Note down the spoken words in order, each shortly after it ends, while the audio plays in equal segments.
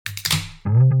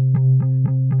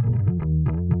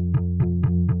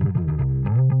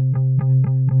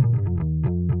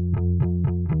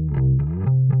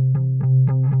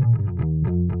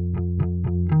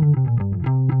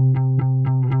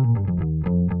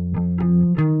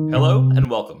Hello and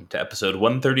welcome to episode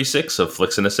 136 of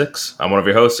Flicks in a Six. I'm one of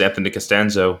your hosts, Anthony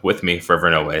Costanzo. With me, forever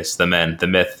and always, the man, the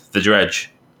myth, the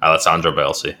dredge, Alessandro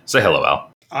Bielsi. Say hello,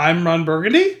 Al. I'm Ron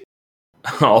Burgundy.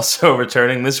 Also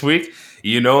returning this week,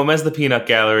 you know him as the Peanut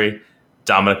Gallery,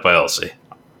 Dominic Bielsi.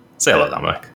 Say hello,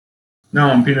 Dominic. No,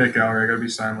 I'm Peanut Gallery. I gotta be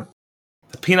silent.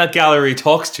 The Peanut Gallery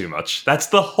talks too much. That's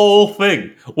the whole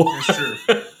thing. It's true.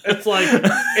 It's like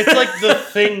the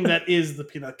thing that is the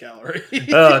Peanut Gallery.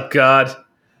 Oh, God.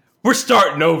 We're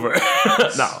starting over.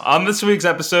 No, on this week's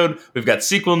episode, we've got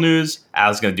sequel news,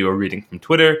 Al's going to do a reading from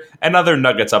Twitter, and other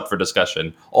nuggets up for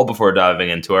discussion, all before diving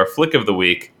into our flick of the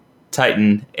week,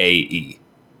 Titan AE.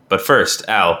 But first,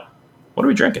 Al, what are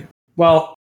we drinking?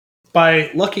 Well,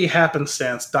 by lucky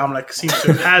happenstance, Dominic seems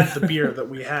to have had the beer that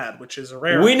we had, which is a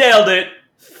rare. We nailed it.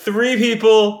 3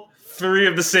 people, 3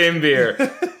 of the same beer.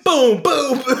 Boom,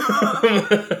 boom, boom.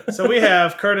 So we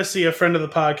have, courtesy a friend of the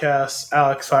podcast,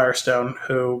 Alex Firestone,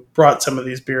 who brought some of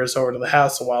these beers over to the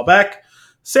house a while back.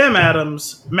 Sam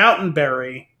Adams, Mountain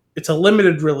Berry. It's a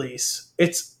limited release.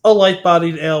 It's a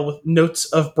light-bodied ale with notes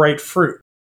of bright fruit,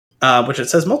 which it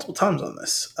says multiple times on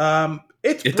this.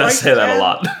 It does say that a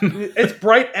lot. It's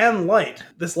bright and light.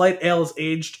 This light ale is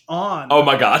aged on. Oh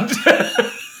my God.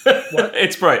 What?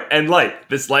 It's bright and light.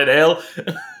 This light ale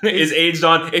is aged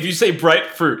on. If you say bright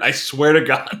fruit, I swear to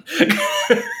God.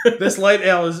 This light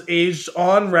ale is aged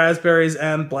on raspberries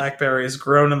and blackberries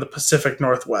grown in the Pacific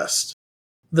Northwest.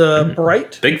 The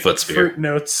bright Bigfoot's beer. fruit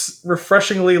notes,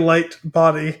 refreshingly light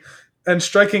body, and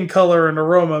striking color and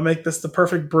aroma make this the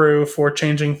perfect brew for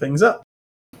changing things up.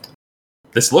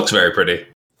 This looks very pretty.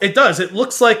 It does. It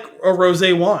looks like a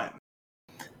rosé wine.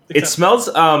 It smells,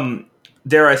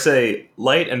 dare I say,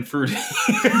 light and fruity.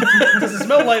 Does it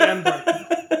smell light and bright?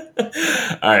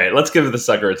 All right, let's give the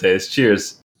sucker a taste.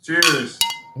 Cheers. Cheers.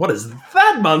 What is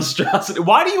that monstrosity?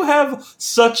 Why do you have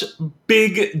such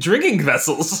big drinking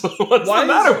vessels? What's the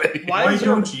matter with you? Why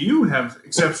don't you have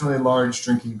exceptionally large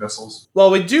drinking vessels? Well,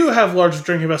 we do have large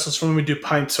drinking vessels from when we do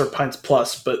pints or pints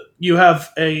plus, but you have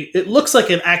it looks like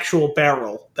an actual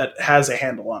barrel that has a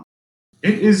handle on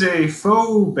it. It is a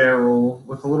faux barrel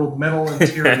with a little metal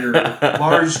interior,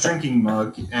 large drinking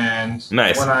mug, and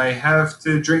Nice. when I have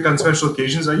to drink on special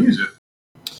occasions, I use it.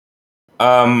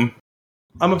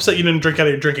 I'm upset you didn't drink out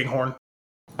of your drinking horn.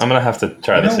 I'm gonna have to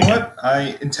try You this know again. what?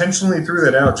 I intentionally threw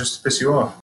that out just to piss you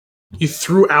off. You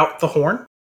threw out the horn?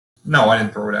 No, I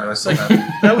didn't throw it out. I still have it.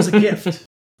 That was a gift.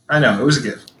 I know, it was a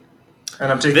gift.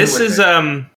 And I'm taking This it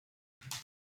with me.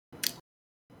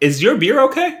 Is your beer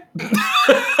okay?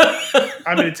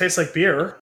 I mean, it tastes like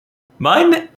beer.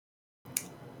 Mine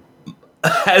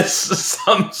has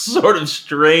some sort of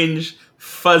strange,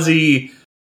 fuzzy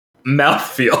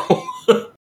mouthfeel.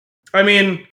 I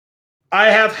mean, I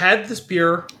have had this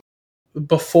beer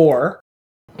before,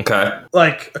 Okay.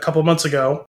 like a couple months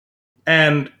ago,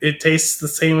 and it tastes the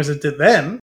same as it did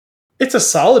then. It's a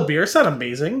solid beer. It's not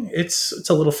amazing. It's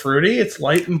a little fruity. It's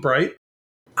light and bright.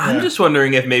 I'm Yeah. just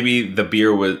wondering if maybe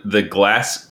the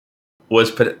glass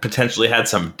was potentially had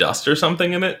some dust or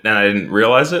something in it, and I didn't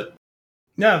realize it.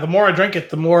 Yeah, the more I drink it,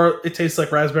 the more it tastes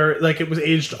like raspberry, like it was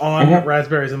aged on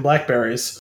raspberries and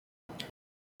blackberries.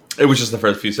 It was just the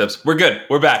first few sips. We're good.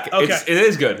 We're back. Okay. It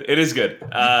is good. It is good. You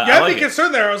I had like me it.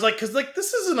 concerned there. I was like, because like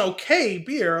this is an okay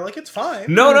beer. Like it's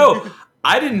fine. No.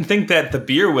 I didn't think that the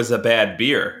beer was a bad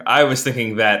beer. I was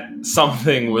thinking that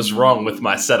something was wrong with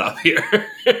my setup here.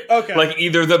 Okay. Like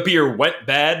either the beer went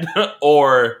bad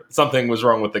or something was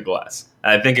wrong with the glass.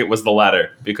 I think it was the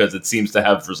latter because it seems to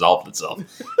have resolved itself.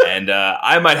 And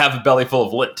I might have a belly full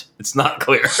of lint. It's not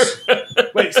clear.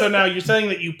 Wait, so now you're saying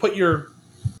that you put your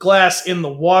glass in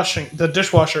the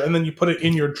dishwasher, and then you put it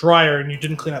in your dryer, and you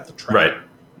didn't clean out the trap.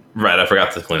 Right. I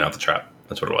forgot to clean out the trap.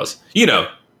 That's what it was. You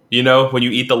know when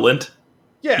you eat the lint.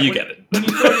 Yeah, You get it. When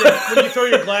you throw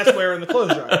your glassware in the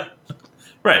clothes dryer.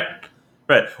 Right.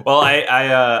 Well,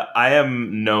 I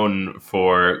am known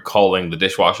for calling the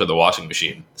dishwasher the washing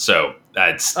machine. So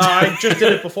that's. I just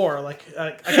did it before. Like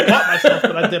I caught myself,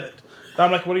 but I did it.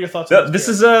 I'm like, what are your thoughts on This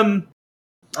beer? is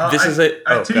This is a. I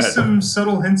Oh, go taste ahead. some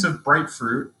subtle hints of bright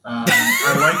fruit. I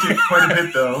like it quite a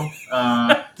bit, though.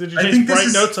 Did you I taste think this bright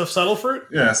is- notes of subtle fruit?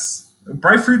 Yes,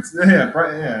 bright fruit.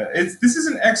 Yeah, this is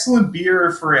an excellent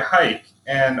beer for a hike,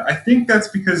 and I think that's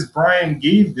because Brian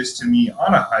gave this to me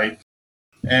on a hike.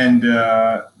 And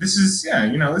this is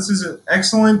an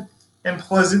excellent and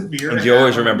pleasant beer. And to you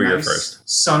always have on a remember your nice, first.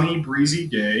 sunny, breezy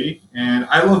day. And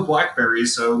I love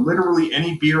blackberries, so literally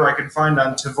any beer I can find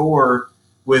on Tavour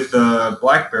with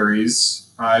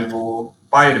blackberries, I will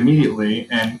buy it immediately.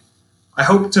 And I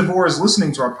hope Tavor is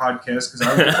listening to our podcast because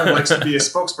I would definitely like to be a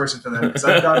spokesperson for them because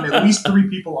I've gotten at least 3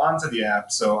 people onto the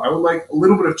app, so I would like a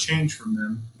little bit of change from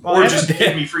them, or just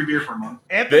give me free beer for a month.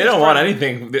 They don't want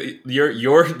anything.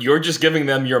 You're just giving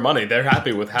them your money. They're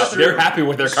happy with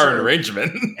their current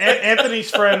arrangement.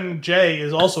 Anthony's friend Jay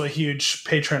is also a huge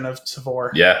patron of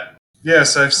Tavor. Yeah.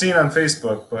 Yes, I've seen on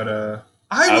Facebook, but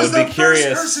I was the first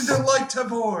person to like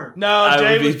Tavor. No,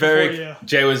 Jay was before you.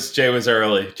 Jay was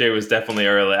early. Jay was definitely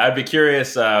early. I'd be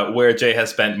curious where Jay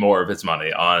has spent more of his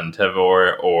money, on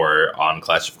Tavor or on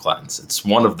Clash of Clans. It's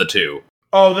one of the two.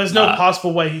 Oh, there's no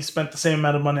possible way he spent the same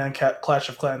amount of money on Clash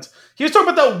of Clans. He was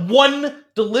talking about that one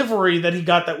delivery that he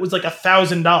got that was like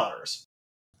 $1,000.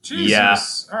 Jesus.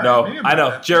 Yeah. Right, no, I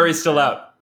know. Jerry's still out.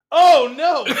 Oh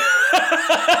no!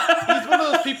 He's one of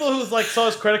those people who's like saw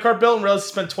his credit card bill and realized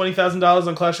he spent $20,000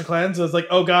 on Clash of Clans. So I was like,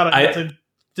 oh god, I have to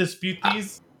dispute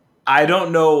these. I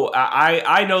don't know.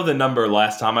 I know the number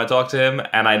last time I talked to him,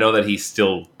 and I know that he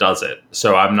still does it.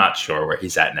 So I'm not sure where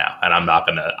he's at now, and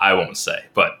I won't say,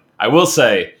 but I will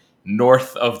say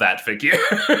north of that figure.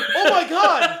 Oh my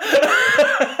god!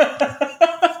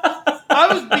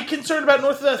 I would be concerned about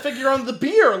north of that figure on the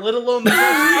beer, let alone the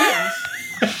first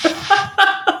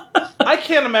I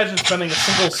can't imagine spending a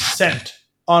single cent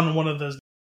on one of those.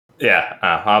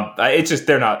 Yeah, it's just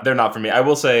they're not for me. I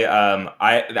will say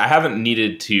I haven't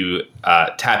needed to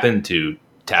tap into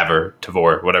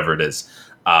Tavor, whatever it is,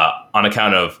 on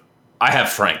account of I have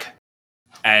Frank,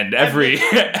 and every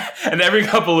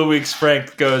couple of weeks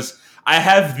Frank goes, I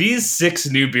have these 6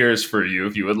 new beers for you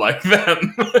if you would like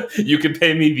them. You can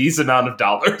pay me these amount of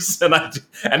dollars, and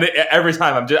every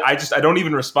time I don't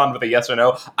even respond with a yes or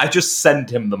no. I just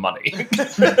send him the money.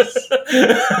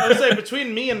 I would say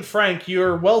between me and Frank,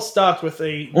 you're well stocked with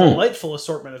a delightful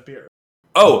assortment of beer.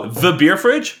 Oh, the beer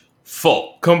fridge?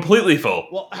 Full. Completely full.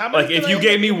 Well, how many if you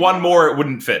gave me one more, it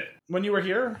wouldn't fit. When you were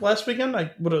here last weekend,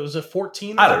 what was it,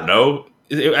 14? I don't know.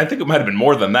 I think it might have been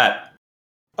more than that.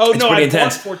 Oh, no, I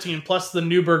intense. bought 14, plus the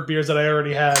Newberg beers that I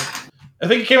already had. I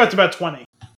think it came out to about 20.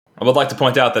 I would like to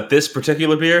point out that this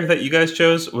particular beer that you guys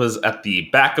chose was at the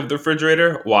back of the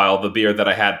refrigerator, while the beer that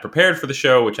I had prepared for the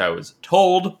show, which I was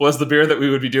told was the beer that we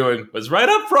would be doing, was right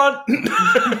up front.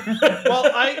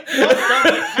 Well, I thought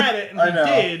Dominic had it, and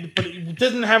he did, but he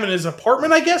didn't have it in his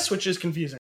apartment, I guess, which is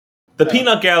confusing. The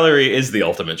Peanut Gallery is the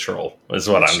ultimate troll, is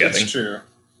what I'm getting. That's true.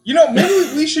 You know,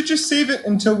 maybe we should just save it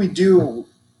until we do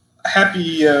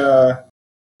Happy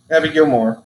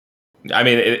Gilmore. I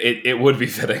mean, it would be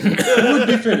fitting. It would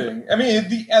be fitting. I mean,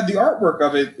 the artwork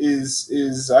of it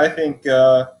is I think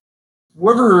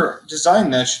whoever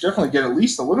designed that should definitely get at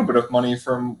least a little bit of money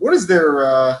from. What is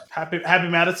their Happy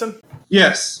Madison?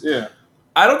 Yes, yeah.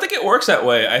 I don't think it works that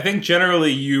way. I think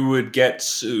generally you would get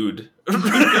sued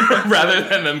rather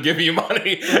than them give you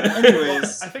money.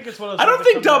 Anyways, I think it's one of those. I don't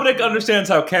think Dominic understands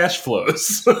how cash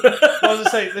flows. I was gonna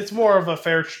say it's more of a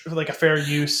fair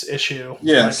use issue.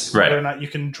 Yes, whether or not you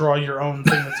can draw your own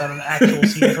thing that's not an actual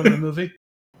scene from the movie.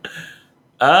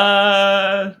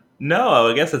 No,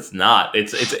 I guess it's not.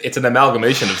 It's an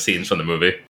amalgamation of scenes from the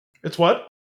movie. It's what?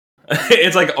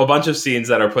 It's like a bunch of scenes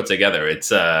that are put together.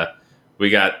 It's we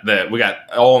got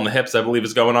All in the Hips, I believe,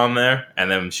 is going on there,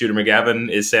 and then Shooter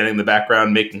McGavin is standing in the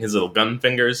background making his little gun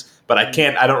fingers. But I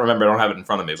don't remember. I don't have it in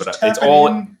front of me. But it's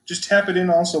all. Just tap it in.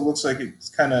 Also looks like it's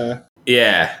kind of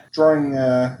drawing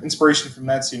inspiration from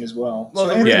that scene as well. So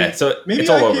maybe it's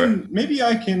all over. Maybe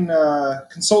I can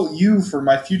consult you for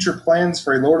my future plans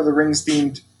for a Lord of the Rings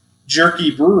themed jerky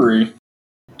brewery.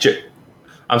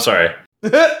 I'm sorry.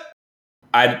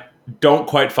 I don't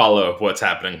quite follow what's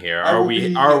happening here. Are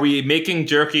we making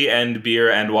jerky and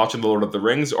beer and watching The Lord of the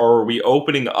Rings, or are we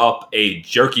opening up a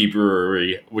jerky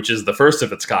brewery, which is the first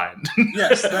of its kind?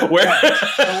 Yes, the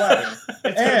latter.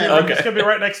 It's gonna be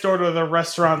right next door to the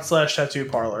restaurant / tattoo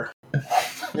parlor.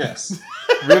 Yes.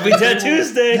 Ruby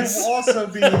Tattoos Days.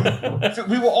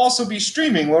 We will also be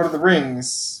streaming Lord of the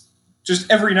Rings just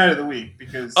every night of the week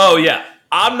because. Oh yeah,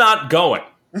 I'm not going.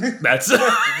 That's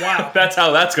wow. That's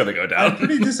how that's going to go down. I'm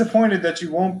pretty disappointed that you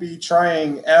won't be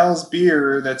trying Al's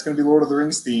beer that's going to be Lord of the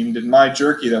Rings themed and my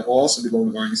jerky that will also be Lord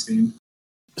of the Rings themed.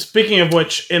 Speaking of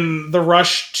which, in the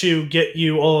rush to get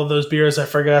you all of those beers, I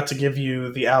forgot to give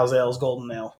you the Al's Ales Golden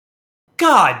Ale.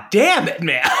 God damn it,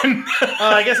 man!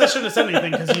 I guess I shouldn't have said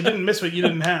anything because you didn't miss what you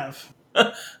didn't have.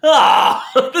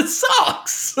 This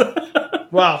sucks.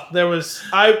 Wow,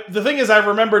 the thing is, I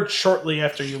remembered shortly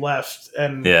after you left,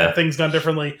 and had things gone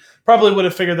differently, probably would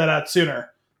have figured that out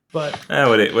sooner. But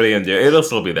what are you gonna do? It'll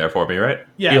still be there for me, right?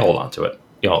 Yeah, you hold on to it.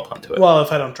 Well,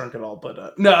 if I don't drink it all,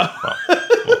 but no. Well,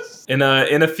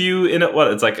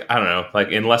 it's like I don't know, like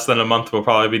in less than a month, we'll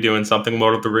probably be doing something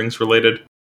Lord of the Rings related.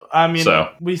 I mean, So.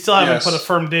 we still haven't Yes. put a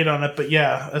firm date on it, but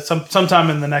yeah, sometime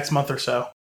in the next month or so.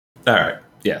 All right.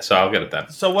 Yeah, so I'll get it then.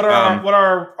 So what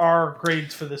are our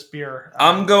grades for this beer?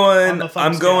 I'm on going the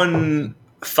thumb scale?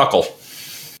 Thuckle.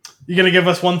 You gonna give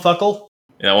us one thuckle?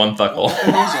 Yeah, one Thuckle.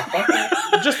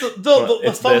 Just the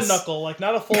It's thumb this. knuckle, like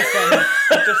not a full thumb,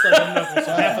 but just like a knuckle,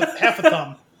 so half a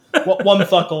thumb. One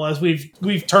thuckle, as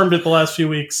we've termed it the last few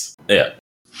weeks. Yeah.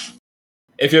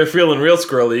 If you're feeling real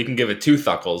squirrely, you can give it 2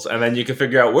 Thuckles, and then you can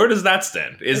figure out where does that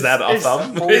stand. Is that a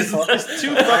thumb? full Is thumb? Is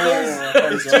two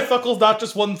thuckles? Is two thuckles not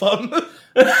just one thumb?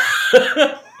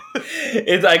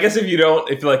 It's, I guess if you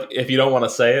don't want to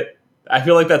say it, I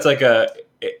feel like that's like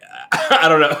I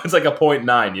don't know. It's like a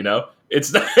 0.9. You know,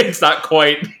 it's not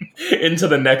quite into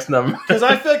the next number. Because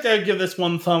I feel like I'd give this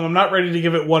one thumb. I'm not ready to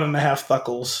give it 1.5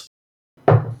 thuckles.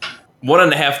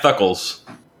 1.5 Thuckles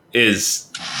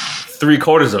is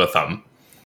 3/4 of a thumb.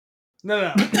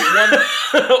 No.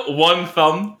 One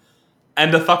thumb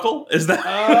and a Thuckle? Is that?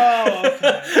 Oh,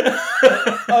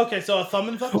 okay. Okay, so a thumb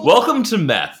and thuckle. Welcome to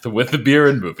Meth with the beer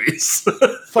and movies.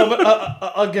 Thumb,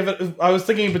 I'll give it. I was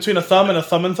thinking between a thumb and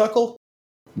thuckle.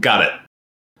 Got it.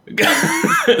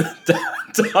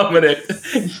 Dominic,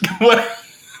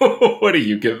 what do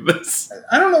you give this?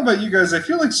 I don't know about you guys. I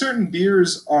feel like certain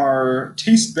beers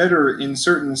taste better in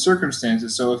certain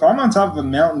circumstances. So if I'm on top of a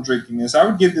mountain drinking this, I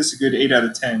would give this a good 8 out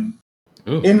of 10.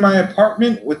 Ooh. In my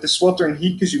apartment with the sweltering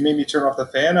heat because you made me turn off the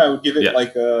fan, I would give it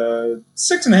like a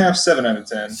 6.5, 7 out of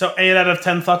 10. So 8 out of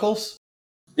 10 thuckles.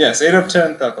 Yes, 8 out of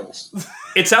 10 thuckles.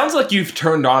 It sounds like you've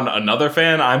turned on another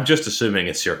fan. I'm just assuming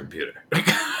it's your computer.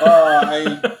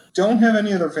 I don't have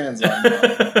any other fans on.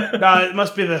 No, it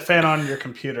must be the fan on your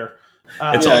computer.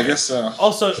 It's Yeah, all I guess so.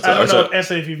 Also, I don't know,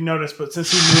 Anthony, if you've noticed, but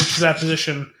since he moved to that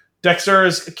position, Dexter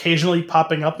is occasionally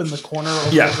popping up in the corner over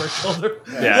his shoulder.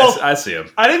 Yeah, Well, I see him.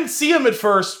 I didn't see him at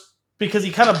first because he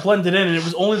kind of blended in, and it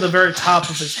was only the very top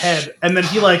of his head, and then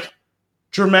he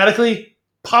dramatically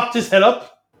popped his head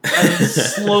up and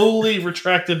slowly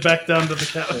retracted back down to the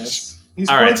couch. Yes. He's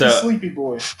All quite right, the so- sleepy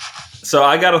boy. So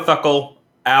I got a Thuckle.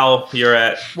 Al, you're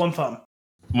at One thumb.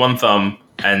 1 thumb,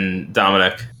 and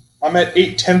Dominic I'm at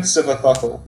 8/10 of a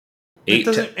thuckle. 8.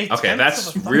 doesn't- 8/10 Okay, that's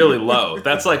of a thumb? really low.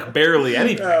 That's like barely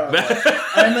anything.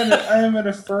 I am at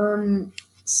a firm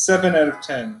 7 out of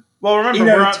 10. Well, 8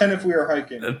 remember out of 10 if we are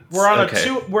hiking. we're on Okay. a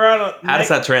two. We're on a. How does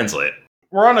that translate?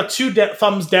 We're on a 2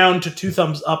 thumbs down to 2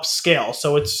 thumbs up scale,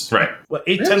 so it's Right. what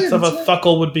 8/10 of a Really?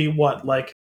 thuckle would be what,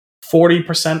 like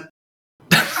 40%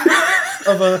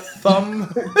 of a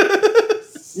thumb.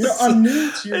 You know, I'm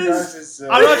new to your guys'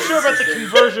 I'm not sure about the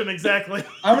conversion exactly.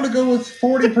 I'm going to go with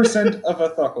 40% of a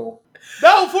thuckle.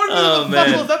 No, 40% Oh, of a man.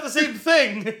 thuckle is not the same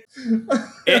thing.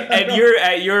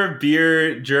 At your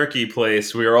beer jerky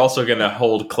place, we are also going to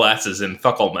hold classes in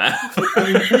Thuckle math.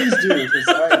 I mean, please do, because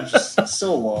I am just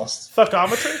so lost.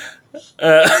 Thuckometry?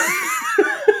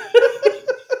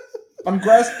 I'm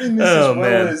grasping this Oh, as well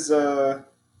man. as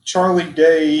Charlie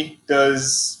Day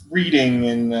does reading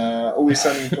in Always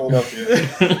Sunny in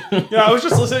Philadelphia. Yeah, I was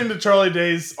just listening to Charlie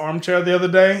Day's Armchair the other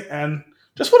day, and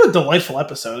just what a delightful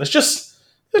episode. It's just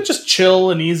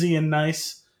chill and easy and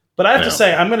nice. But I have to Yeah.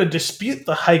 say, I'm going to dispute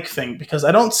the hike thing because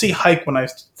I don't see hike when I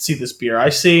see this beer. I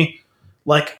see,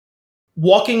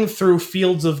 walking through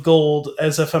fields of gold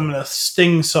as if I'm in a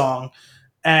Sting song.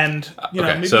 And,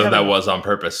 okay, maybe so have that was on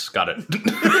purpose. Got it.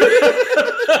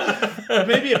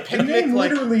 maybe a The picnic, name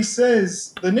literally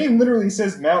says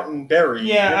mountain berry.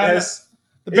 Yeah, it has,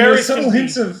 the it has berries subtle can be-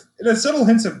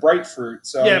 hints of bright fruit.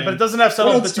 So Yeah, I mean, but it doesn't have what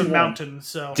subtle else bits do of you want? mountain,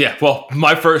 so... Yeah, well,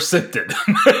 my first sip did.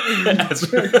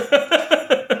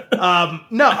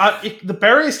 The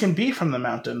berries can be from the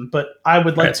mountain, but I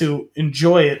would like Right. to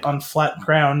enjoy it on flat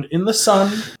ground in the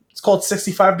sun. It's called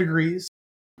 65 degrees.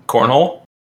 Cornhole?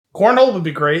 Cornhole would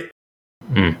be great.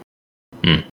 All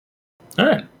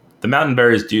right. The mountain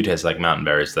berries do taste like mountain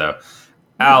berries, though.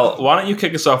 Al, why don't you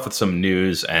kick us off with some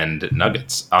news and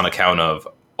nuggets on account of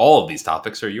all of these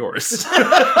topics are yours.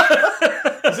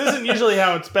 This isn't usually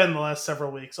how it's been the last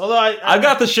several weeks. Although I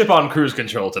got the ship on cruise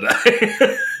control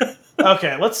today.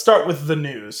 Okay, let's start with the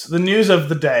news. The news of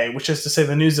the day, which is to say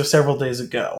the news of several days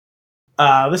ago.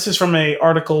 This is from an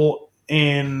article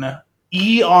in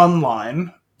E!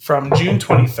 Online from June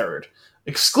 23rd.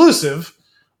 Exclusive,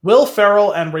 Will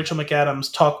Ferrell and Rachel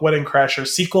McAdams talk Wedding Crashers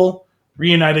sequel,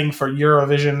 reuniting for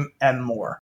Eurovision, and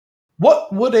more.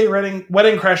 What would a Wedding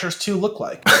Crashers 2 look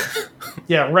like?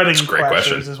 Yeah, Redding That's a great Crashers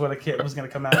question. is what it was going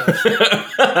to come out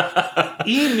of.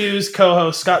 E! News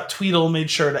co-host Scott Tweedle made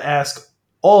sure to ask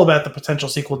all about the potential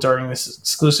sequel during this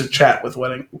exclusive chat with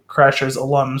Wedding Crashers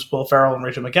alums Will Ferrell and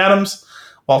Rachel McAdams.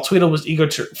 While Tweedle was eager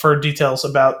for details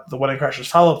about the Wedding Crashers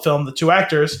follow-up film, the two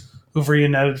actors, who've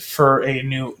reunited for a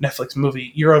new Netflix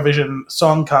movie, Eurovision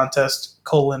Song Contest,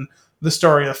 the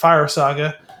story of Fire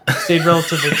Saga, stayed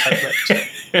relatively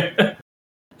tight-lipped.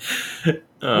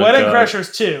 Wedding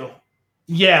Crashers 2.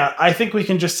 Yeah, I think we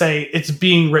can just say it's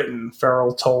being written,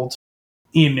 Farrell told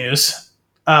E! News.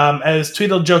 As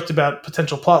Tweedle joked about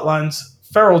potential plot lines,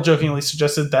 Farrell jokingly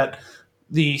suggested that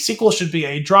the sequel should be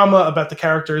a drama about the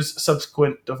characters'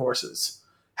 subsequent divorces.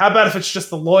 How about if it's just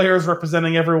the lawyers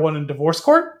representing everyone in divorce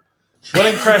court?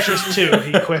 Wedding Crashers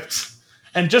 2, he quipped.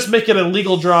 And just make it a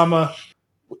legal drama,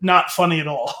 not funny at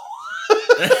all.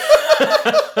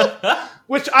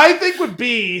 Which I think would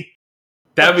be...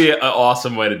 That'd be an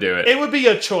awesome way to do it. It would be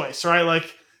a choice, right?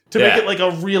 Like, to make it like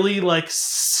a really like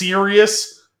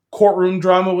serious courtroom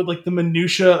drama with like the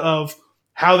minutia of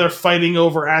how they're fighting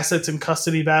over assets and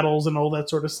custody battles and all that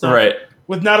sort of stuff. Right.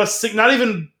 With not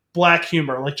even black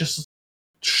humor, like just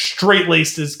straight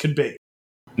laced as could be.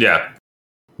 Yeah.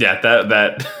 Yeah, that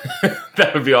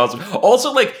that would be awesome.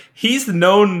 Also, like, he's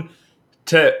known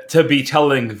to be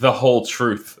telling the whole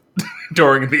truth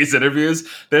during these interviews.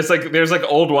 There's like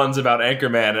old ones about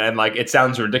Anchorman, and like it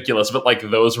sounds ridiculous, but like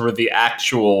those were the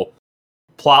actual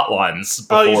plot lines.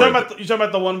 Oh, you're talking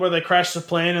about the one where they crashed the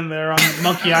plane and they're on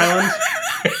Monkey Island?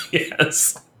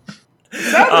 Yes.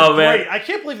 It sounded great. I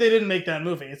can't believe they didn't make that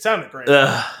movie. It sounded great.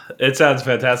 It sounds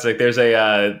fantastic. There's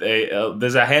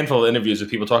there's a handful of interviews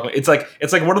with people talking. It's like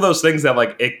one of those things that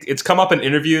like it's come up in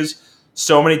interviews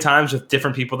so many times with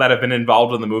different people that have been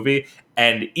involved in the movie,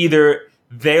 and either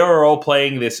they are all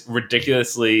playing this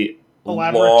ridiculously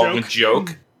elaborate long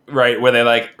joke, right, where they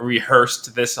like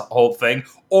rehearsed this whole thing,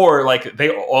 or like they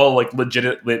all like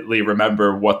legitimately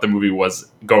remember what the movie was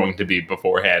going to be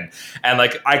beforehand. And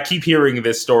like I keep hearing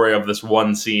this story of this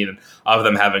one scene of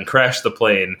them having crashed the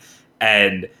plane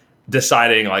and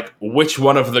deciding like which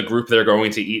one of the group they're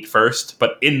going to eat first,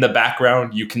 but in the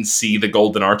background you can see the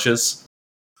golden arches.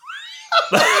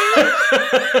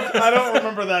 I don't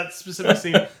remember that specific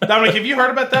scene. Dominic, have you heard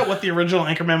about that? What the original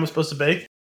Anchorman was supposed to be?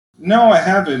 No, I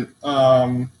haven't.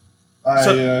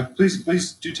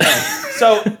 Please do tell.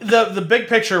 So the big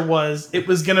picture was it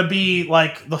was going to be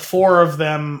like the four of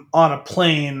them on a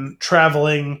plane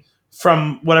traveling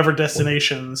from whatever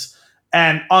destinations,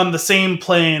 and on the same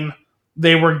plane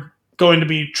they were going to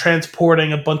be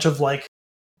transporting a bunch of like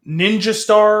ninja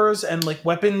stars and like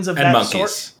weapons of that monkeys.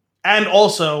 sort, and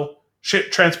also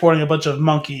transporting a bunch of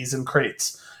monkeys in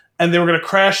crates, and they were going to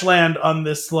crash land on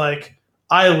this like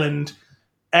island,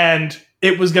 and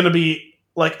it was going to be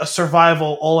like a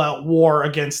survival all-out war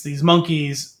against these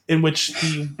monkeys in which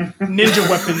the ninja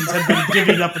weapons had been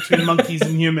divvied up between monkeys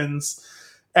and humans,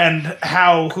 and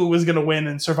who was going to win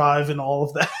and survive and all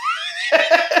of that.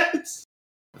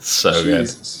 So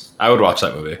Jesus. good. I would watch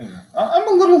that movie. I'm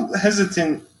a little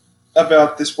hesitant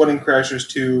about this Wedding Crashers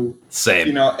 2. Same.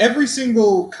 You know, every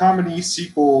single comedy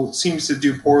sequel seems to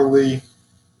do poorly.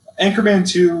 Anchorman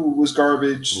 2 was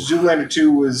garbage. Zoolander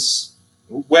 2 was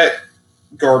wet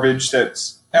garbage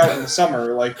that's out in the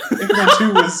summer. Like, Anchorman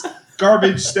 2 was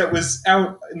garbage that was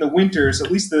out in the winters, at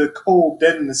least the cold,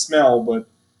 dead in the smell. But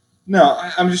no,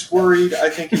 I'm just worried. I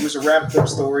think it was a wrapped up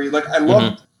story. Like, I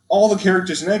loved all the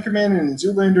characters in Anchorman and in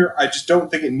Zoolander. I just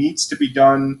don't think it needs to be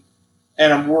done.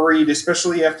 And I'm worried,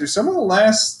 especially after some of the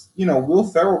last, Will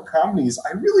Ferrell comedies,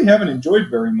 I really haven't enjoyed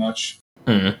very much.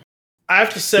 I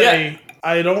have to say,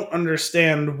 I don't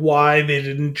understand why they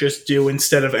didn't just do,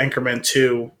 instead of Anchorman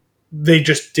 2, they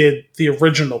just did the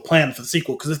original plan for the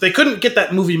sequel. Because if they couldn't get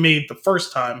that movie made the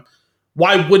first time,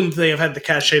 why wouldn't they have had the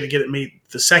cachet to get it made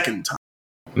the second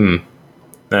time?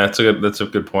 That's a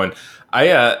good point.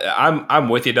 I'm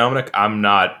with you, Dominic. I'm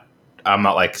not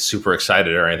like super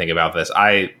excited or anything about this.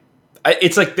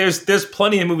 It's like there's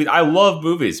plenty of movies. I love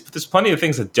movies, but there's plenty of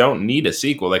things that don't need a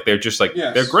sequel. Like they're just like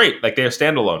they're great. Like they're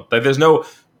standalone. Like there's no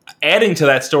adding to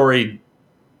that story.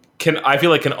 I feel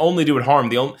like can only do it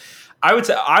harm. I would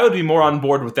say I would be more on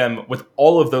board with them with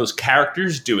all of those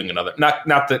characters doing another. Not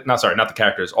the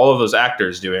characters. All of those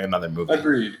actors doing another movie.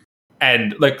 Agreed.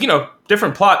 And like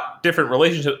different plot, different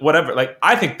relationship, whatever. Like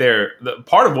I think the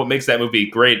part of what makes that movie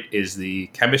great is the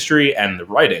chemistry and the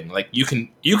writing. Like you can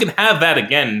have that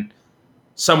again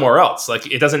somewhere else.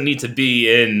 Like it doesn't need to be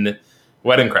in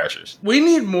Wedding Crashers. We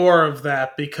need more of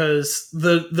that because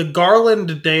the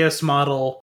Garland Deus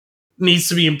model needs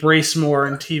to be embraced more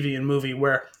in TV and movie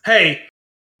where, hey,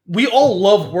 we all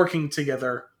love working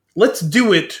together. Let's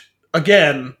do it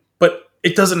again, but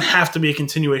it doesn't have to be a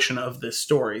continuation of this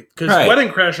story. Because Wedding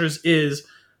Crashers is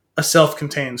a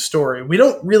self-contained story. We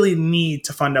don't really need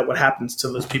to find out what happens to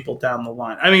those people down the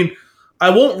line. I mean, I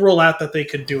won't rule out that they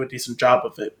could do a decent job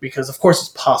of it, because of course it's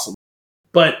possible.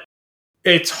 But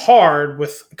it's hard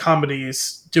with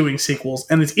comedies doing sequels,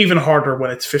 and it's even harder when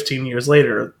it's 15 years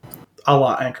later, a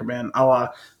la Anchorman, a la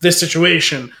this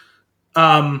situation.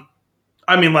 I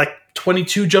mean, like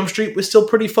 22 Jump Street was still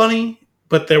pretty funny,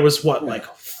 but there was like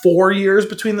 4 years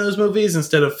between those movies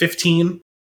instead of 15.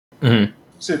 Mm-hmm.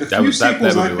 So the few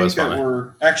sequels I think that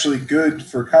were actually good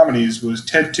for comedies was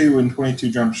Ted 2 and 22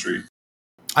 Jump Street.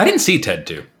 I didn't see Ted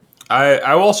 2. I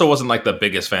also wasn't like the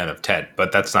biggest fan of Ted,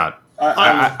 but that's not.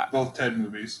 I love both Ted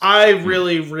movies. I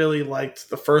really, really liked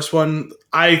the first one.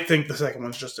 I think the second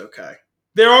one's just okay.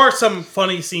 There are some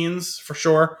funny scenes for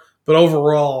sure, but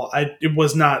overall, I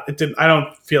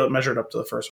don't feel it measured up to the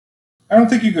first one. I don't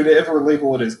think you could ever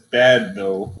label it as bad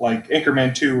though, like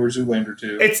Anchorman 2 or Zoolander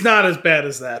 2. It's not as bad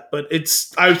as that, but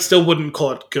I still wouldn't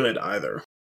call it good either.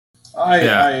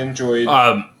 I enjoyed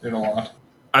it a lot.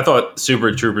 I thought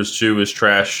Super Troopers 2 was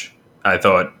trash. I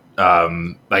thought,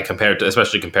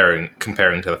 especially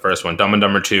comparing to the first one, Dumb and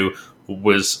Dumber 2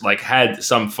 was like had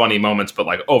some funny moments, but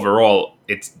like overall,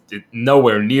 it's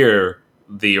nowhere near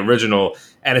the original.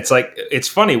 And it's like it's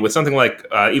funny with something like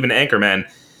even Anchorman,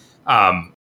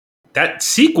 that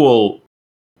sequel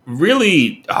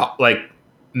really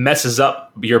messes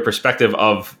up your perspective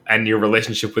of and your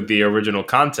relationship with the original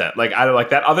content. Like I like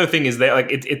that other thing is that like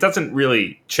it doesn't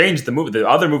really change the movie. The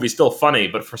other movie's still funny,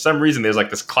 but for some reason there's like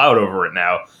this cloud over it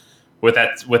now with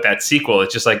that sequel.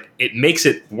 It's just like it makes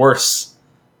it worse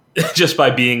just by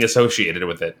being associated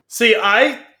with it. See,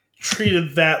 I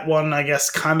treated that one, I guess,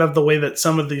 kind of the way that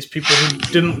some of these people who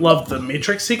didn't love the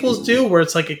Matrix sequels do, where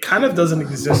it's like it kind of doesn't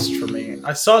exist for me.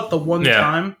 I saw it the one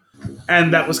time,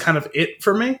 and that was kind of it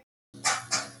for me.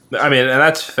 I mean, and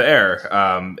that's fair.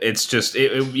 It's just,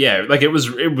 it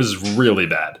was really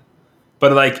bad.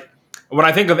 But like, when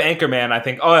I think of Anchorman, I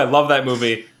think, oh, I love that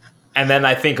movie. And then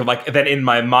I think of then in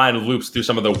my mind loops through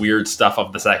some of the weird stuff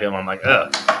of the second one. I'm like,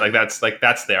 ugh,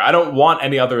 that's there. I don't want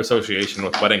any other association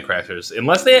with Wedding Crashers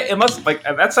unless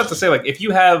that's not to say if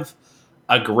you have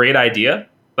a great idea,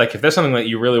 if there's something that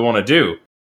you really want to do,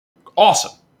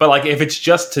 awesome. But if it's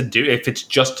just to do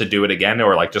it again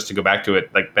or just to go back to it,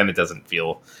 then it doesn't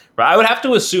feel right. I would have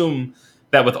to assume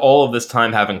that with all of this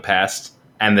time having passed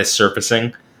and this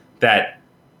surfacing, that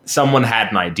someone had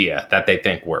an idea that they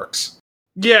think works.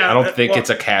 Yeah, I don't think it's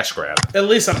a cash grab. At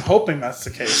least I'm hoping that's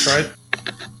the case, right?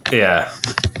 Yeah.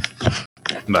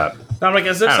 But I'm like,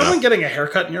 is there someone getting a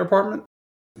haircut in your apartment?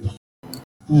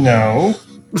 No.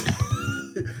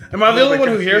 Am I the only one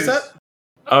who hears that?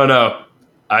 Oh no,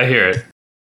 I hear it.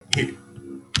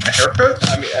 A haircut?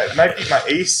 I mean, it might be my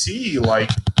AC 20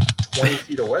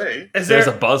 feet away. There's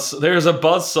a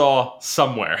buzzsaw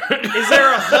somewhere. Is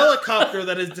there a helicopter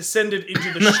that has descended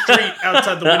into the street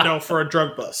outside the window for a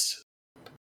drug bust?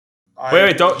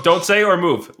 Wait, don't say or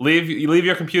move. Leave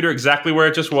your computer exactly where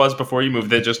it just was before you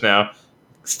moved it just now.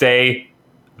 Stay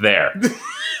there.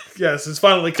 Yes, it's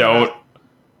finally come out.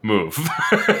 Move.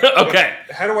 Okay.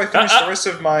 How do I finish the rest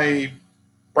of my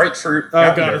bright fruit?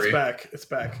 Oh god, it's back. It's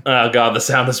back. Oh god, the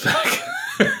sound is back.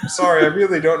 Sorry, I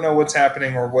really don't know what's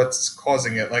happening or what's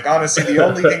causing it. Honestly, the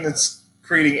only thing that's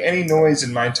creating any noise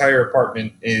in my entire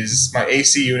apartment is my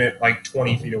AC unit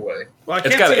 20 feet away. Well, I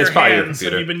can't see your hands.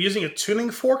 Have you been using a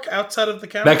tuning fork outside of the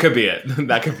camera? That could be it.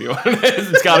 That could be what it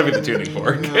is. It's got to be the tuning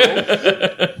fork.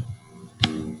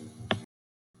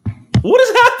 What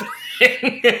is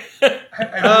happening?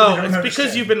 It's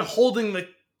because you've been holding the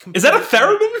computer. Is that a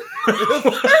theremin?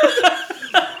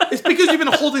 It's because you've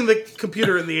been holding the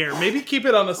computer in the air. Maybe keep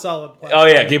it on a solid platform. Oh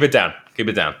yeah, keep it down. Keep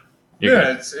it down. You're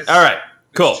good. It's all right.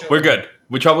 Cool. We're good.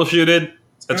 We troubleshooted.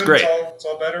 That's great. It's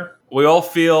all better. We all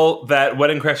feel that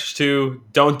Wedding Crashers 2,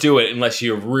 don't do it unless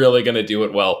you're really going to do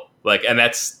it well. And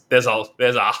there's a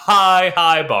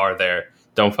high bar there.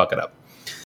 Don't fuck it up.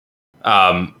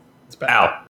 It's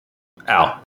back.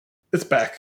 Ow. It's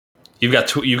back. You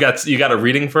got a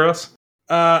reading for us?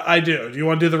 I do. Do you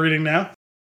want to do the reading now?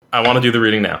 I want to do the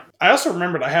reading now. I also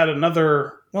remembered I had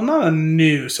another, not a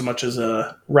new so much as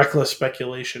a reckless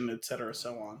speculation, etc.,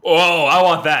 so on. Oh, I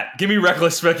want that. Give me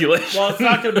reckless speculation. Well, it's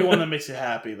not going to be one that makes you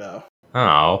happy, though.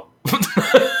 Oh.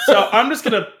 So I'm just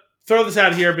going to throw this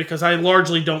out here because I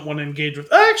largely don't want to engage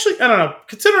with... Actually, I don't know.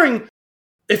 Considering...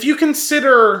 If you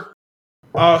consider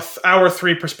our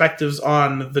three perspectives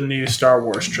on the new Star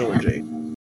Wars trilogy,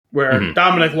 where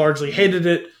Dominic largely hated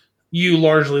it, you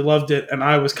largely loved it, and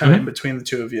I was kind of in between the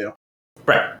two of you.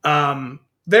 Right.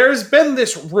 There's been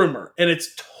this rumor, and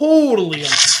it's totally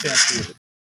unsubstantiated,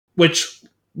 which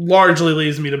largely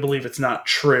leads me to believe it's not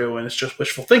true, and it's just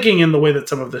wishful thinking in the way that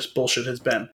some of this bullshit has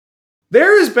been.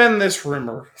 There has been this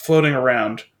rumor floating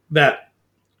around that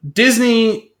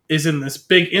Disney is in this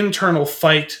big internal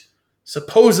fight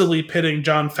supposedly pitting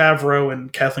Jon Favreau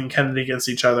and Kathleen Kennedy against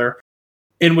each other,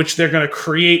 in which they're going to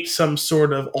create some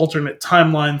sort of alternate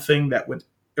timeline thing that would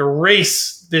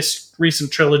erase this recent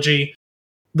trilogy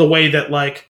the way that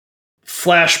like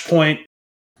Flashpoint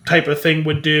type of thing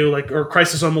would do, like, or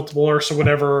Crisis on Multiple Earths or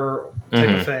whatever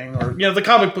type of thing, or the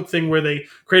comic book thing where they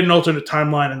create an alternate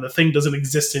timeline and the thing doesn't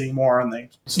exist anymore and they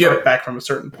start back from a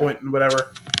certain point and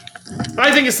whatever.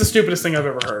 I think it's the stupidest thing I've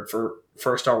ever heard for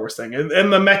a Star Wars thing,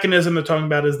 and the mechanism they're talking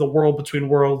about is the world between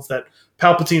worlds that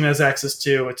Palpatine has access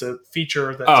to. It's a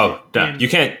feature that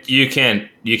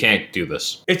you can't do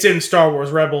this. It's in Star Wars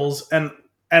Rebels, and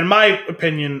my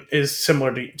opinion is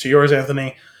similar to yours,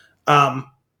 Anthony.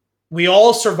 We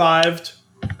all survived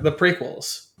the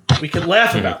prequels. We can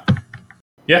laugh about them.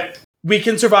 Yeah. We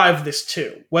can survive this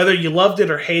too. Whether you loved it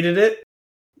or hated it,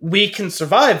 we can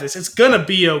survive this. It's going to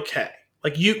be okay.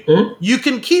 Like you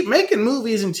can keep making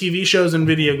movies and TV shows and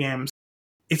video games.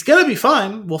 It's going to be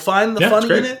fine. We'll find the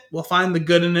funny in it. We'll find the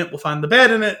good in it. We'll find the bad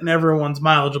in it. And everyone's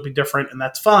mileage will be different, and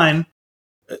that's fine.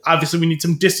 Obviously, we need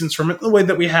some distance from it the way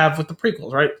that we have with the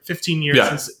prequels, right? 15 years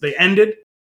since they ended.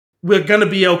 We're going to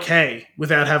be okay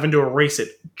without having to erase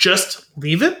it. Just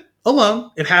leave it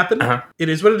alone. It happened. It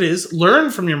is what it is.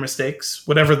 Learn from your mistakes,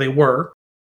 whatever they were,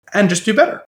 and just do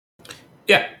better.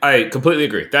 Yeah, I completely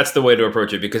agree. That's the way to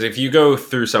approach it, because if you go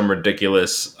through some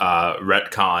ridiculous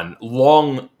retcon,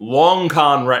 long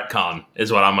con retcon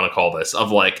is what I'm going to call this,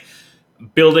 of like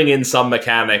building in some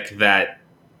mechanic that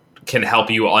can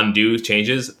help you undo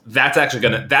changes, that's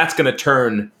going to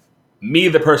turn me,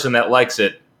 the person that likes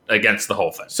it, against the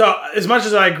whole thing. So as much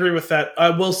as I agree with that,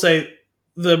 I will say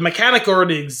the mechanic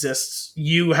already exists.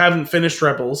 You haven't finished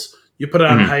Rebels. You put it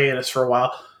on hiatus for a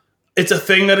while. It's a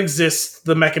thing that exists,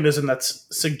 the mechanism that's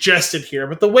suggested here,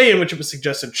 but the way in which it was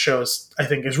suggested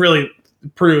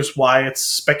proves why it's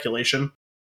speculation.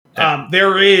 Yeah.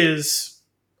 There is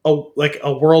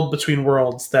a world between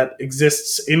worlds that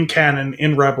exists in canon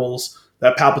in Rebels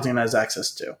that Palpatine has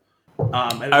access to.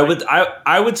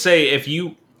 I would say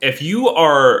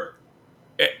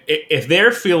if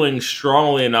they're feeling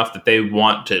strongly enough that they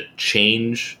want to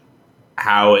change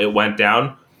how it went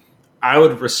down, I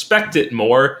would respect it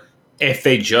more if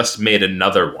they just made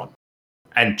another one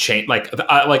and change like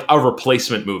a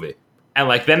replacement movie, and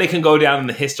like then it can go down in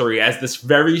the history as this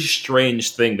very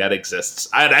strange thing that exists.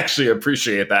 I'd actually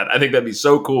appreciate that. I think that'd be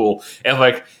so cool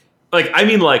if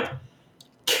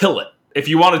kill it. If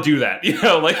you want to do that,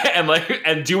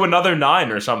 and do another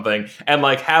 9 or something, and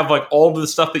like have like all the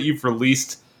stuff that you've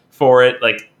released for it,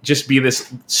 like just be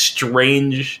this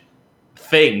strange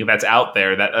thing that's out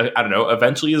there that I don't know,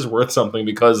 eventually is worth something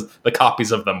because the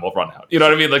copies of them will run out. You know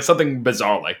what I mean? Like something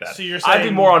bizarre like that. So you're saying, I'd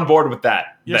be more on board with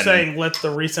that. You're saying let the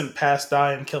recent past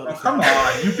die and kill it. Oh, come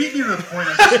on, you beat me to the point.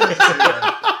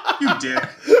 You dick.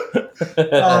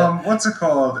 What's it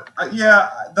called?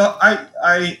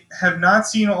 I have not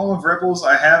seen all of Rebels.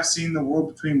 I have seen The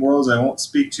World Between Worlds. I won't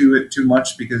speak to it too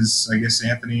much because I guess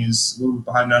Anthony is a little bit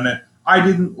behind on it. I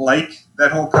didn't like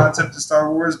that whole concept of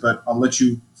Star Wars, but I'll let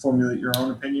you formulate your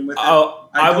own opinion with it.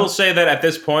 I will say that at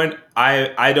this point,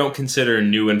 I don't consider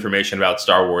new information about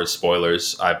Star Wars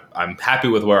spoilers. I'm happy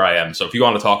with where I am, so if you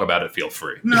want to talk about it, feel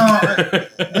free. No,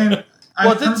 and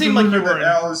well, it did seem like you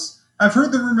were I've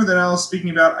heard the rumor that Al is speaking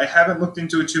about. I haven't looked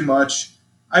into it too much.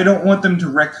 I don't want them to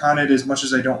retcon it as much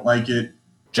as I don't like it.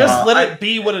 Just let it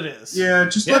be what it is. Yeah,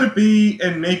 let it be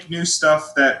and make new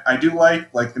stuff that I do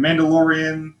like The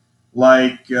Mandalorian,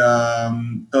 like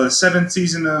the 7th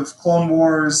season of Clone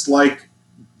Wars, like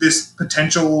this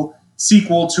potential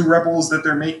sequel to Rebels that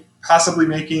they're possibly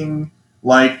making,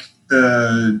 like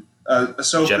the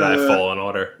Ahsoka. Jedi Fallen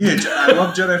Order. Yeah, I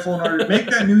love Jedi Fallen Order. Make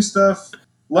that new stuff.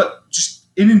 Just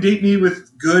inundate me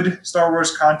with good Star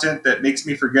Wars content that makes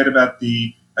me forget about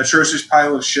the atrocious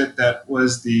pile of shit that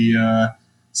was the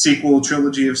sequel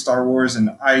trilogy of Star Wars.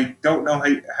 And I don't know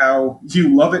how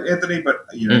you love it, Anthony, but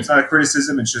it's not a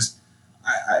criticism. It's just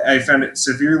I found it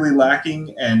severely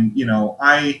lacking. And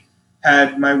I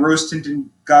had my rose-tinted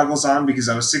goggles on because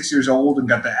I was 6 years old and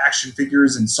got the action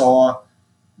figures and saw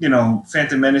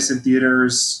Phantom Menace in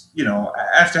theaters.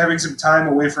 After having some time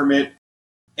away from it.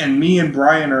 And me and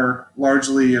Brian are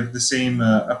largely of the same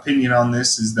opinion on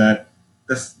this, is that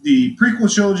the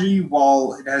prequel trilogy,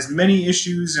 while it has many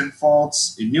issues and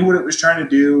faults, it knew what it was trying to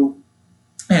do,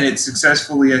 and it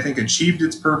successfully, I think, achieved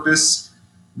its purpose.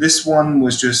 This one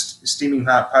was just a steaming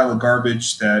hot pile of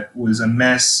garbage that was a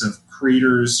mess of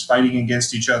creators fighting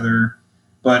against each other.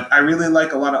 But I really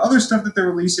like a lot of other stuff that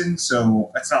they're releasing,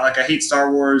 so it's not like I hate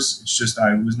Star Wars. It's just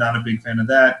I was not a big fan of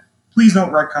that. Please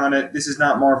don't retcon it. This is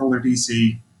not Marvel or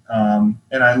DC.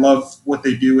 And I love what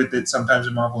they do with it sometimes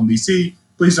in Marvel and DC,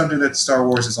 Please don't do that to Star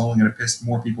Wars. It's only going to piss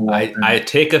more people off. I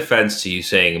take offense to you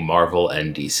saying Marvel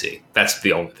and DC. That's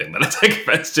the only thing that I take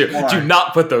offense to. Why? Do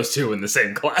not put those two in the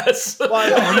same class. Well,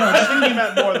 I think you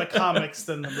meant more the comics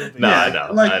than the movie. No, yeah, I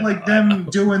know. Like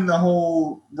them doing the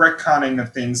whole retconning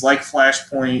of things, like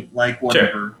Flashpoint, like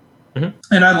whatever. Sure.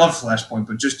 Mm-hmm. And I love Flashpoint,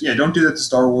 but just don't do that to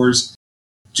Star Wars.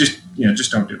 Just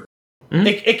don't do it. Mm-hmm.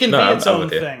 It can be its own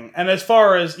thing. And as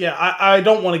far as, I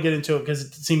don't want to get into it because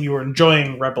it seemed you were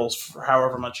enjoying Rebels for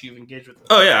however much you've engaged with it.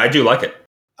 Oh, yeah, I do like it.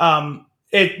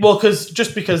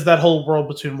 Because that whole World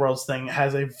Between Worlds thing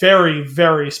has a very,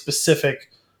 very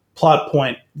specific plot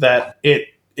point that it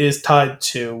is tied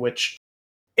to, which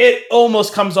it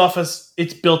almost comes off as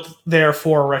it's built there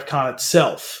for retcon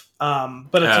itself.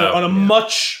 But it's on a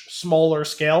much smaller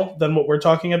scale than what we're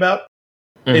talking about.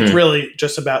 Mm-hmm. It's really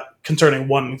just about concerning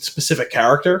one specific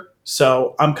character,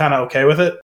 so I'm kind of okay with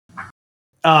it.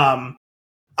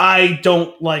 I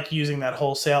don't like using that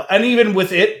wholesale, and even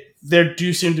with it, there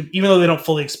do seem to, even though they don't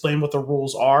fully explain what the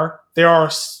rules are, there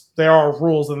are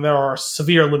rules and there are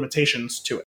severe limitations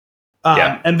to it.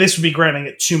 And this would be granting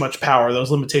it too much power.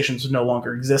 Those limitations would no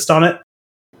longer exist on it.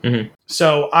 Mm-hmm.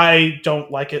 So I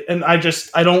don't like it, and I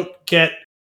don't get.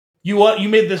 You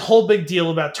made this whole big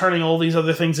deal about turning all these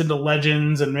other things into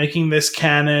legends and making this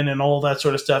canon and all that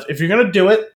sort of stuff. If you're going to do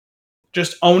it,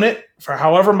 just own it for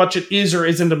however much it is or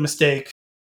isn't a mistake.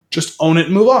 Just own it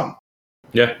and move on.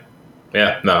 Yeah.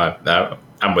 No,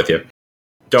 I'm with you.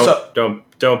 Don't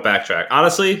backtrack.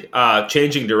 Honestly,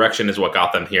 changing direction is what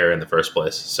got them here in the first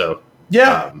place. So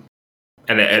yeah,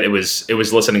 and it was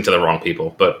listening to the wrong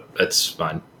people, but it's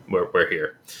fine. We're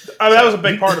here. That was a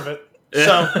big part of it.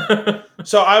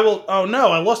 So I will. Oh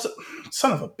no, I lost it.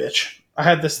 Son of a bitch! I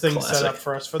had this thing set up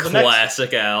for us for the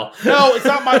classic Al. No, it's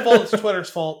not my fault. It's Twitter's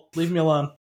fault. Leave me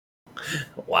alone.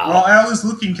 Wow. While Al is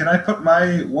looking, can I put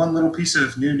my one little piece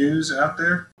of new news out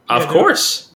there? Of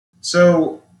course.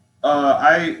 So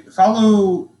I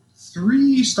follow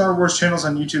 3 Star Wars channels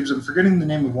on YouTube. I'm forgetting the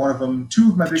name of one of them.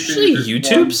 2 of my big favorites.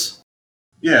 YouTubes?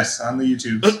 Yes, on the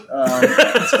YouTubes.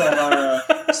 It's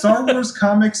called Star Wars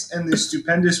Comics and the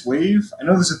Stupendous Wave. I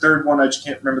know there's a third one. I just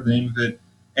can't remember the name of it.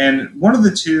 And one of the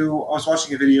 2, I was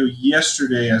watching a video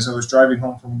yesterday as I was driving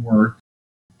home from work,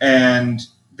 and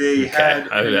they had...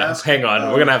 Hang on,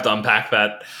 we're going to have to unpack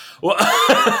that. Well,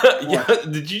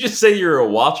 did you just say you were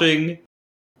watching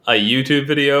a YouTube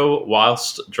video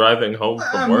whilst driving home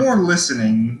from work? More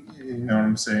listening, you know what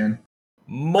I'm saying.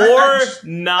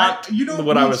 Not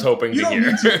what I was hoping to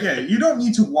hear. You don't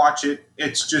need to watch it.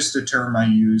 It's just a term I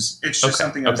use. It's just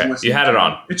something I was listening to. You had it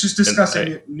on. It's just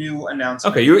discussing new announcements.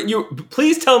 Okay, you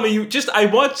please tell me I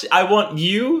want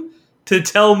you to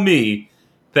tell me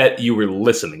that you were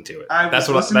listening to it. That's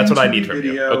what I need from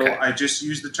you. Okay. I just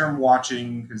use the term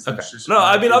watching because that's just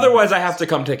otherwise I have to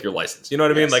come take your license. You know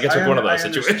what I mean? Like it's one of those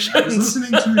situations. I was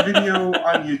listening to a video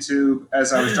on YouTube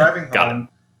as I was driving home.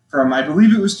 From, I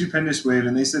believe it was Stupendous Wave,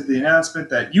 and they said the announcement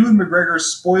that Ewan McGregor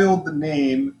spoiled the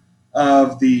name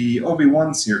of the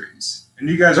Obi-Wan series. And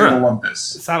you guys are going to love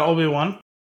this. It's not Obi-Wan?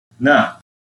 No.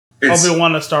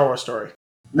 Obi-Wan, a Star Wars story.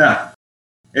 No.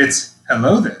 It's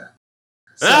Hello There.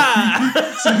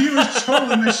 So he was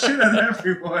trolling the shit out of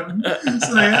everyone.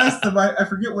 So they asked him, I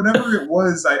forget whatever it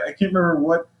was, I can't remember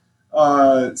what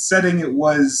setting it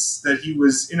was that he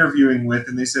was interviewing with,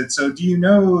 and they said, so do you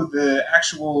know the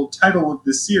actual title of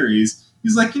this series?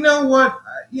 He's like, you know what,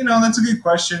 that's a good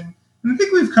question, and I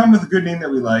think we've come with a good name that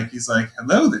we like. He's like,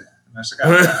 Hello There. And I was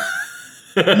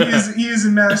like, he is a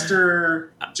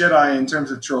master Jedi in terms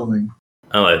of trolling.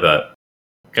 I like that.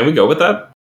 Can we go with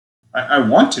that? I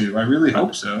want to. I really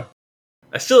hope so.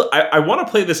 I want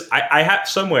to play this. I have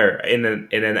somewhere in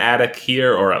an attic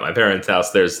here or at my parents'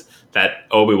 house. There's that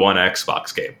Obi-Wan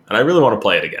Xbox game, and I really want to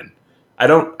play it again. I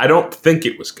don't think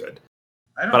it was good,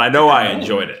 but I know I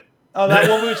enjoyed it. Oh, that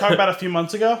one we were talking about a few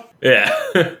months ago? Yeah.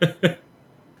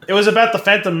 It was about the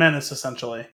Phantom Menace,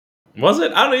 essentially. Was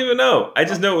it? I don't even know. I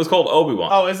just know it was called Obi-Wan.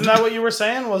 Oh, isn't that what you were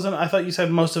saying? I thought you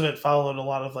said most of it followed a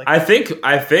lot of like. I think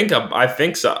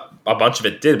so. A bunch of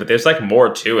it did, but there's like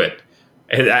more to it.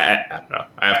 I don't know.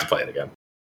 I have to play it again.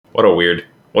 What a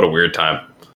weird time.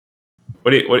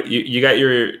 What you got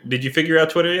your? Did you figure out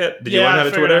Twitter yet? Did you learn how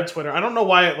to Twitter? Twitter. I don't know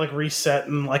why it like reset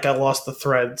and like I lost the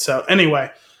thread. So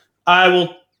anyway, I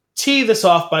will tee this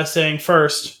off by saying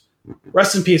first,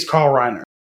 rest in peace, Carl Reiner.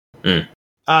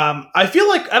 I feel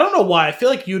like I don't know why. I feel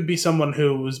like you'd be someone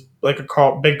who was like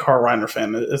a big Carl Reiner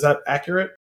fan. Is that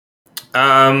accurate?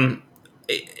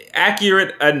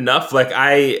 Accurate enough. Like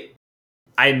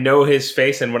I know his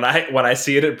face, and when I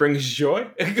see it, it brings joy.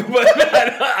 But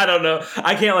I don't know.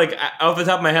 I can't off the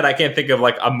top of my head. I can't think of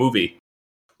like a movie.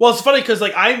 Well, it's funny because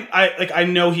I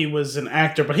know he was an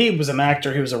actor, but he was an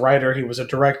actor. He was a writer. He was a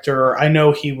director. I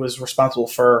know he was responsible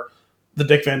for the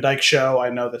Dick Van Dyke Show.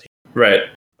 I know that he Right.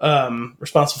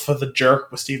 responsible for The Jerk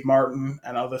with Steve Martin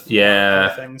and other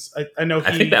things. I know.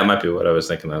 I think that might be what I was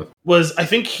thinking of. I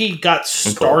think he got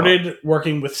started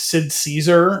working with Sid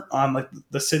Caesar on like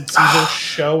the Sid Caesar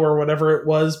show or whatever it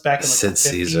was back in like, Sid the 50s.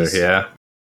 Caesar. Yeah.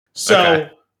 So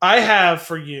Okay. I have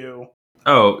for you.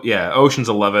 Oh yeah, Ocean's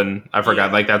 11. I forgot.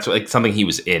 Yeah. Like that's like something he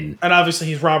was in. And obviously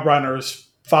he's Rob Reiner's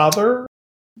father,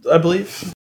 I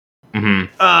believe.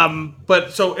 Mm-hmm.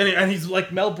 But so and he's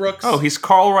like Mel Brooks. Oh, he's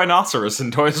Carl Rhinoceros in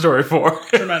Toy Story 4.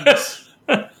 Tremendous.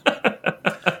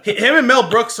 Him and Mel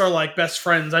Brooks are like best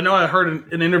friends. I know I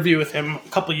heard an interview with him a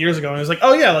couple of years ago, and he was like,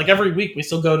 "Oh yeah, like every week we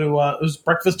still go to it was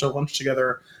breakfast or lunch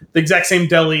together, the exact same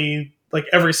deli, like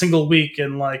every single week,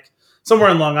 and like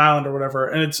somewhere in Long Island or whatever."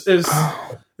 And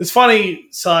it's funny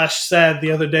 / sad.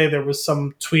 The other day there was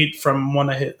some tweet from one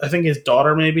of his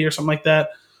daughter maybe or something like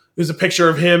that. There's a picture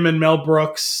of him and Mel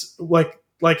Brooks like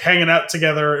hanging out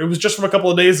together. It was just from a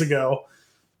couple of days ago,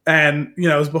 and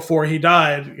it was before he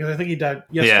died. I think he died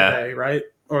yesterday, right?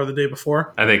 Or the day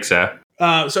before? I think so.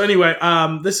 So anyway,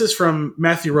 this is from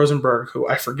Matthew Rosenberg, who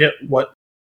I forget what.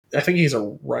 I think he's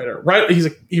a writer. Right?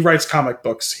 He writes comic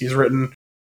books. He's written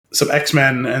some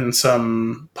X-Men and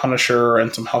some Punisher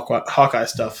and some Hawkeye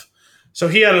stuff. So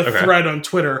he had a thread on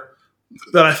Twitter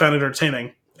that I found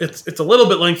entertaining. It's a little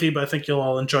bit lengthy, but I think you'll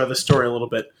all enjoy the story a little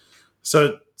bit. So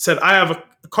it said, I have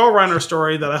a Carl Reiner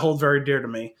story that I hold very dear to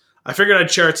me. I figured I'd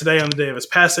share it today on the day of his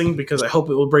passing because I hope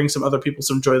it will bring some other people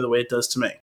some joy the way it does to me.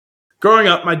 Growing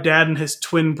up, my dad and his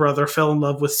twin brother fell in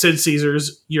love with Sid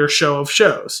Caesar's Your Show of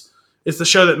Shows. It's the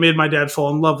show that made my dad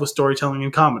fall in love with storytelling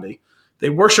and comedy.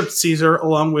 They worshipped Caesar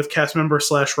along with cast member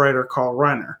 / writer Carl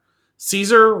Reiner.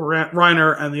 Caesar,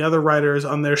 Reiner, and the other writers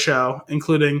on their show,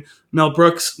 including Mel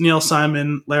Brooks, Neil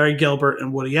Simon, Larry Gilbert,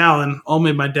 and Woody Allen, all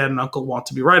made my dad and uncle want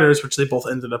to be writers, which they both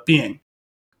ended up being.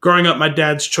 Growing up, my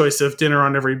dad's choice of dinner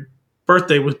on every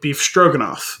birthday was beef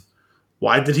stroganoff.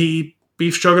 Why did he eat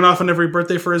beef stroganoff on every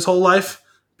birthday for his whole life?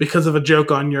 Because of a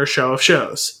joke on Your Show of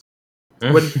Shows.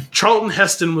 When Charlton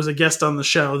Heston was a guest on the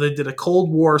show, they did a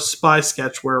Cold War spy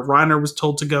sketch where Reiner was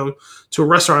told to go to a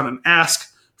restaurant and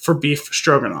ask for beef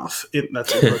stroganoff.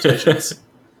 That's in quotations.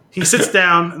 He sits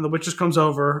down, and the waitress comes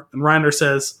over, and Reiner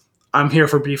says, "I'm here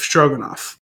for beef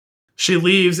stroganoff." She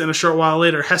leaves, and a short while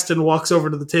later, Heston walks over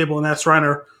to the table and asks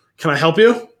Reiner, "Can I help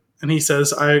you?" And he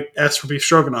says, "I asked for beef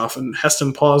stroganoff." And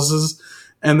Heston pauses,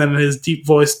 and then in his deep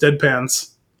voice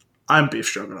deadpans, "I'm beef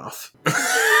stroganoff."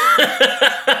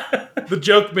 The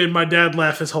joke made my dad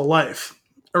laugh his whole life.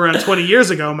 Around 20 years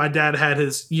ago, my dad had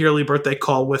his yearly birthday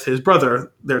call with his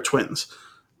brother. They're twins.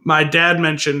 My dad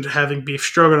mentioned having beef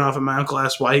stroganoff, and my uncle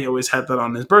asked why he always had that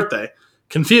on his birthday.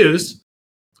 Confused,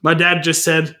 my dad just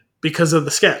said, because of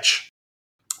the sketch.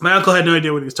 My uncle had no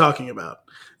idea what he was talking about.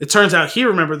 It turns out he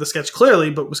remembered the sketch clearly,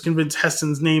 but was convinced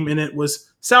Heston's name in it was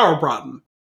Sauerbraten,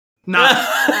 not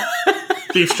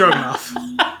beef stroganoff.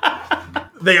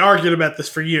 They argued about this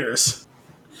for years.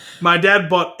 My dad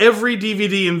bought every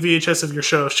DVD and VHS of Your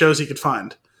Show of Shows he could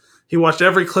find. He watched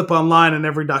every clip online and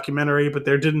every documentary, but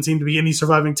there didn't seem to be any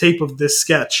surviving tape of this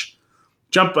sketch.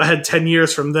 Jump ahead 10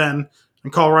 years from then,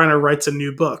 and Carl Reiner writes a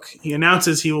new book. He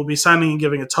announces he will be signing and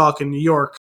giving a talk in New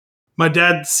York. My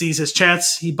dad sees his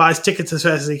chance. He buys tickets as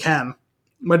fast as he can.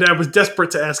 My dad was desperate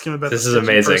to ask him about this the is sketch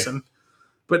amazing. in person.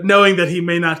 But knowing that he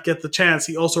may not get the chance,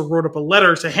 he also wrote up a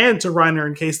letter to hand to Reiner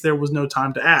in case there was no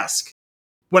time to ask.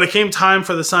 When it came time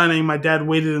for the signing, my dad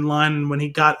waited in line, and when he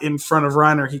got in front of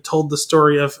Reiner, he told the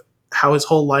story of how his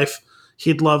whole life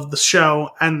he'd loved the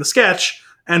show and the sketch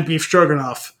and beef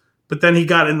stroganoff. But then he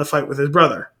got in the fight with his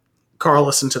brother. Carl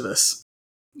listened to this.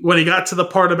 When he got to the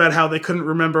part about how they couldn't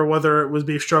remember whether it was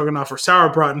beef stroganoff or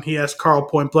sauerbraten, he asked Carl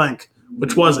point blank,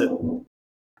 which was it?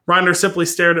 Reiner simply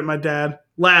stared at my dad,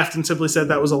 laughed, and simply said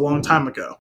that was a long time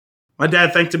ago. My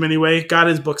dad thanked him anyway, got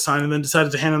his book signed, and then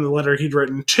decided to hand him the letter he'd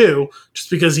written too,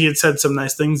 just because he had said some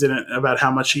nice things in it about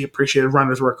how much he appreciated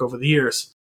Reiner's work over the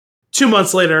years. 2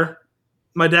 months later,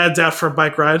 my dad's out for a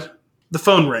bike ride. The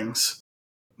phone rings.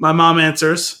 My mom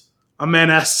answers. A man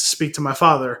asks to speak to my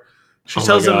father. She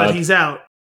tells him that he's out.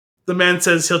 The man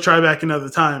says he'll try back another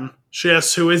time. She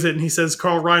asks who is it, and he says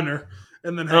Carl Reiner.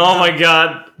 And then oh my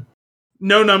god.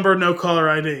 No number, no caller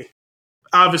ID.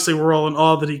 Obviously, we're all in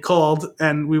awe that he called,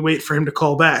 and we wait for him to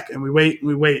call back, and we wait, and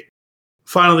we wait.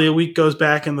 Finally, a week goes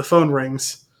back, and the phone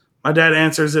rings. My dad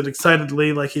answers it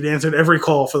excitedly like he'd answered every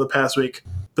call for the past week.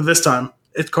 But this time,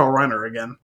 it's Carl Reiner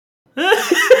again.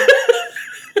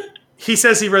 He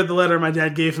says he read the letter my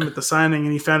dad gave him at the signing,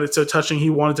 and he found it so touching he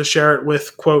wanted to share it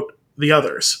with, quote, the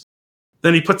others.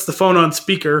 Then he puts the phone on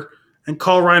speaker, and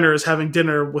Carl Reiner is having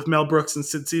dinner with Mel Brooks and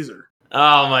Sid Caesar.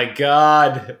 Oh my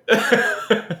God.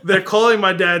 They're calling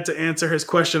my dad to answer his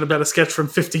question about a sketch from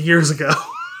 50 years ago.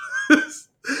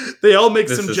 They all make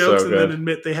some jokes and then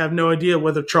admit they have no idea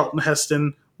whether Charlton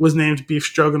Heston was named Beef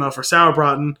Stroganoff or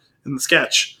Sauerbraten in the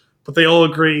sketch. But they all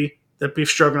agree that Beef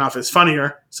Stroganoff is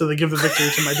funnier, so they give the victory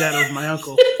to my dad over my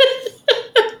uncle.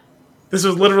 This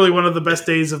was literally one of the best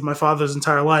days of my father's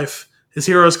entire life. His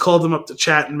heroes called him up to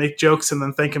chat and make jokes and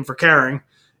then thank him for caring.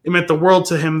 It meant the world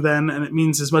to him then, and it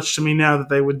means as much to me now that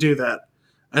they would do that.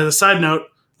 As a side note,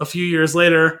 a few years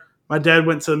later, my dad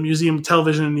went to the Museum of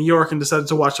Television in New York and decided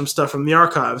to watch some stuff from the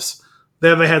archives.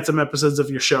 There they had some episodes of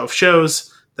Your Show of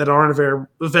Shows that aren't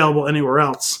available anywhere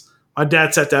else. My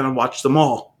dad sat down and watched them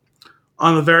all.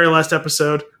 On the very last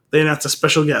episode, they announced a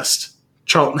special guest,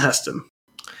 Charlton Heston.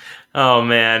 Oh,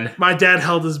 man. My dad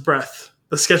held his breath.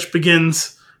 The sketch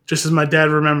begins just as my dad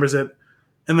remembers it.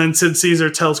 And then Sid Caesar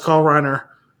tells Carl Reiner,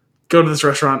 go to this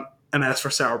restaurant and ask for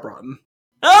Sauerbraten.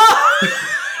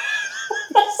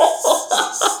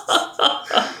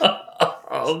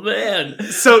 Oh, man.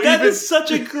 So that is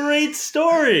such a great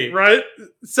story. Right?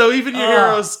 So even your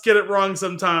heroes get it wrong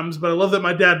sometimes, but I love that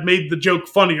my dad made the joke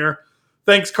funnier.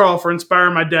 Thanks, Carl, for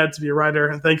inspiring my dad to be a writer,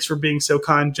 and thanks for being so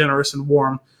kind, generous, and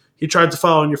warm. He tried to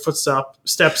follow in your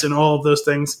footsteps in all of those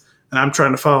things, and I'm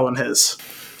trying to follow in his.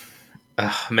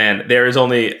 Man, there is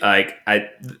only,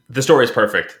 the story is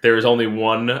perfect. There is only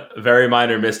one very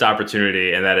minor missed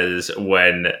opportunity, and that is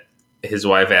when his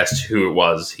wife asked who it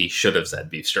was, he should have said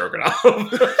Beef Stroganoff.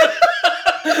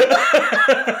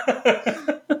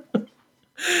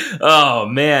 Oh,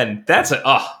 man. That's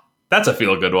a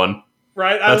feel-good one.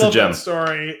 Right? That's I love a gem. that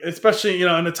story, especially, in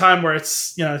a time where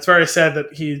it's very sad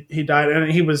that he died,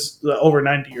 and he was over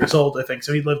 90 years old, I think,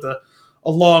 so he lived a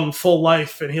long, full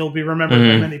life, and he'll be remembered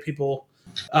by many people,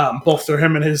 both through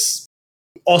him and his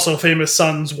also famous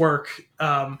son's work.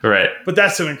 Right. But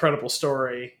that's an incredible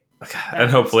story. And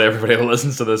hopefully everybody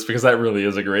listens to this, because that really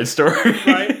is a great story.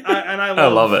 Right? I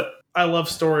love it. I love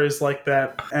stories like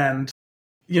that. And,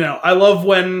 I love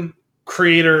when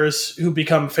creators who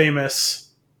become famous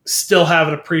still have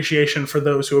an appreciation for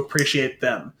those who appreciate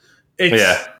them.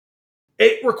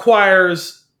 It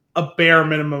requires a bare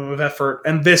minimum of effort,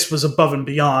 and this was above and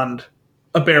beyond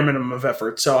a bare minimum of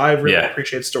effort. So I really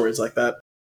appreciate stories like that.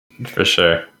 For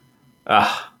sure.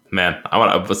 Man,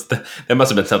 there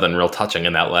must have been something real touching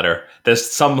in that letter. There's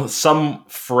some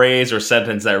phrase or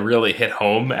sentence that really hit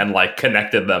home and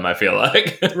connected them, I feel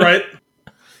like. Right?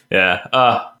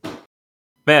 Yeah.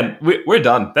 Man, we're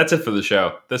done. That's it for the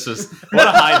show. This is what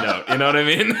a high note. You know what I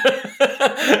mean?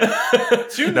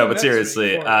 No, but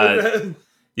seriously,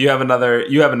 you have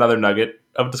another nugget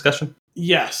of discussion?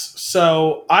 Yes.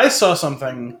 So I saw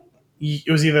something.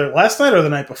 It was either last night or the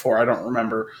night before. I don't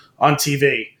remember, on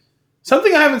TV.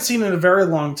 Something I haven't seen in a very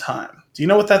long time. Do you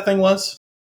know what that thing was?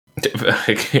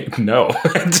 No.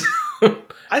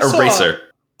 I saw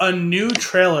a new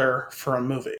trailer for a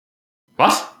movie.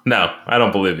 What? No, I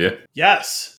don't believe you.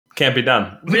 Yes. Can't be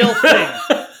done. Real thing.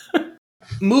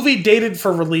 Movie dated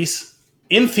for release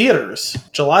in theaters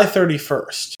July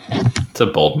 31st. It's a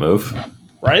bold move.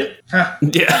 Right? Yeah.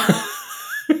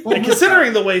 And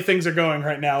considering the way things are going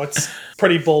right now, it's a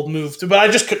pretty bold move. But I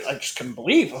just couldn't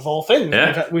believe, of all things.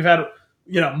 Yeah. We've had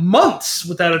months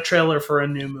without a trailer for a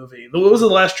new movie. What was the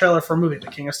last trailer for a movie? The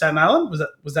King of Staten Island?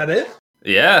 Was that it?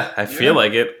 Yeah, I feel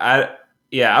like it.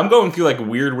 I'm going through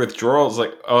weird withdrawals.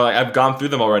 I've gone through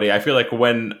them already. I feel like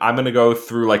when I'm going to go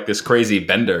through this crazy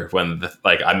bender when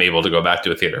I'm able to go back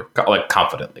to a theater,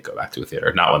 confidently go back to a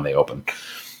theater, not when they open.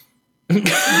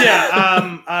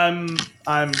 Yeah,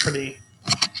 I'm pretty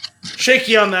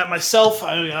shaky on that myself.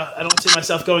 I don't see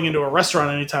myself going into a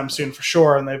restaurant anytime soon for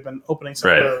sure, and they've been opening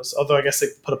some of those. Although I guess they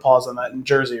put a pause on that in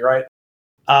Jersey, right?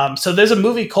 So there's a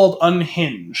movie called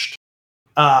Unhinged.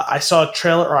 I saw a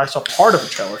trailer, or I saw part of a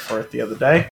trailer for it the other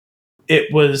day.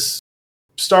 It was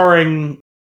starring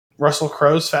Russell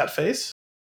Crowe's fat face.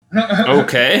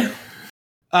 Okay.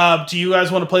 Do you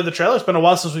guys want to play the trailer? It's been a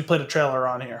while since we played a trailer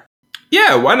on here.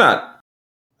 Yeah, why not?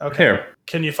 Okay. Here.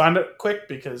 Can you find it quick?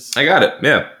 Because I got it.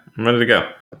 Yeah, I'm ready to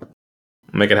go.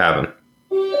 Make it happen.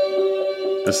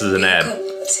 This is an ad.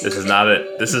 This is not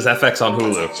it. This is FX on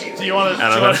Hulu. Do you want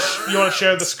to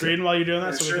share the screen while you're doing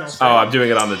that? So we can I'm doing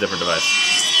it on a different device.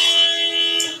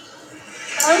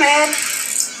 Come on, man.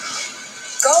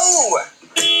 Go!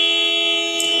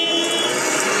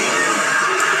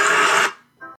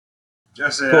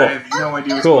 Jesse, Cool. I have no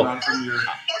idea what's going on from your...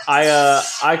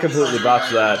 I completely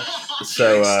botched that,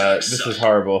 so this is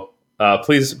horrible.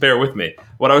 Please bear with me.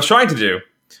 What I was trying to do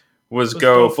was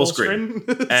go full screen,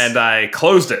 and I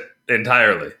closed it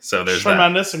entirely. So there's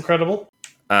tremendous, incredible.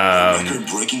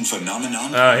 Record-breaking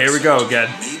phenomenon. Here we go again.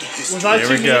 Was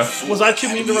I too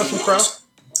mean to Russell Crowe?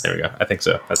 There we go. I think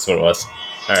so. That's what it was.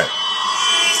 All right.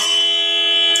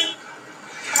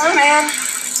 Come on, man.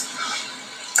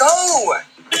 Go.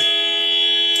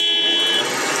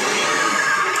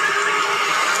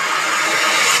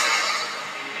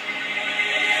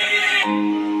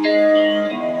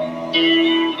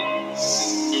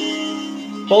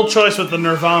 Bold choice with the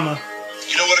Nirvana.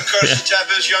 You know what a curse tap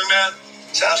is, young man?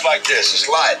 Sounds like this. It's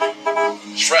light.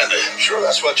 It's friendly. I'm sure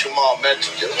that's what your mom meant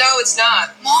to do. No, it's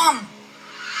not. Mom.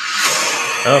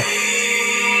 Oh.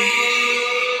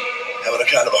 Having a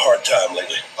kind of a hard time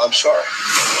lately. I'm sorry.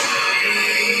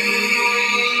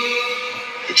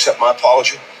 Accept my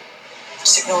apology.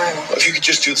 Just ignore him. Well, if you could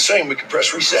just do the same, we could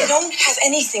press I reset. don't have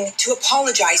anything to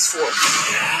apologize for.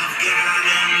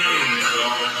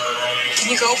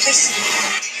 Can you go, please?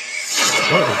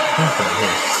 What is happening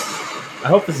here? I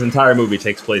hope this entire movie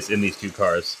takes place in these two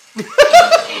cars.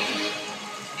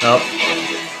 Oh.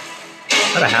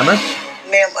 Is that a hammer?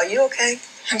 Ma'am, are you okay?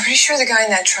 I'm pretty sure the guy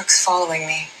in that truck's following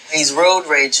me. He's road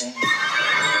raging.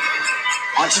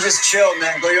 Why don't you just chill,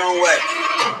 man? Go your own way.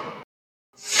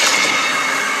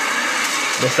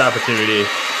 Missed opportunity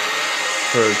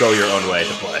for Go Your Own Way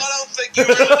to play. I don't think you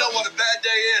really know what a bad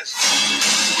day is.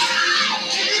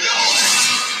 You know it.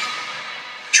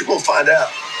 But you're going to find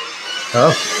out.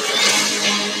 Oh.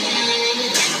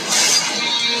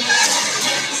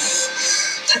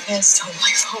 That man stole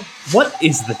my phone. What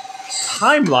is the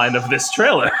timeline of this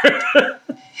trailer?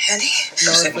 Andy? I'm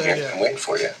sitting here. I'm waiting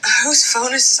for you. Whose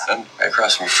phone is this? I'm right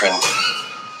across from your friend.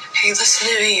 Hey, listen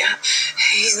to me.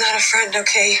 He's not a friend,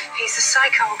 okay? He's a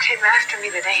psycho who came after me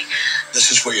today.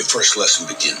 This is where your first lesson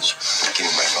begins. Give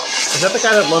me my phone. Is that the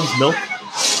guy that loves milk?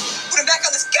 Put him back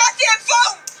on this goddamn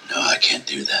phone! No, I can't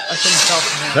do that. I couldn't tell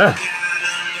from him. Yeah.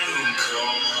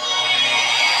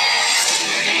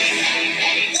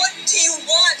 What do you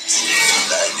want?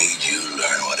 I need you to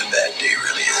learn what a bad day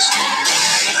really is.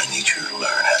 I need you to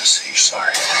learn how to say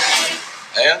sorry.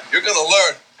 And you're gonna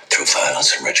learn through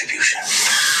violence and retribution.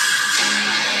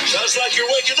 Sounds like you're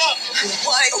waking up. I'm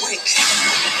wide awake.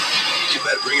 You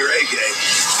better bring your A game.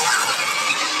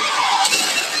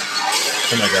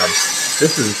 Oh my god.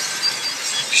 This is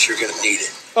 'Cause you're gonna need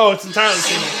it. Oh, it's entirely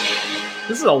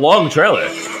seamless. a long trailer.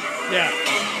 Yeah.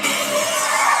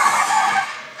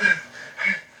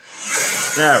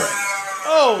 Alright.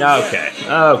 Oh, yeah.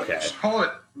 Okay. Call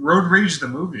it Road Rage the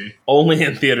movie. Only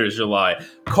in theaters July.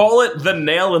 Call it the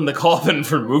nail in the coffin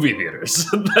for movie theaters.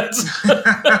 That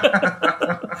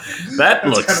That's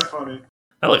looks kind of funny.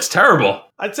 that looks terrible.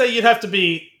 I'd say you'd have to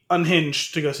be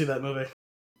unhinged to go see that movie.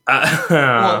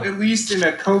 Well, at least in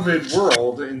a COVID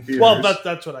world in theaters. Well, that's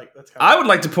what that's kind I would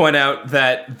like to point out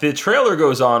that the trailer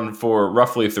goes on for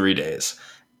roughly 3 days,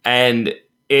 and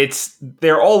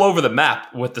they're all over the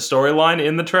map with the storyline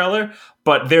in the trailer,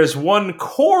 but there's one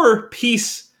core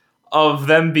piece of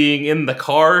them being in the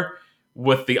car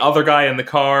with the other guy in the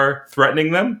car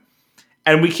threatening them.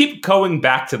 And we keep going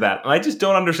back to that. And I just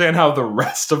don't understand how the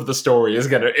rest of the story is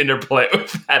going to interplay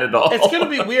with that at all. It's going to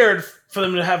be weird for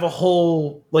them to have a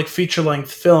whole like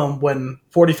feature-length film when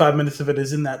 45 minutes of it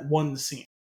is in that one scene.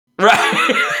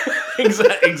 Right.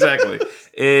 Exactly.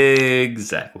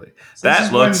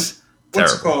 That looks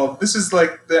what's it terrible. called? This is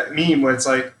like that meme where it's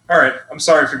like, all right, I'm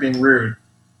sorry for being rude.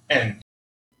 And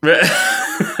Man,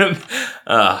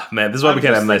 this is why I'm we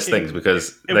can't just have nice thinking things,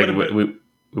 because it like would've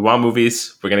we want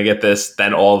movies, we're going to get this,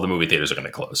 then all of the movie theaters are going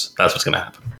to close. That's what's going to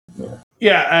happen.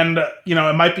 Yeah, and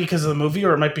it might be because of the movie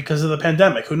or it might be because of the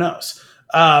pandemic. Who knows?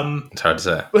 It's hard to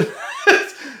say.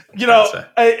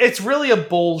 It's really a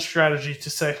bold strategy to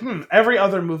say, every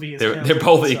other movie is They're canceled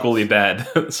both itself. equally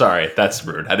bad. Sorry, that's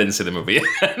rude. I didn't see the movie.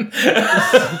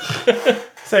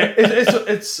 Say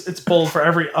it's bold for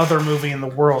every other movie in the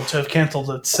world to have canceled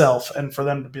itself, and for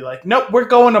them to be like, nope, we're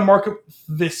going to market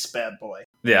this bad boy.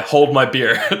 Yeah, hold my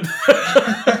beer.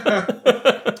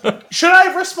 Should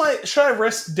I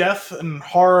risk death and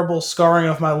horrible scarring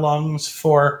of my lungs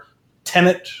for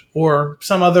Tenet or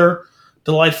some other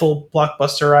delightful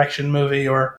blockbuster action movie,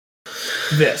 or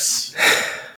this?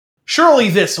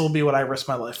 Surely this will be what I risk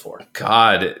my life for.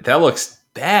 God, that looks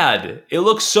bad. It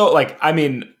looks so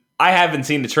I haven't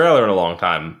seen the trailer in a long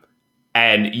time,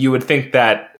 and you would think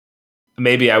that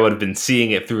maybe I would have been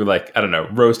seeing it through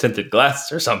rose tinted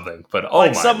glasses or something. But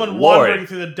like my someone Lord. wandering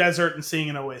through the desert and seeing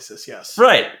an oasis. Yes,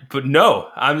 Right, but no,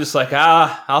 I'm just like,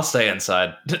 I'll stay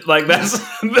inside. Like that's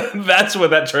what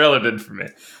that trailer did for me.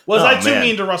 Was Oh, I too man.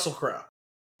 mean to Russell Crowe?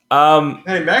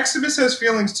 hey, Maximus has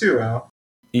feelings too, Al.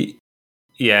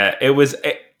 Yeah, it was.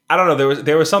 I don't know.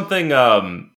 There was something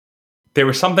there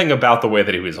was something about the way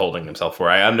that he was holding himself where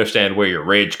I understand where your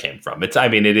rage came from. It's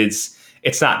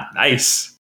not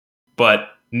nice, but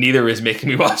neither is making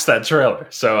me watch that trailer.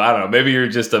 So I don't know. Maybe you're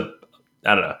just you're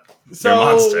a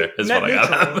monster is what I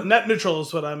got. Net neutral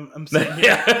is what I'm saying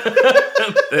here.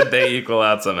 Yeah. They equal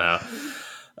out somehow.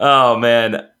 Oh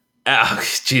man. Oh,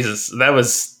 Jesus. That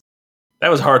was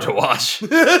hard to watch.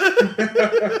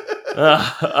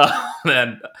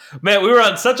 Man, we were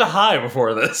on such a high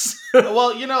before this.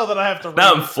 Well, you know that I have to.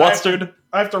 Now I'm flustered.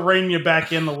 I have to rein you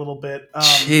back in a little bit.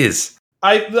 Jeez.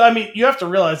 I mean, you have to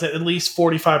realize that at least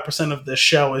 45% of this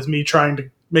show is me trying to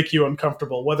make you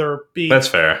uncomfortable, whether it be that's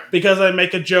fair because I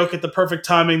make a joke at the perfect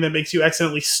timing that makes you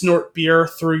accidentally snort beer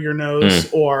through your nose,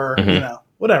 or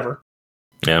whatever.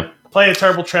 Yeah. Play a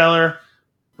terrible trailer.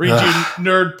 Read you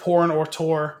nerd porn or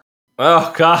tour.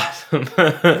 Oh God.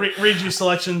 Read you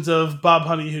selections of Bob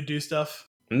Honey Who Do Stuff.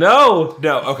 No.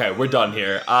 Okay, we're done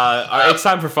here. It's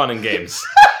time for fun and games.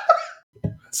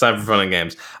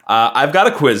 I've got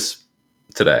a quiz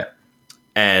today,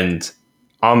 and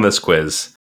on this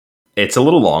quiz, it's a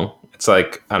little long. It's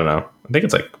like, I don't know. I think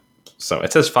it's like, so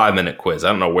it says 5-minute quiz. I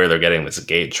don't know where they're getting this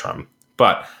gauge from,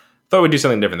 but thought we'd do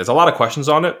something different. There's a lot of questions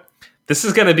on it. This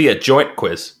is going to be a joint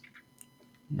quiz.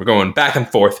 We're going back and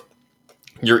forth.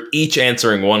 You're each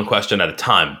answering one question at a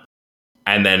time,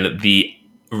 and then the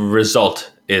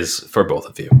result is for both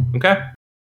of you. Okay?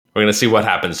 We're going to see what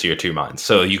happens to your two minds.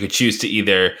 So you could choose to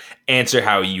either answer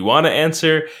how you want to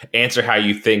answer how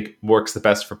you think works the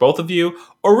best for both of you,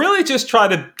 or really just try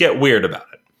to get weird about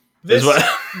it.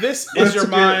 This is your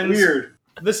mind's weird.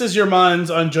 This is your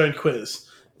mind's on joint quiz.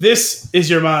 This is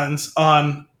your mind's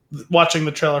on watching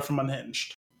the trailer from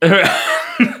Unhinged.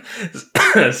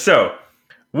 So,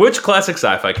 which classic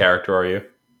sci-fi character are you?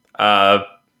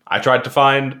 I tried to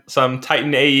find some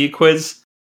Titan AE quiz.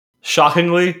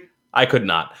 Shockingly, I could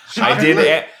not. Shockingly? I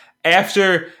did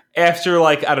after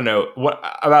like, I don't know, what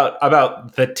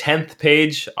about the 10th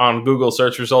page on Google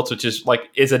search results, which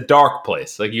is a dark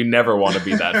place. Like, you never want to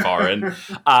be that far in.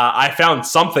 I found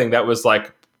something that was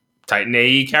like Titan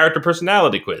AE character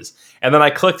personality quiz. And then I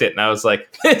clicked it and I was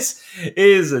like, this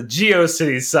is a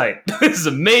GeoCities site. This is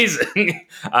amazing.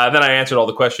 Then I answered all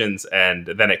the questions and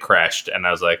then it crashed. And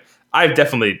I was like, I've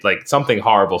definitely, something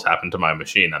horrible's happened to my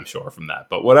machine, I'm sure, from that.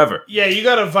 But whatever. Yeah, you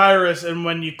got a virus, and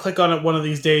when you click on it one of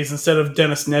these days, instead of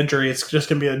Dennis Nedry, it's just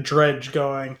going to be a dredge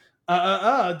going,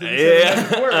 didn't say the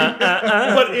magic word.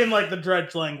 But in, the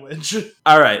dredge language.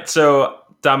 All right, so,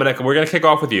 Dominic, we're going to kick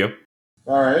off with you.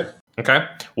 All right. Okay.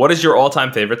 What is your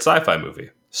all-time favorite sci-fi movie?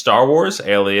 Star Wars,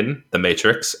 Alien, The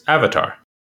Matrix, Avatar?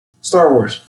 Star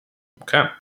Wars. Okay.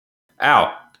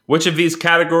 Al, which of these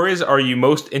categories are you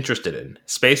most interested in?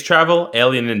 Space travel,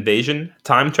 alien invasion,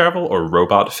 time travel, or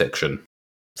robot fiction?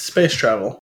 Space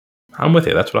travel. I'm with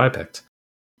you. That's what I picked.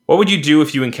 What would you do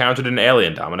if you encountered an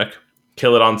alien, Dominic?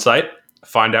 Kill it on sight?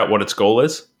 Find out what its goal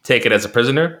is? Take it as a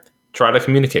prisoner? Try to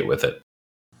communicate with it?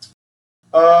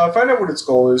 Find out what its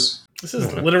goal is. This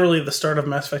is literally the start of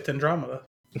Mass Effect Andromeda.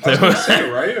 I was going to say,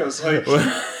 right? I was like...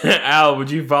 Al, would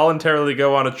you voluntarily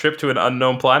go on a trip to an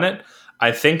unknown planet?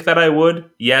 I think that I would.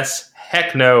 Yes.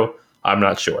 Heck no. I'm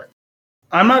not sure.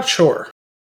 I'm not sure.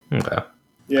 Okay.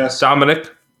 Yes. Dominic,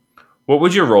 what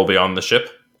would your role be on the ship?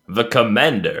 The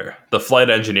commander, the flight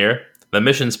engineer, the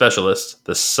mission specialist,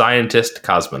 the scientist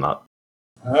cosmonaut.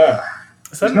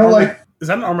 Is that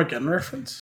an Armageddon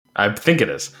reference? I think it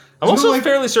is. I'm also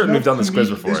fairly certain we've done this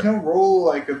quiz before. There's no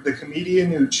role of the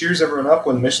comedian who cheers everyone up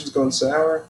when missions go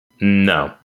sour?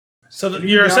 No. So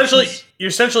you're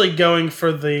essentially going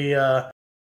for the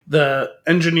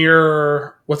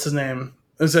engineer. What's his name?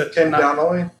 Is it Ken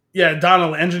Donnelly? Yeah,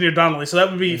 Donnelly, engineer Donnelly. So that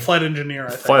would be flight engineer. I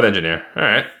think. Flight engineer. All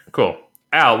right, cool.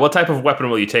 Al, what type of weapon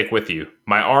will you take with you?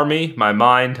 My army, my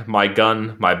mind, my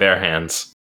gun, my bare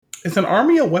hands. Is an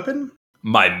army a weapon?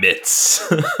 My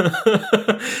mitts. Everyone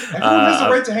has the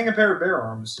right to hang a pair of bear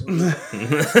arms.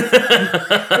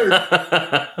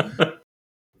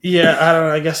 Yeah, I don't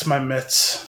know. I guess my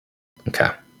mitts.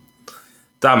 Okay.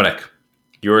 Dominic,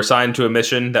 you're assigned to a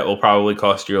mission that will probably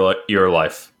cost your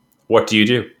life. What do you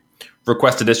do?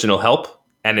 Request additional help,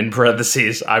 and in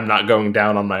parentheses, I'm not going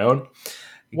down on my own.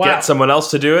 Wow. Get someone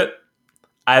else to do it.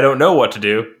 I don't know what to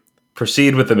do.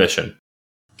 Proceed with the mission.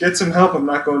 Get some help, I'm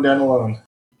not going down alone.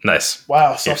 Nice.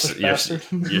 Wow, selfish bastard.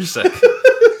 You're sick.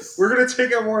 We're going to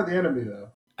take out more of the enemy, though.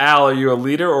 Al, are you a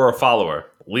leader or a follower?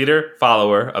 Leader,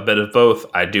 follower, a bit of both.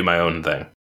 I do my own thing.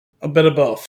 A bit of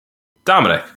both.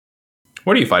 Dominic,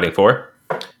 what are you fighting for?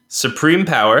 Supreme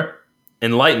power,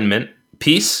 enlightenment,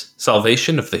 peace,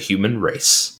 salvation of the human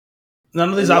race. None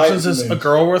of these options is a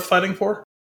girl worth fighting for?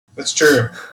 That's true.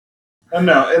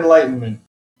 No, enlightenment.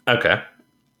 Okay.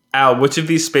 Al, which of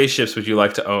these spaceships would you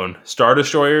like to own? Star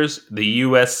Destroyers, the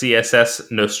USCSS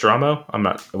Nostromo? I'm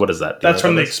not. What is that? That's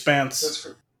from The Expanse. That's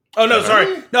for, Oh no, sorry.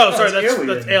 No, sorry. that's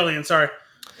That's Alien. Sorry.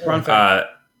 Wrong thing.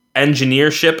 Engineer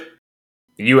ship,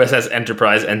 USS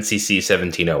Enterprise NCC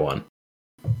 1701.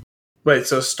 Wait,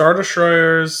 so Star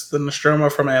Destroyers, the Nostromo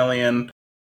from Alien.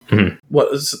 Mhm.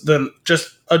 What is then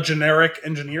just a generic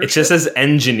engineer? It just says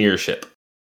engineer ship.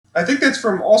 I think that's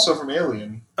also from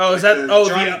Alien. Oh, is Like that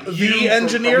giant the U from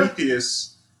engineer?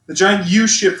 Prometheus. The giant U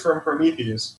ship from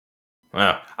Prometheus.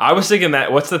 Wow, I was thinking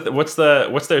that what's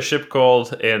their ship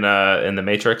called in the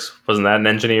Matrix? Wasn't that an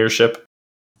engineer ship?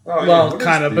 Oh, Well, what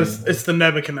kind of, is but it's the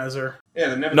Nebuchadnezzar. yeah,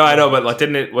 the Nebuchadnezzar. No, I know, but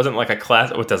like, wasn't like a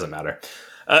class? Oh, it doesn't matter.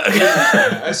 I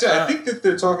think that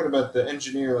they're talking about the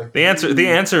engineer. Like The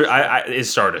answer is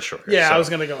Star Destroyer. Yeah, so. I was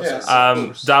gonna go with Yeah, that. of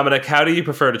course. Dominic, how do you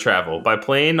prefer to travel? By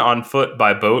plane, on foot,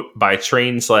 by boat, by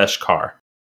train/car?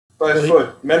 By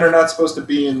foot. Men are not supposed to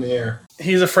be in the air.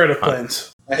 He's afraid of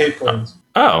planes. I hate planes.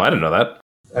 Oh, I didn't know that.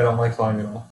 I don't like flying at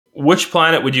all. Which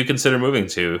planet would you consider moving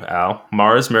to, Al?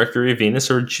 Mars, Mercury,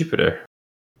 Venus, or Jupiter?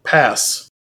 Pass.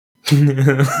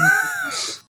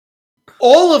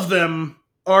 All of them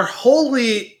are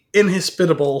wholly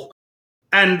inhospitable,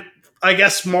 and I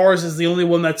guess Mars is the only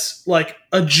one that's like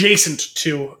adjacent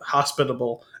to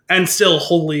hospitable and still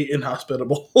wholly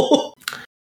inhospitable.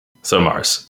 So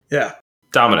Mars. Yeah.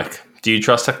 Dominic, do you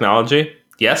trust technology?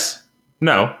 Yes?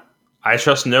 No. I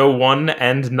trust no one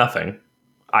and nothing.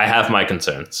 I have my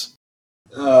concerns.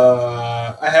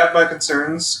 I have my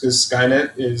concerns because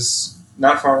Skynet is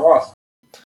not far off.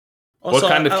 Also,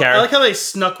 What kind of I character- like how they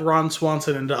snuck Ron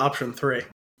Swanson into option 3.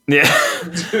 Yeah.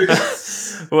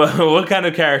 Well, what kind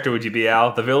of character would you be,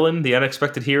 Al? The villain, the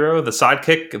unexpected hero, the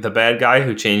sidekick, the bad guy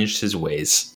who changed his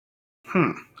ways?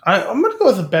 I'm gonna go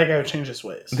with the bad guy who changed his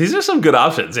ways. These are some good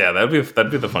options. Yeah, that'd be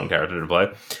the fun character to play.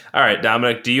 All right,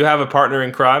 Dominic, do you have a partner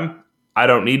in crime? I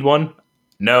don't need one.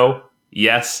 No.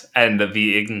 Yes. And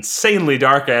the insanely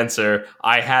dark answer,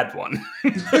 I had one.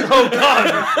 Oh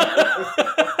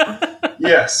God!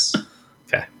 Yes.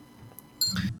 Okay.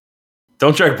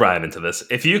 Don't drag Brian into this.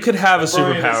 If you could have a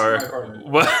Brian is my superpower, partner.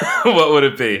 what would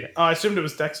it be? Oh, I assumed it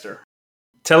was Dexter.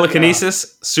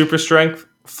 Telekinesis, super strength,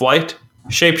 flight,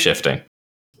 shapeshifting.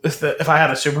 If I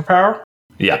had a superpower,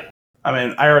 Yeah. I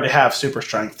mean, I already have super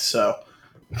strength, so.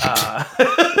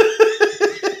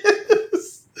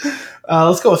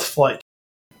 Let's go with flight.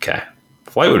 Okay.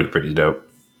 Flight would be pretty dope.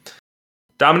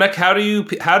 Dominic, how do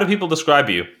people describe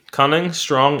you? Cunning,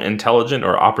 strong, intelligent,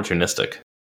 or opportunistic?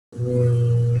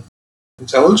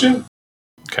 Intelligent?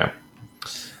 Okay.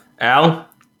 Al,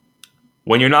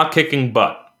 when you're not kicking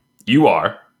butt, you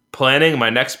are planning my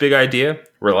next big idea,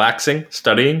 relaxing,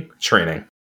 studying, training.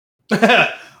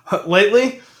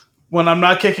 Lately, when I'm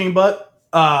not kicking butt,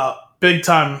 big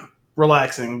time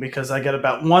relaxing because I get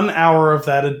about 1 hour of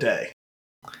that a day.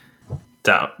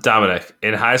 Dominic,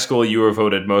 in high school, you were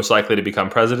voted most likely to become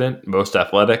president, most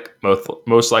athletic,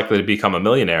 most likely to become a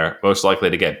millionaire, most likely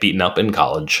to get beaten up in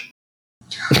college.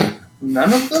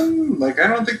 None of them? Like, I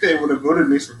don't think they would have voted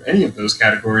me for any of those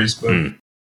categories, but Hmm.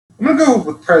 I'm going to go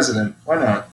with president. Why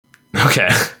not? Okay.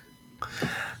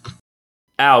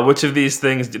 Al, which of these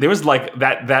things? There was like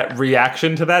that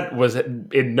reaction to that was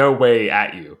in no way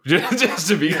at you. Just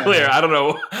to be clear, I don't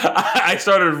know. I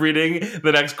started reading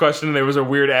the next question, and there was a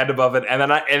weird ad above it, and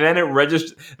then it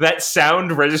registered. That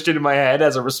sound registered in my head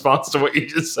as a response to what you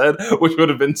just said, which would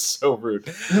have been so rude.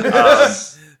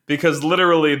 Because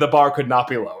literally the bar could not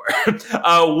be lower.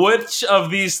 Which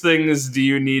of these things do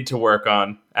you need to work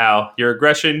on, Al? Your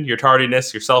aggression, your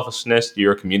tardiness, your selfishness,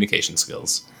 your communication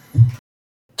skills.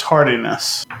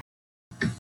 Tardiness.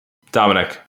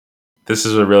 Dominic, this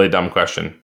is a really dumb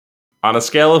question. On a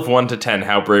scale of 1 to 10,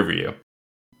 how brave are you?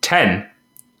 10,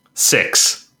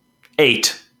 6,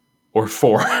 8, or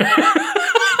 4?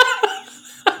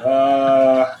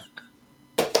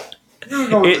 I'm going to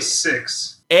go with the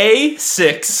 6. A,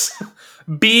 6,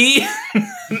 B,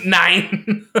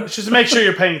 9. Just make sure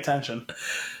you're paying attention.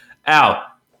 Al,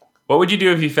 what would you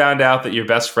do if you found out that your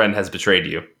best friend has betrayed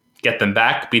you? Get them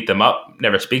back, beat them up,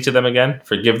 never speak to them again,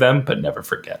 forgive them, but never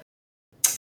forget.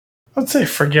 I'd say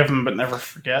forgive them, but never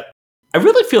forget. I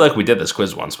really feel like we did this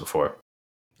quiz once before.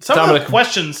 Some of Dominic- the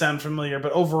questions sound familiar,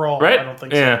 but overall, Right? I don't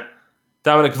think so. Yeah.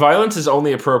 Dominic, violence is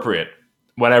only appropriate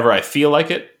whenever I feel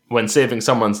like it, when saving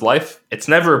someone's life. It's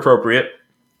never appropriate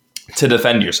to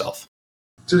defend yourself.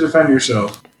 To defend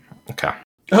yourself. Okay.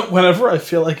 Whenever I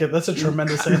feel like it, that's a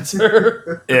tremendous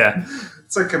answer. Yeah.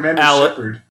 It's like Commander Al-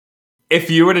 Shepard. If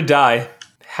you were to die,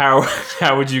 how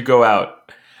would you go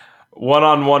out?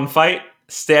 One-on-one fight?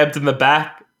 Stabbed in the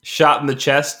back? Shot in the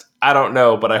chest? I don't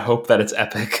know, but I hope that it's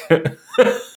epic.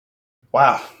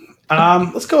 Wow.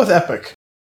 Let's go with Epic.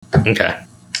 Okay.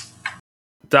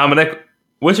 Dominic,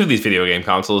 which of these video game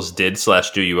consoles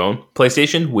did/do you own?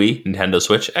 PlayStation, Wii, Nintendo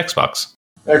Switch, Xbox?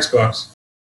 Xbox.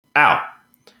 Al,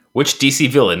 which DC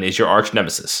villain is your arch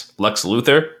nemesis? Lex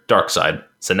Luthor, Darkseid,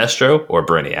 Sinestro, or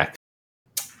Brainiac?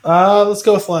 Let's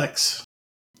go with Lex.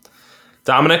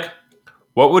 Dominic,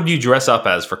 what would you dress up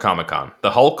as for Comic-Con?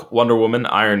 The Hulk, Wonder Woman,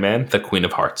 Iron Man, the Queen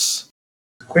of Hearts?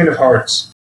 Queen of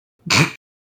Hearts.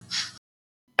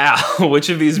 Al, which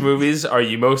of these movies are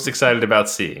you most excited about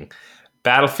seeing?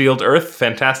 Battlefield Earth,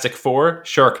 Fantastic Four,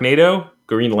 Sharknado,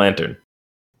 Green Lantern?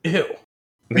 Ew.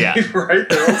 Yeah. Right?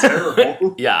 They're all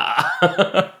terrible.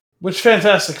 Yeah. Which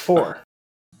Fantastic Four?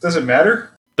 Does it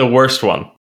matter? The worst one.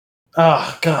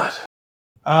 Oh, God.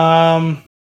 I don't know.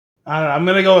 I'm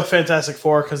going to go with Fantastic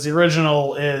Four because the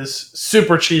original is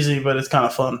super cheesy, but it's kind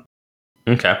of fun.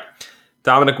 Okay.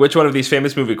 Dominic, which one of these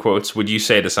famous movie quotes would you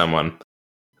say to someone?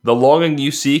 The longing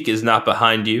you seek is not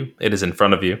behind you, it is in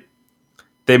front of you.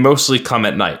 They mostly come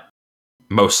at night.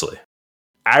 Mostly.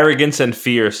 Arrogance and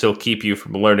fear still keep you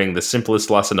from learning the simplest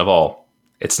lesson of all.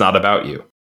 It's not about you.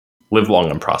 Live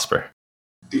long and prosper.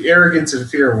 The arrogance and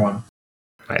fear one.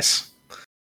 Nice.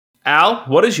 Al,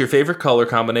 what is your favorite color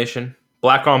combination?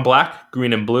 Black on black,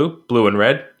 green and blue, blue and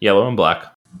red, yellow and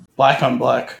black. Black on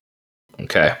black.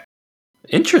 Okay.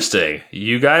 Interesting.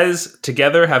 You guys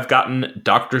together have gotten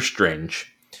Doctor Strange.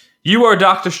 You are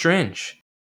Doctor Strange.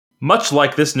 Much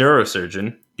like this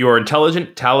neurosurgeon, you are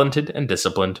intelligent, talented, and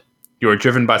disciplined. You are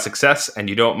driven by success, and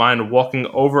you don't mind walking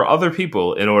over other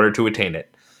people in order to attain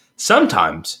it.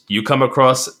 Sometimes you come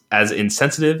across as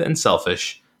insensitive and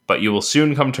selfish, but you will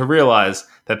soon come to realize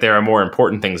that there are more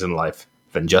important things in life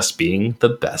than just being the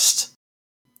best.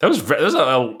 That was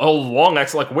a long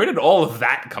excellent. Like, where did all of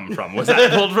that come from? Was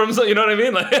that pulled from? You know what I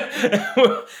mean?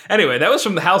 Like, anyway, that was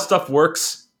from the How Stuff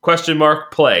Works ?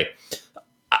 Play.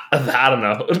 I don't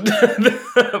know,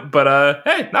 but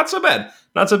hey, not so bad.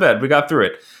 Not so bad. We got through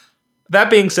it. That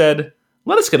being said,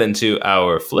 let us get into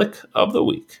our flick of the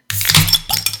week.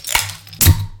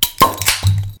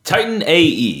 Titan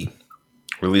AE,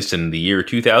 released in the year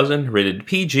 2000, rated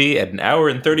PG at an hour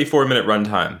and 34-minute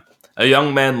runtime. A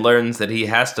young man learns that he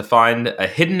has to find a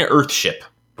hidden Earthship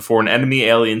before an enemy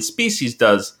alien species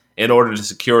does in order to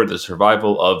secure the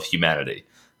survival of humanity.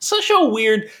 Such a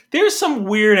weird... There's some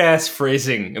weird-ass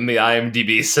phrasing in the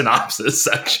IMDb synopsis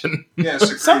section.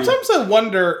 Yes, Sometimes I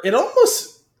wonder, it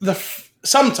almost...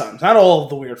 Sometimes, not all of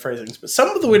the weird phrasings, but some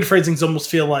of the weird phrasings almost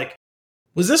feel like,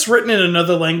 was this written in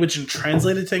another language and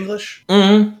translated to English?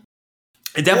 Mm-hmm.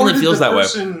 It definitely feels that way.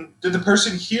 Did the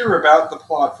person hear about the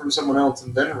plot from someone else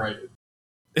and then write it?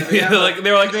 Yeah,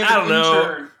 they were like, I don't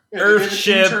know.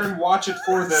 Earthship. Intern watch it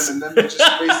for them, and then they just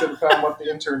spaced it and found what the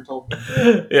intern told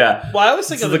them. Yeah. Well, I always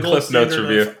think of the gold Cliff Notes standard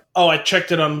review. of, I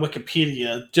checked it on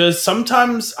Wikipedia. Does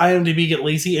sometimes IMDb get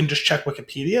lazy and just check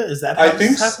Wikipedia? Is that how I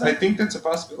this happens? think that's a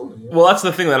possibility. Yeah. Well, that's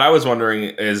the thing that I was wondering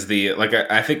is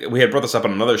I think we had brought this up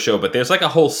on another show, but there's like a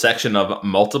whole section of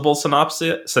multiple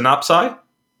synopsi,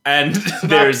 and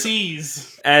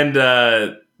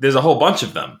there's a whole bunch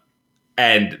of them,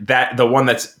 and that the one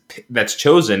that's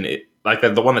chosen,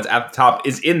 the one that's at the top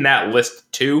is in that list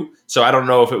too. So I don't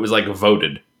know if it was like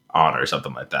voted on or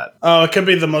something like that. Oh, it could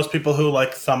be the most people who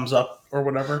like thumbs up or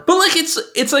whatever. But like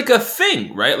it's like a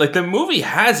thing, right? Like the movie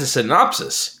has a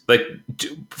synopsis. Like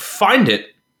find it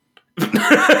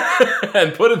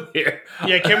and put it here.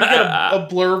 Yeah, can we get a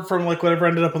blurb from like whatever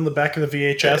ended up on the back of the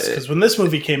VHS? Because when this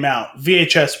movie came out,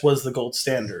 VHS was the gold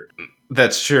standard.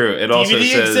 That's true. It also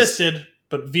DVD says existed,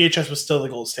 but VHS was still the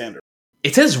gold standard.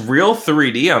 it says real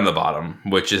 3D on the bottom,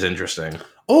 which is interesting.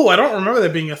 Oh, I don't remember there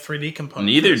being a 3D component.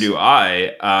 Neither do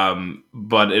I.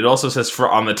 But it also says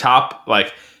on the top,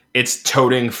 like it's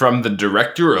toting from the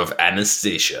director of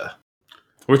Anastasia,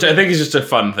 which I think is just a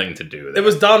fun thing to do. It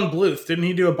was Don Bluth. Didn't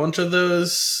he do a bunch of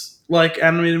those like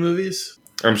animated movies?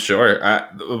 I'm sure.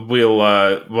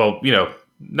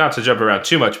 Not to jump around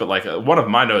too much, but like one of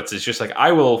my notes is just like,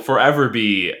 I will forever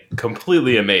be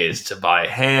completely amazed by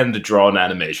hand-drawn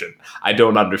animation. I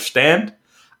don't understand.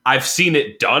 I've seen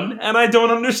it done, and I don't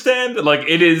understand. Like,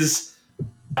 it is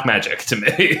magic to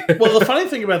me. Well, the funny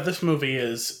thing about this movie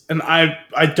is, and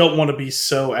I don't want to be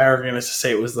so arrogant as to say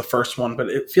it was the first one, but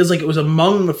it feels like it was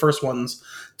among the first ones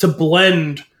to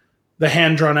blend the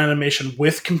hand-drawn animation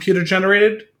with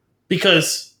computer-generated,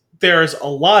 because there's a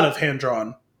lot of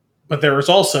hand-drawn, but there is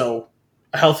also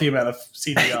a healthy amount of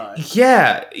CGI.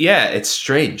 Yeah, it's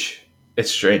strange. It's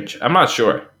strange. I'm not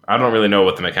sure. I don't really know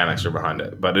what the mechanics are behind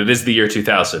it, but it is the year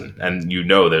 2000, and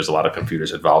there's a lot of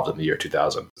computers involved in the year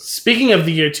 2000. Speaking of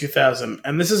the year 2000,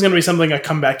 and this is going to be something I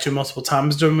come back to multiple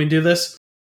times when we do this,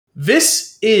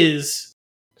 This is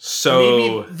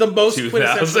So maybe the most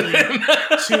 2000.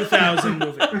 quintessentially 2000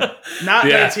 movie. Not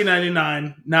Yeah.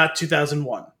 1999, not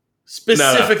 2001.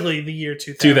 Specifically the year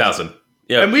 2000. 2000.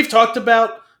 Yeah. And we've talked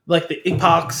about like the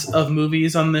epochs of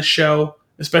movies on this show,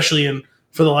 especially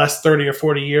for the last 30 or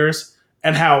 40 years,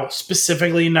 and how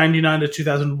specifically 99 to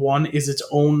 2001 is its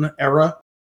own era.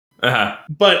 Uh-huh.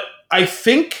 But I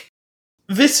think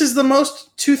this is the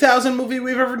most 2000 movie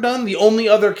we've ever done. The only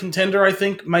other contender I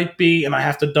think might be, and I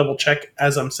have to double check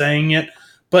as I'm saying it,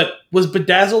 but was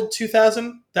Bedazzled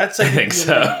 2000? That's I think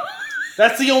so.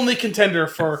 That's the only contender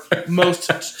for most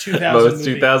 2000 Most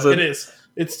movie. 2000? It is.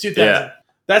 It's 2000. Yeah.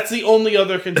 That's the only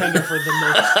other contender for the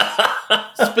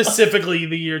most, specifically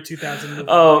the year 2000 movie.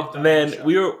 Oh man,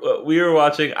 we were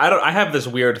watching. I have this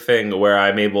weird thing where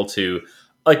I'm able to,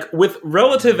 like, with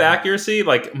relative accuracy,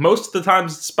 like most of the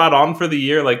times it's spot on for the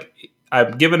year. Like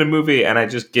I'm given a movie and I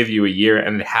just give you a year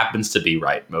and it happens to be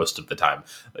right most of the time.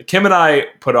 Like, Kim and I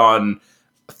put on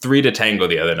 3 to Tango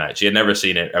the other night. She had never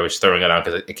seen it. I was throwing it on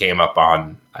because it came up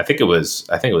on. I think it was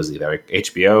either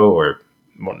HBO or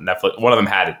Netflix. One of them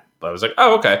had it. But I was like,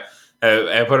 oh, okay.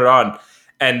 I put it on.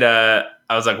 And I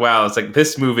was like, wow, it's like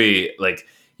this movie, like,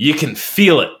 you can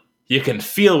feel it. You can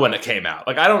feel when it came out.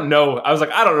 Like, I don't know. I was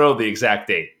like, I don't know the exact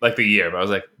date, like the year. But I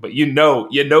was like, but you know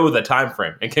the time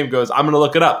frame. And Kim goes, I'm going to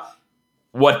look it up.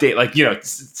 What date? Like,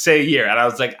 say a year. And I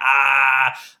was like,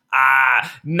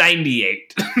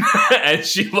 98. And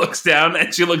she looks down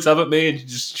and she looks up at me and she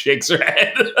just shakes her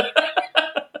head.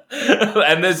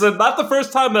 And it's not the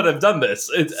first time that I've done this.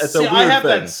 It's a weird I have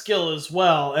thing. that skill as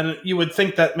well, and you would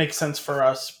think that makes sense for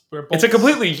us. It's a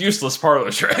completely useless parlor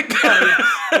trick.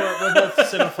 We're both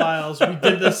cinephiles. We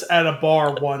did this at a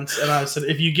bar once, and I said,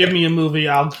 if you give me a movie,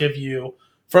 I'll give you,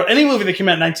 for any movie that came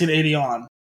out in 1980 on,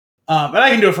 and I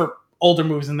can do it for older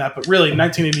movies than that, but really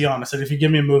 1980 on, I said, if you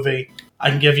give me a movie, I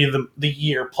can give you the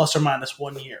year, plus or minus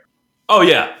 1 year. Oh,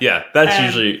 yeah. That's And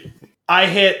usually... I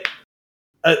hit...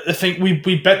 I think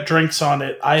we bet drinks on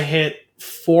it. I hit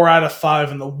 4 out of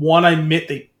 5, and the one I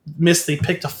missed, they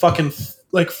picked a fucking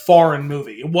foreign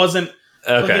movie. It wasn't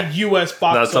like a U.S.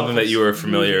 box. Not something that office you were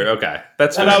familiar. movie. Okay,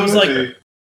 that's. And I was like, Movie.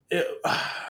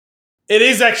 it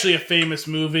is actually a famous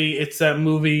movie. It's that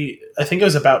movie. I think it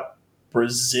was about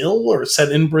Brazil or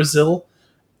set in Brazil.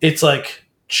 It's like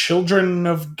Children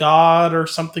of God or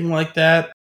something like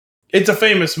that. It's a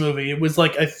famous movie. It was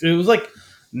like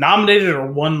nominated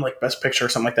or won like Best Picture or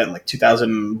something like that in like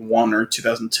 2001 or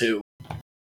 2002.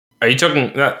 Are you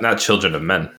talking not Children of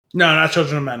Men? No, not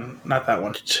Children of Men. Not that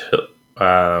one.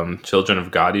 Children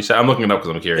of God. You said. I'm looking it up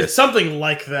because I'm curious. It's something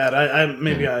like that. I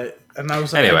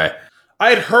was like, Anyway,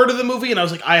 I had heard of the movie and I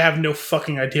was like, I have no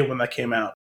fucking idea when that came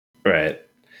out. right.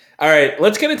 All right.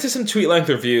 Let's get into some tweet length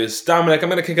reviews. Dominic, I'm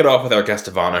going to kick it off with our guest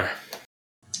of honor.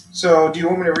 So, do you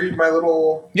want me to read my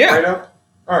little write-up?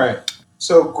 All right.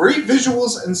 So, great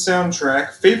visuals and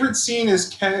soundtrack. Favorite scene is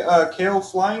Kale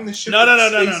flying the ship. No.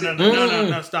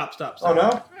 Stop. Oh,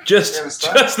 no? Just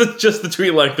the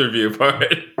tweet length review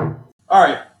part. All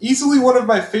right. Easily one of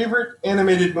my favorite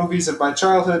animated movies of my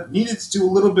childhood. Needed to do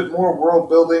a little bit more world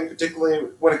building, particularly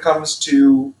when it comes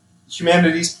to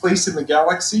humanity's place in the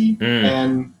galaxy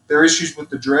and their issues with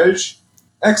the dredge.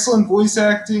 Excellent voice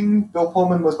acting. Bill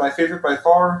Pullman was my favorite by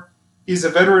far. He's a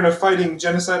veteran of fighting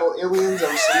genocidal aliens.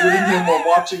 I was saluting him while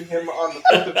watching him on the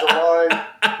 4th of July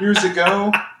years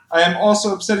ago. I am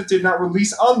also upset it did not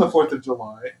release on the 4th of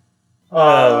July.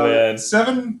 Oh, man.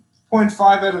 7.5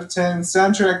 out of 10.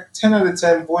 Soundtrack, 10 out of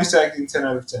 10. Voice acting, 10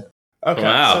 out of 10. Okay.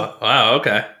 Wow.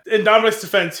 Okay. In Dominic's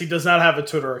defense, he does not have a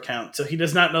Twitter account, so he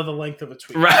does not know the length of a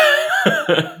tweet.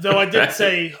 Right. Though I did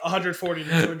say 140 to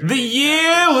 200. The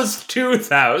year was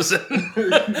 2000. A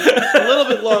little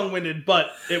bit long-winded, but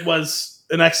it was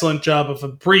an excellent job of a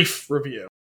brief review.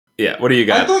 Yeah. What do you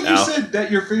got? I thought you Al? said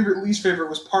that your least favorite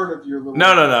was part of your little.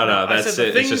 No. I That's said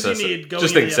it. the It's things just you need going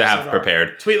just into things the to have episode are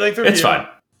prepared. Tweet length review. It's fine.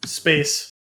 Space.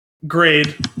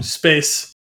 Grade. Space.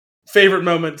 Favorite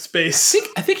moment. Space.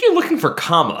 I think you're looking for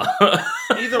comma.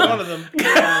 Either one of them.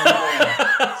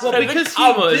 Well, because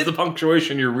comma is the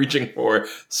punctuation you're reaching for,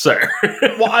 sir.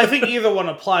 Well, I think either one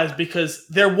applies because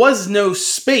there was no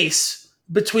space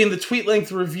between the tweet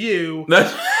length review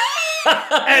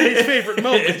and his favorite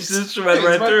moments. It's just Hey, right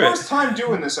it's my through first it. time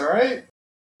doing this, all right?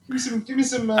 Give me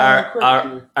some All credit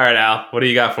here. right, Al. What do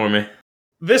you got for me?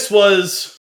 This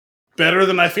was better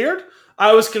than I feared.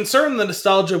 I was concerned the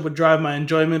nostalgia would drive my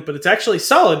enjoyment, but it's actually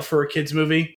solid for a kid's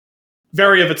movie.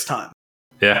 Very of its time.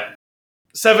 Yeah.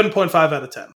 7.5 out of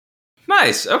 10.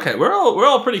 Nice. Okay, we're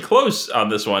all pretty close on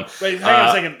this one. Wait, hang on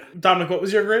a second. Dominic, what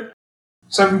was your grade?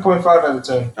 7.5 out of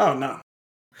 10. Oh, no.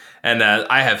 And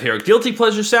I have here a guilty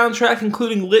pleasure soundtrack,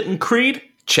 including Lit and Creed.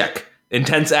 Check.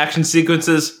 Intense action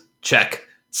sequences. Check.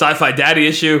 Sci-fi daddy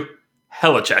issue.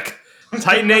 Hella check.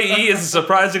 Titan AE is a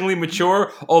surprisingly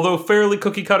mature, although fairly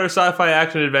cookie-cutter sci-fi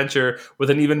action adventure with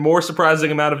an even more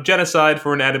surprising amount of genocide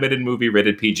for an animated movie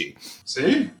rated PG.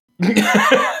 See?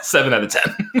 7 out of 10.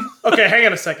 Okay, hang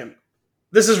on a second.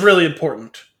 This is really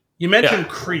important. You mentioned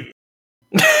Creed.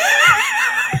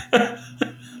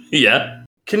 Yeah.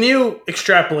 Can you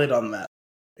extrapolate on that?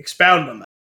 Expound on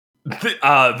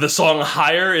that. The song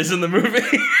Higher is in the movie?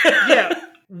 Yeah,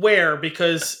 where?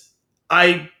 Because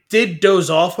I did doze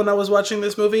off when I was watching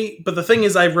this movie, but the thing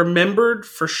is I remembered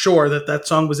for sure that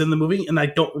song was in the movie, and I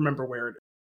don't remember where it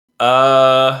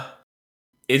is.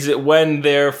 Is it when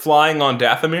they're flying on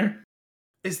Dathomir?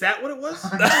 Is that what it was?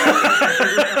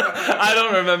 I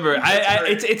don't remember.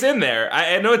 It's in there.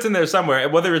 I know it's in there somewhere.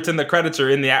 Whether it's in the credits or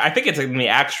I think it's in the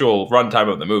actual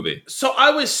runtime of the movie. So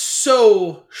I was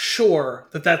so sure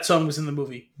that song was in the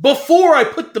movie before I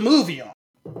put the movie on.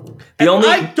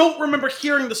 I don't remember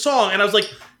hearing the song, and I was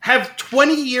like, have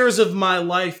 20 years of my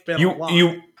life been a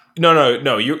lie?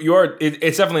 No. You are.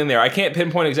 It's definitely in there. I can't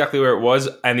pinpoint exactly where it was,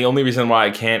 and the only reason why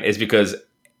I can't is because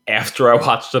after I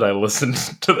watched it, I listened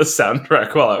to the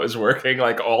soundtrack while I was working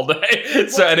like all day.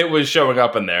 And it was showing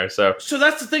up in there. So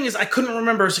that's the thing is I couldn't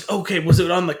remember. I was like, okay, was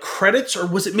it on the credits or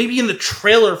was it maybe in the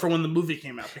trailer for when the movie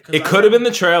came out? Because it could have been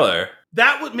the trailer.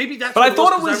 That would maybe that's. But I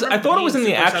thought it was in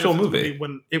the actual movie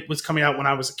when it was coming out when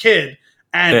I was a kid,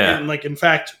 and like in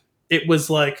fact, it was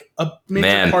like a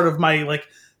major part of my like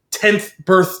 10th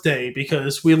birthday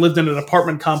because we lived in an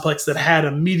apartment complex that had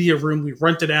a media room. We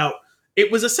rented out. It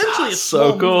was essentially a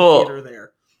small movie theater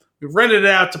there. We rented it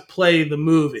out to play the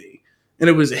movie, and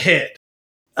it was a hit.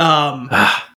 And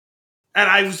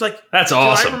I was like, "That's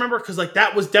awesome!" I remember because like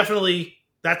that was definitely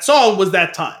that song was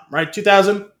that time, right?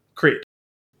 2000, Creed,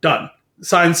 done,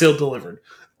 signed, sealed, delivered.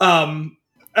 And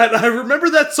I remember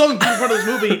that song being part of this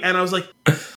movie, and I was like,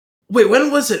 "Wait,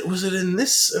 when was it? Was it in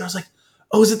this?" And I was like,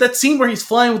 "Oh, is it that scene where he's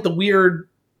flying with the weird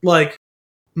like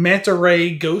manta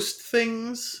ray ghost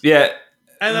things?" Yeah.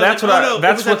 And that's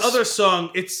that other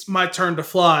song, It's My Turn to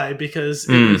Fly, because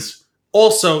it was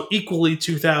also equally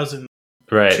 2000.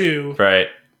 Right.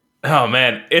 Oh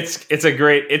man,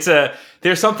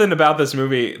 there's something about this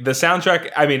movie. The soundtrack,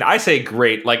 I mean, I say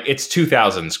great, like it's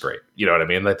 2000s great. You know what I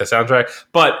mean? Like the soundtrack.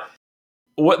 But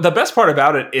what the best part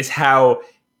about it is how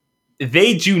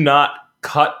they do not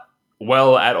cut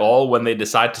well at all when they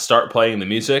decide to start playing the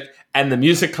music. And the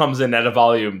music comes in at a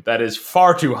volume that is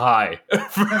far too high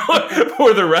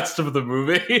for the rest of the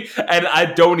movie, and I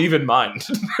don't even mind.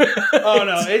 Oh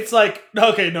no, it's like,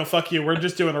 okay, no, fuck you. We're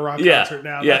just doing a rock concert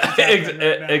now. Yeah,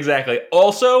 exactly.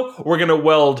 Also, we're gonna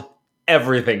weld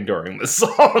everything during this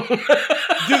song.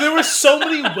 Dude, there were so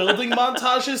many welding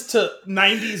montages to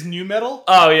 90s new metal.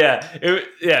 Oh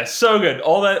yeah, so good.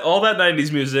 All that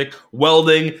 90s music,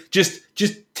 welding, just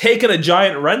taking a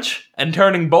giant wrench and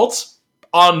turning bolts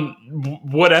on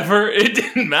whatever, it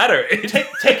didn't matter.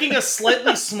 Taking a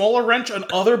slightly smaller wrench on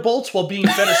other bolts while being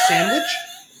fed a sandwich.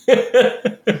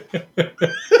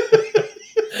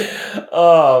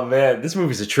 Oh man, this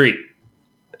movie's a treat.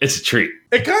 It's a treat.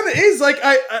 It kind of is. Like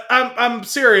I'm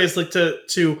serious. Like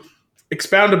to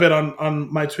expound a bit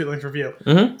on my Tweet Length review.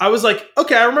 Mm-hmm. I was like,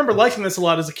 okay, I remember liking this a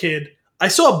lot as a kid. I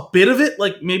saw a bit of it,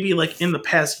 like maybe like in the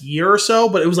past year or so,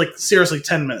 but it was like seriously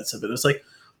 10 minutes of it. It was like,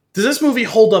 does this movie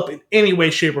hold up in any way,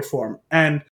 shape, or form?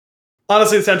 And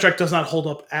honestly, the soundtrack does not hold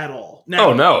up at all. Now,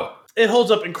 oh, no. It holds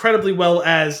up incredibly well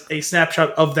as a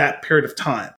snapshot of that period of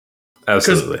time.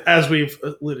 Absolutely. Because, as we've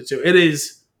alluded to, it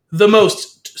is the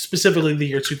most, specifically the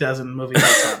year 2000 movie of all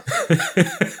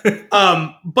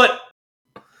time. But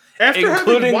after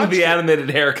including the animated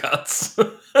haircuts.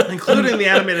 Including the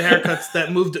animated haircuts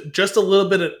that moved just a little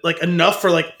bit, like enough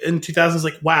for like in 2000s,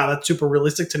 like, wow, that's super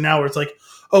realistic, to now where it's like,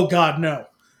 oh, God, no.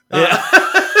 Yeah.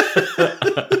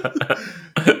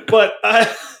 But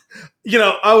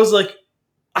I was like,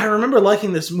 I remember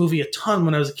liking this movie a ton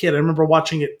when I was a kid. I remember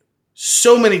watching it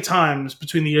so many times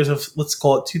between the years of, let's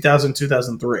call it 2000,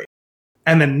 2003,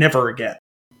 and then never again.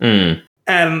 Mm.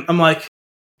 And I'm like,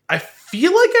 I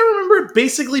feel like I remember it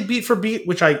basically beat for beat,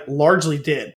 which I largely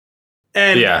did.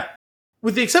 And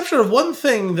with the exception of one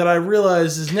thing that I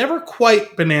realized has never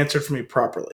quite been answered for me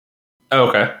properly.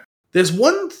 Okay. There's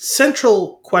one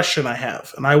central question I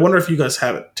have, and I wonder if you guys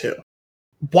have it too.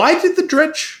 Why did the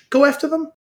Dredge go after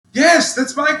them? Yes,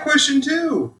 that's my question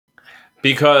too.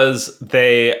 Because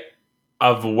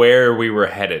of where we were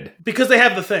headed. Because they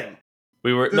have the thing.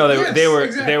 They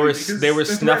were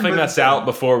snuffing us out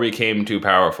before we came too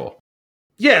powerful.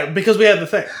 Yeah, because we had the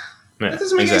thing. Yeah, that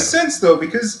doesn't make any sense though,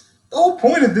 because The whole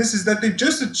point of this is that they've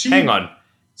just achieved... Hang on.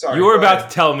 Sorry, You were go about ahead.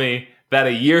 to tell me that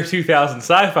a year 2000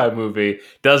 sci-fi movie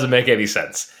doesn't make any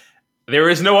sense. There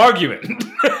is no argument. You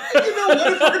know what?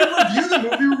 If we're going to review the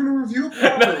movie, we're going to review it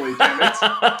properly, damn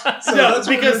it. So No, that's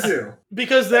what we're going to do.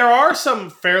 Because there are some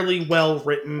fairly well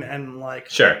written and like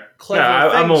Sure. clever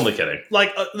I'm things. only kidding.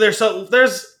 Like there's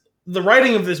the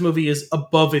writing of this movie is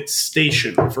above its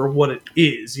station for what it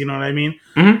is. You know what I mean?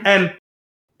 Mhm. And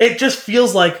it just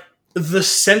feels like the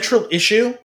central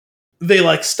issue. They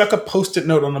like stuck a post-it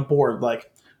note on the board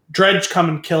like Dredge come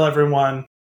and kill everyone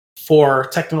for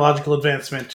technological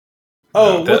advancement.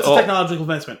 Oh, what's the technological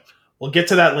advancement? We'll get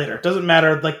to that later. It doesn't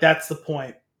matter. Like that's the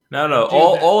point. No. Do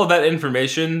All of that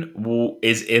information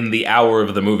is in the hour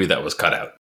of the movie that was cut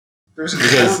out. There's a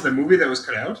Because- part of the movie that was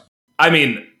cut out? I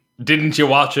mean, didn't you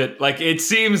watch it? Like, it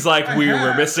seems like I we were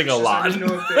have. missing a It's just I lot. didn't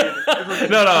know if they had ever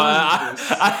No. confirmed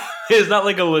this. It's not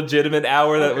like a legitimate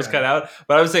hour that was Okay. cut out.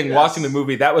 But I was saying, Yes. watching the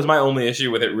movie, that was my only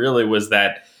issue with it. Really, was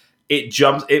that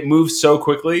it moves so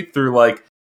quickly through like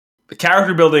the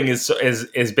character building is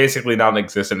basically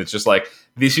non-existent. It's just like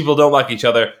these people don't like each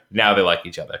other, now they like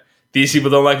each other. These people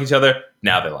don't like each other,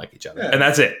 now they like each other, Yeah. and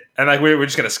that's it. And like we're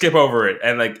just gonna skip over it.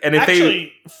 And like and if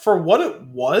Actually, for what it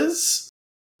was,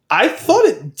 I thought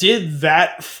it did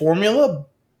that formula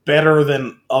better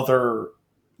than other.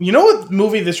 You know what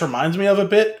movie this reminds me of a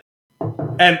bit?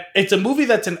 And it's a movie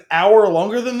that's an hour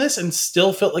longer than this and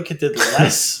still felt like it did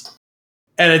less.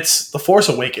 And it's The Force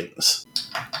Awakens.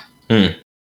 Hmm.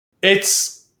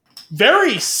 It's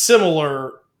very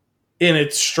similar in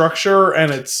its structure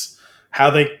and its how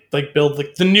they like build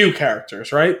like the new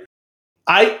characters, right?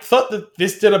 I thought that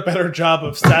this did a better job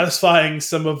of satisfying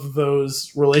some of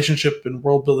those relationship and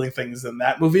world building things than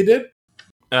that movie did.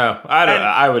 Oh,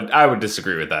 I would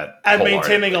disagree with that. And wholeheartedly.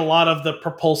 maintaining a lot of the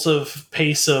propulsive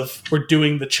pace of we're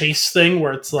doing the chase thing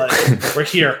where it's like we're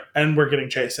here and we're getting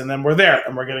chased and then we're there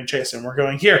and we're getting chased and we're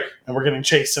going here and we're getting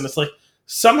chased and it's like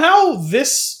somehow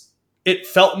it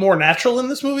felt more natural in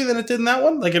this movie than it did in that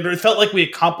one. Like it felt like we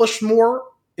accomplished more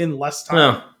in less time.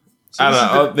 No, So I this don't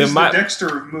is know. the, this is There might- the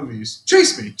Dexter of movies.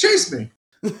 Chase me! Chase me!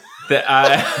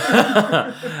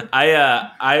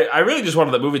 I really just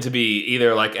wanted the movie to be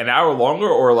either like an hour longer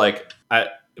or like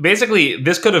basically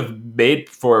this could have made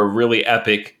for a really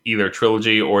epic either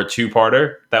trilogy or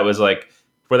two-parter that was like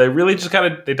where they really just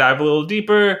kind of they dive a little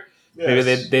deeper. Yes.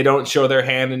 Maybe they don't show their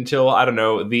hand until I don't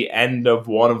know the end of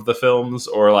one of the films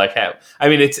or like I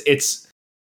mean it's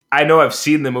I know I've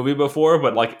seen the movie before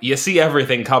but like you see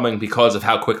everything coming because of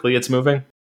how quickly it's moving.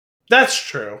 That's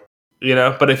true. You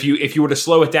know, but if you were to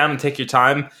slow it down and take your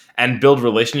time and build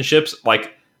relationships,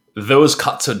 like those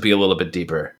cuts would be a little bit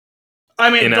deeper. I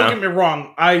mean, You know? don't get me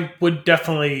wrong. I would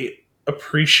definitely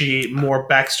appreciate more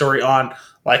backstory on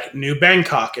like New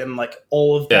Bangkok and like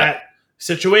all of that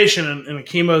situation and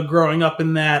Akima growing up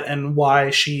in that and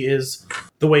why she is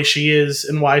the way she is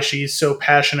and why she's so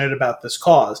passionate about this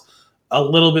cause. A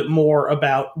little bit more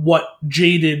about what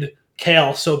jaded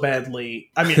Kale so badly.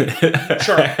 I mean,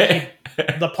 sure.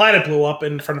 The planet blew up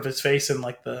in front of his face and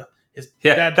like his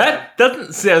dad died. that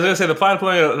doesn't. See, I was going to say the planet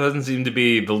blowing up doesn't seem to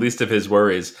be the least of his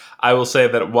worries. I will say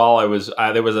that while I was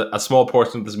there was a small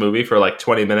portion of this movie for like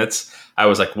 20 minutes. I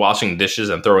was like washing dishes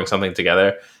and throwing something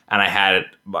together, and I had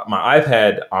my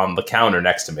iPad on the counter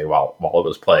next to me while it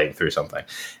was playing through something,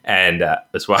 and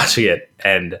was watching it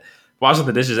and washing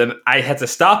the dishes, and I had to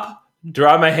stop.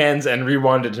 Dry my hands and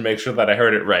rewind it to make sure that I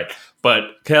heard it right. But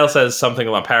Kale says something,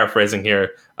 I'm paraphrasing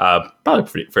here,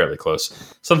 probably fairly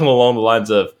close. Something along the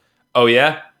lines of, "Oh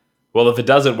yeah, well if it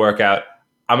doesn't work out,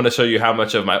 I'm going to show you how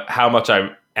much I'm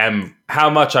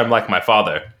like my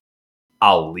father.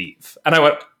 I'll leave." And I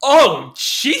went, "Oh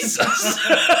Jesus!"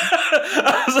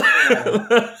 I was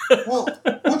like, Well,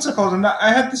 what's it called? And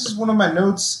I had this as one of my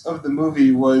notes of the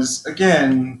movie was,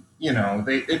 again, you know,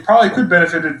 they probably could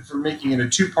benefited from making it a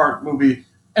two-part movie.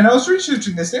 And I was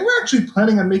researching this. They were actually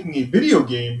planning on making a video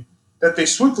game that they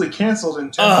swiftly canceled in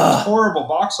terms of horrible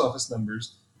box office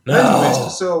numbers.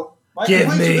 Anyways, so my Give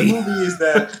complaint with me. the movie is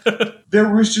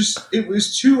that it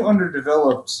was too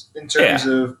underdeveloped in terms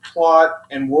of plot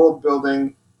and world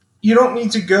building. You don't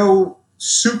need to go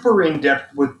super in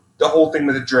depth with the whole thing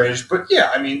with the Dredge, but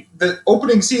yeah, I mean, the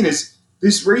opening scene is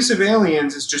this race of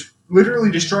aliens is just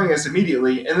literally destroying us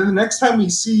immediately, and then the next time we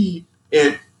see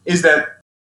it is that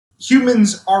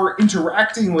humans are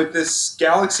interacting with this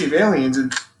galaxy of aliens,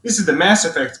 and this is the Mass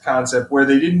Effect concept where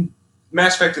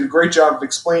Mass Effect did a great job of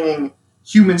explaining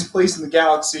humans' place in the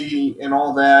galaxy and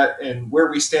all that, and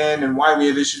where we stand and why we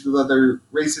have issues with other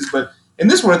races, but in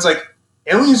this one it's like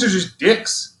aliens are just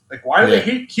dicks. Like, why do they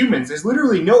hate humans? There's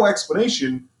literally no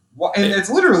explanation. And it's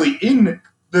literally in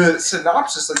the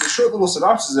synopsis, like the short little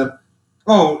synopsis of,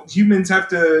 oh, humans have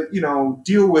to,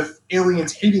 deal with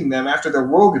aliens hating them after their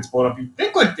world gets blown up. You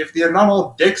think, like, if they're not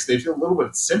all dicks, they feel a little bit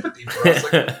of sympathy for us.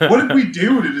 Like, what did we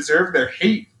do to deserve their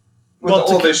hate with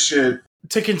all this shit?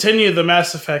 To continue the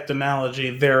Mass Effect analogy,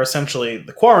 they're essentially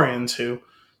the Quarians who,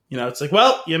 it's like,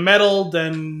 well, you meddled,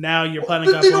 and now your planet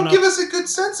got blown up. But they don't give us a good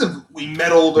sense of we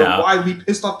meddled or why we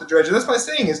pissed off the Dredge. And that's my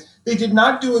saying is they did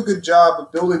not do a good job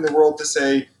of building the world to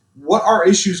say what our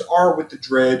issues are with the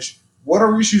Dredge, what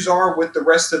our issues are with the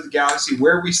rest of the galaxy,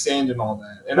 where we stand, and all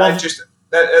that. And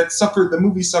the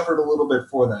movie suffered a little bit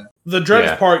for that. The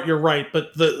Dredge part, you're right,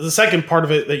 but the second part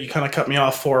of it that you kind of cut me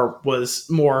off for was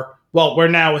more, well, we're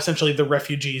now essentially the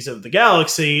refugees of the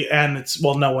galaxy, and it's,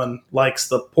 well, no one likes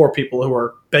the poor people who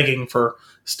are begging for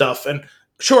stuff. And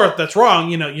sure, that's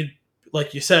wrong. You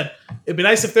like you said, it'd be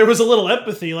nice if there was a little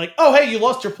empathy, like, oh, hey, you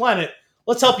lost your planet.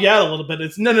 Let's help you out a little bit.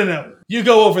 It's no. You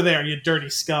go over there, you dirty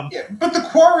scum. Yeah, but the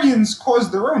Quarians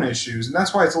caused their own issues, and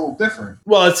that's why it's a little different.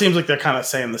 Well, it seems like they're kind of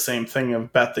saying the same thing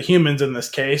about the humans in this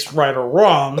case, right or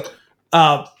wrong.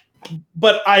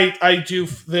 But I do.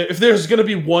 If there's going to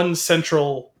be one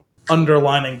central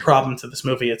underlining problem to this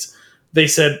movie, it's they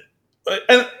said,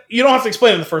 and you don't have to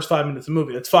explain it in the first 5 minutes of the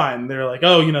movie. It's fine. They're like,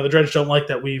 oh, the Dredge don't like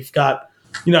that we've got,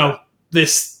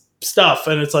 this stuff,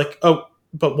 and it's like, oh,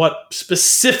 but what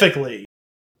specifically?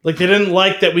 Like, they didn't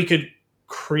like that we could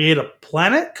create a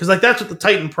planet? Because, like, that's what the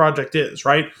Titan Project is,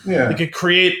 right? Yeah. We could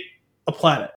create a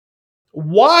planet.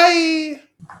 Why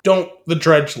don't the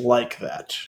Dredge like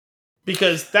that?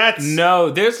 Because that's...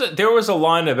 No, there was a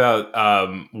line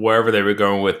about wherever they were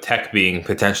going with tech being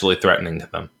potentially threatening to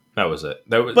them. That was it.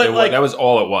 That was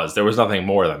all it was. There was nothing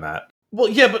more than that. Well,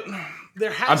 yeah, but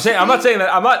there has I'm not saying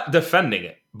that. I'm not defending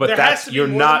it. But what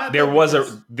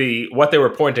they were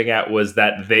pointing at was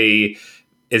that the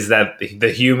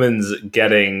humans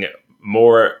getting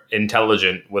more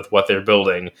intelligent with what they're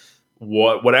building,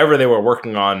 whatever they were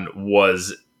working on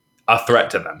was a threat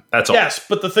to them. That's all. Yes,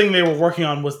 but the thing they were working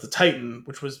on was the Titan,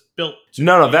 which was built.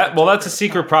 That's a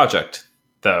secret project,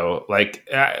 though.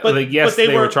 They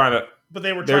were trying to. But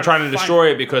they were trying to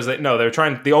destroy it because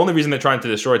the only reason they're trying to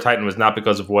destroy Titan was not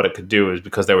because of what it could do, is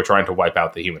because they were trying to wipe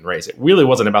out the human race. It really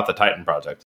wasn't about the Titan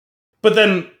project. But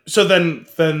then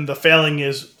the failing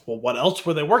is, well, what else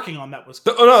were they working on that was...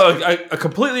 I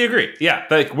completely agree. Yeah,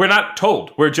 like, we're not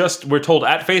told. We're told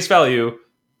at face value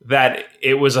that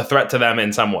it was a threat to them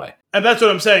in some way. And that's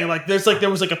what I'm saying. Like, there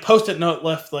was a Post-it note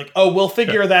left, like, oh, we'll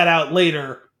figure that out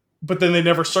later. But then they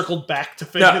never circled back to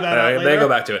figure that out later. They go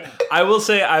back to it. I will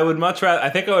say I would much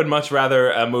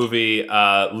rather a movie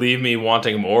leave me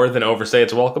wanting more than overstay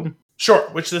its welcome. Sure,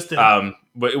 which this did.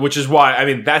 Which is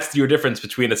why, that's your difference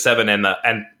between a 7 and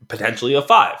potentially a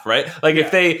 5, right? Like,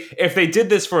 if they did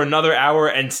this for another hour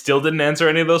and still didn't answer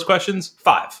any of those questions,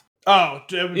 5. Oh,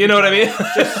 you know what I mean?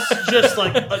 just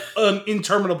like an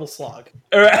interminable slog.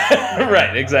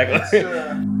 Right, exactly.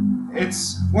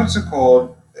 It's what's it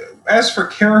called? As for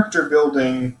character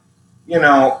building,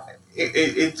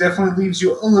 it definitely leaves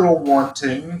you a little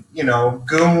wanting.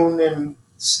 Goon and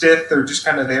Stith are just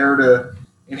kind of there to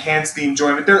enhance the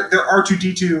enjoyment. They're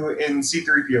R2-D2 and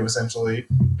C-3PO, essentially.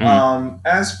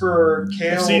 As for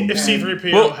Kale... If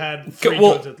C-3PO had 3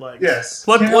 jointed legs. Yes.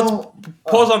 Let's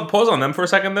pause on them for a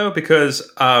second, though, because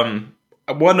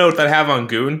one note that I have on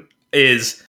Goon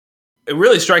is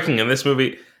really striking in this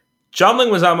movie. John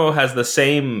Leguizamo has the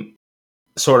same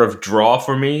sort of draw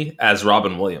for me as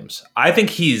Robin Williams. I think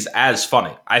he's as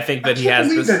funny. I think that he has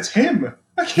this... that's him.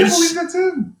 I can't believe that's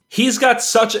him. He's got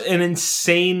such an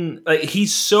insane...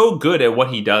 he's so good at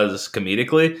what he does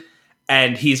comedically,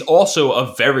 and he's also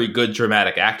a very good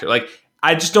dramatic actor.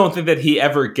 I just don't think that he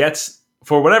ever gets...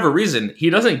 For whatever reason, he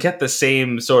doesn't get the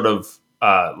same sort of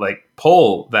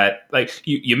pull that...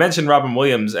 You mentioned Robin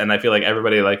Williams, and I feel like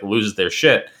everybody loses their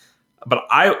shit. But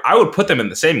I would put them in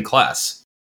the same class.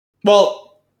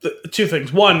 Well, 2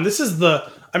 things. One, this is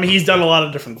he's done a lot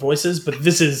of different voices, but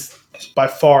this is by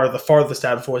far the farthest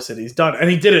out voice that he's done.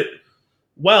 And he did it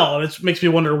well, and it makes me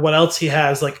wonder what else he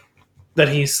has, that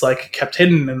he's, kept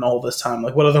hidden in all this time.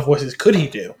 What other voices could he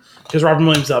do? Because Robin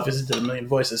Williams obviously did a million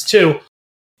voices, too.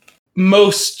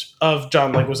 Most of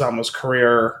John Leguizamo's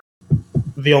career,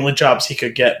 the only jobs he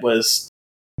could get was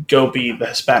go be the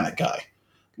Hispanic guy.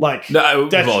 Which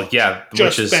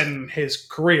is been his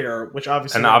career, which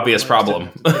obviously an obvious problem.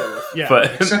 Yeah,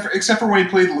 but except for when he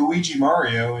played Luigi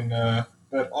Mario in that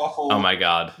awful. Oh my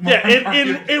god! Yeah,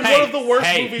 in one of the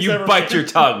worst movies ever. You bite your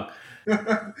tongue.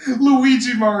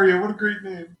 Luigi Mario, what a great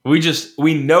name.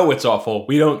 We know it's awful.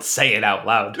 We don't say it out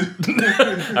loud.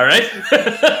 All right.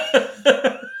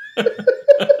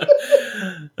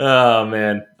 Oh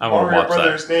man, I want to Mario watch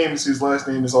brothers' names, whose last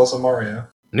name is also Mario.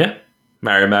 that. Yeah,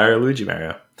 Mario, Luigi,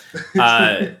 Mario.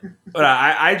 But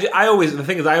I always, the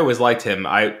thing is, I always liked him.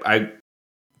 I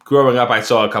growing up, I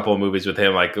saw a couple of movies with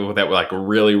him that were like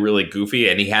really, really goofy,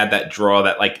 and he had that draw,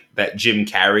 that Jim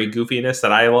Carrey goofiness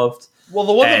that I loved. Well,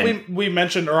 the one that we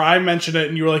mentioned, or I mentioned it,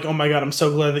 and you were like, "Oh my god, I'm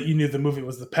so glad that you knew the movie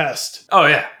was The Pest." Oh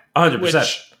yeah,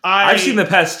 100%. I've seen The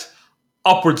Pest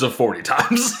upwards of 40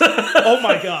 times. Oh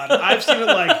my god, I've seen it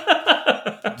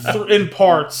like in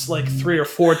parts like 3 or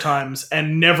 4 times,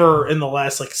 and never in the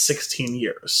last like 16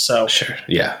 years. So sure,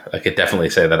 yeah, I could definitely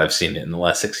say that I've seen it in the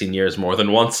last 16 years more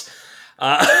than once.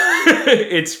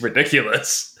 It's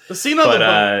ridiculous. The scene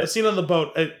on the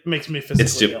boat, it makes me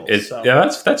physically ill. Yeah,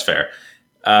 that's fair.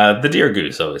 The deer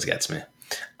goose always gets me.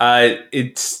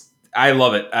 I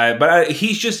love it. But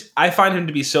he's just, I find him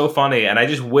to be so funny, and I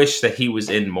just wish that he was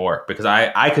in more, because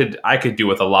I could do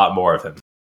with a lot more of him.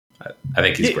 I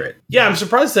think he's great. Yeah, I'm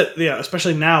surprised that,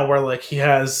 especially now where like he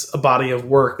has a body of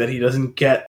work, that he doesn't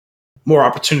get more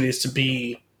opportunities to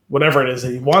be whatever it is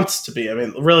that he wants to be. I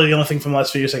mean, really the only thing from the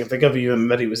last few years I can think of even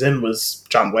that he was in was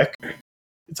John Wick.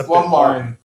 It's a one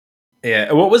line.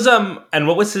 Yeah. What was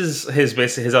his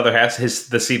other half,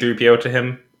 the C-3PO to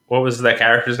him? What was that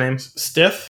character's name?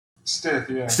 Stiff,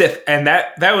 yeah. Stiff. And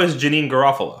that was Janine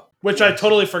Garofalo. Which I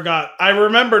totally forgot. I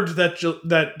remembered that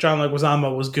John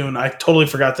Leguizamo was Goon. I totally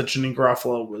forgot that Janine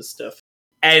Garofalo was Stiff.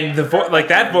 And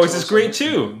that voice is great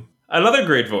too. Another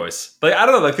great voice. Like, I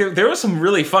don't know, like there was some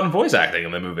really fun voice acting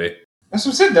in the movie. That's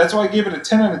what I said. That's why I gave it a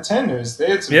 10 out of 10. They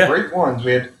had some great ones.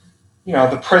 We had,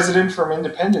 the president from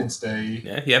Independence Day.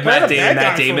 Yeah, you have Matt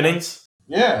Damon in.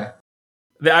 Yeah.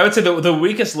 I would say the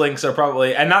weakest links are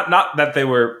probably, and not that they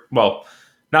were, well,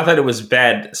 not that it was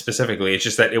bad specifically. It's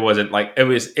just that it wasn't like it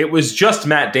was just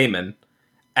Matt Damon,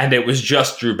 and it was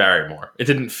just Drew Barrymore. It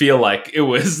didn't feel like it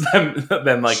was them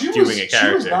like doing a character.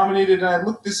 She was nominated, and I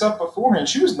looked this up beforehand.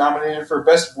 She was nominated for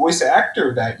Best Voice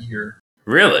Actor that year.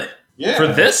 Really? Yeah. For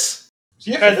this?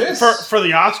 Yeah, for this. For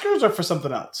the Oscars or for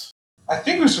something else? I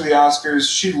think it was for the Oscars.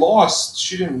 She lost.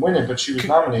 She didn't win it, but she was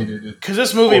nominated. Because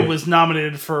this movie was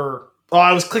nominated for. Oh,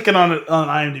 I was clicking on it on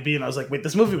IMDb, and I was like, "Wait,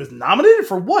 this movie was nominated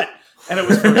for what?" And it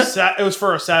was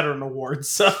for a Saturn Award.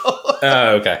 So.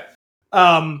 Oh, okay.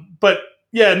 But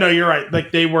yeah, no, you're right.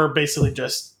 Like they were basically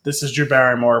just, this is Drew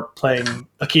Barrymore playing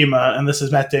Akima, and this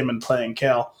is Matt Damon playing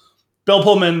Kale. Bill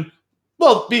Pullman,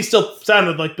 well, he still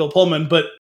sounded like Bill Pullman, but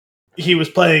he was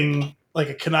playing like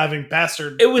a conniving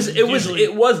bastard. It was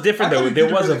different though.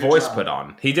 There was a voice put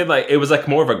on. He did it was like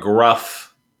more of a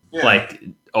gruff, like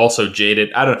also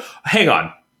jaded. I don't know. Hang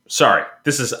on. Sorry.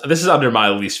 This is under my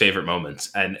least favorite moments,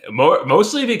 and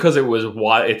mostly because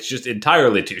it's just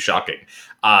entirely too shocking.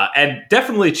 And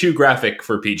definitely too graphic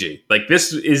for PG. Like,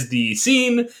 this is the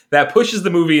scene that pushes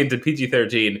the movie into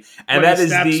PG-13, and that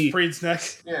is the Freed's neck.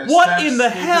 Yeah, what in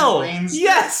the hell?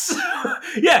 Yes,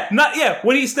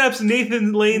 when he snaps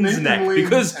Nathan Lane's neck,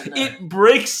 because it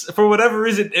breaks, for whatever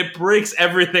reason, it breaks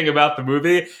everything about the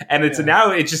movie, and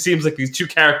now it just seems like these two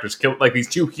characters these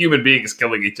two human beings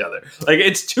killing each other. Like,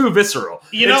 it's too visceral.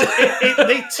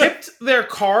 They tipped their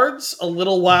cards a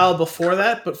little while before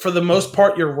that, but for the most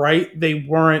part, you're right. They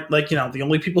weren't the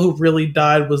only people who really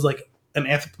died was like an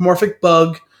anthropomorphic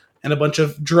bug and a bunch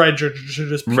of dredgers,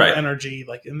 just pure energy,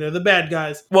 and they're the bad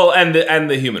guys. Well, and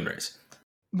the human race.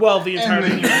 Well, the entire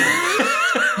human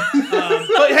race.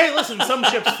 But hey, listen, some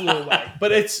ships flew away.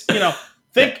 But it's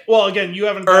well, again, you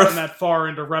haven't gotten that far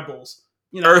into Rebels.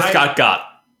 Earth got.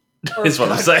 Is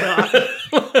what I'm saying.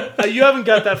 You haven't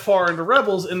got that far into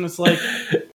Rebels, and it's like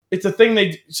it's a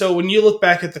thing so when you look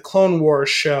back at the Clone Wars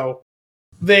show,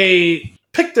 they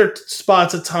picked their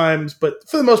spots at times, but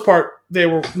for the most part, they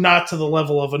were not to the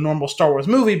level of a normal Star Wars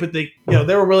movie. But they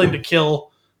were willing to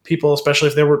kill people, especially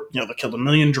if they were, they killed 1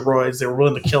 million droids. They were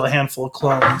willing to kill a handful of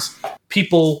clones.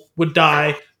 People would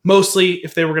die. Mostly,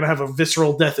 if they were going to have a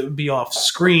visceral death, it would be off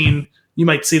screen. You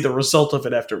might see the result of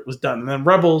it after it was done. And then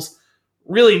Rebels,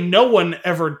 really, no one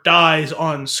ever dies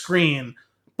on screen,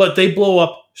 but they blow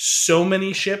up so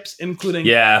many ships, including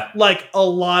like a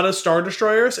lot of Star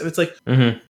Destroyers. And it's like,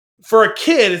 for a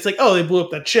kid, it's like, oh, they blew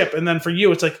up that ship. And then for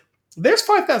you, it's like, there's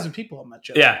 5,000 people on that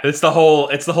ship. Yeah, it's the whole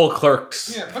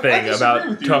Clerks thing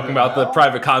about talking about the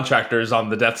private contractors on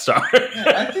the Death Star.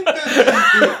 I think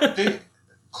that the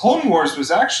Clone Wars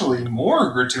was actually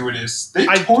more gratuitous. They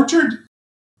tortured.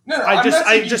 No, I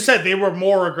just said they were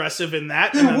more aggressive in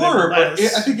that. They were, but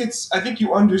I think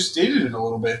you understated it a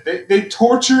little bit. They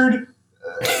tortured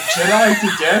Jedi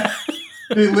to death.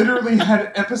 They literally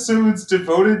had episodes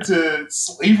devoted to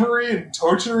slavery and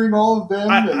torturing all of them.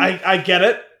 I get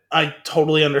it. I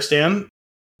totally understand.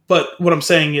 But what I'm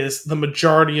saying is the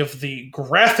majority of the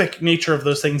graphic nature of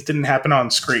those things didn't happen on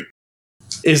screen,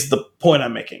 is the point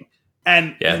I'm making.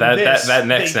 And Yeah, that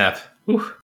neck snap.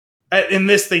 Whew. In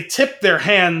this, they tip their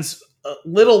hands a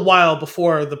little while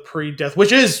before the pre-death,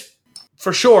 which is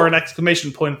for sure an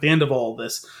exclamation point at the end of all of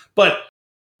this. But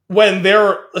when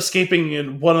they're escaping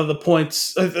in one of the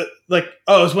points, it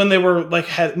was when they were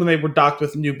when they were docked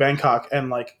with New Bangkok, and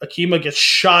like Akima gets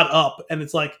shot up, and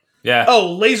it's like,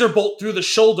 laser bolt through the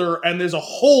shoulder, and there's a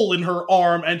hole in her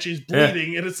arm, and she's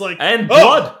bleeding, and it's like, and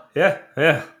blood. Yeah.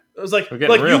 It was like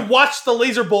you watch the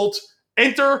laser bolt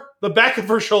enter the back of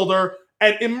her shoulder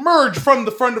and emerge from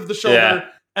the front of the shoulder,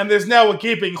 and there's now a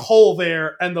gaping hole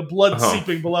there, and the blood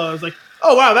seeping below. I was like,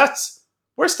 oh wow,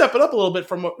 we're stepping up a little bit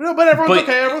from but everyone's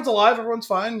okay, everyone's alive, everyone's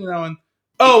fine, and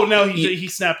he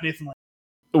snapped Nathan Lane.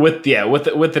 With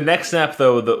the neck snap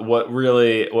though, what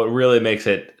really makes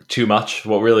it too much,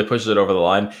 what really pushes it over the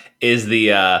line is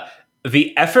the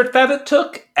effort that it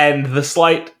took and the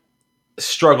slight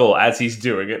struggle as he's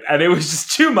doing it, and it was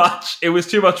just too much. It was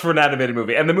too much for an animated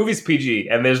movie, and the movie's PG,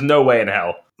 and there's no way in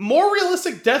hell. More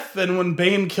realistic death than when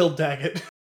Bane killed Daggett.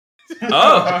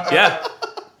 Oh yeah.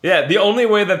 Yeah, the only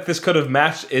way that this could have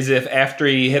matched is if after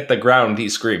he hit the ground, he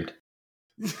screamed.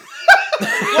 That's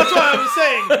why I was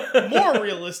saying more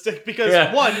realistic, because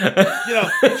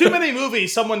too many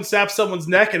movies, someone snaps someone's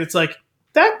neck and it's like,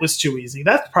 that was too easy.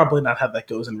 That's probably not how that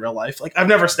goes in real life. Like, I've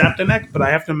never snapped a neck, but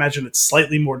I have to imagine it's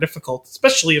slightly more difficult,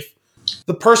 especially if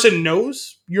the person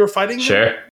knows you're fighting them.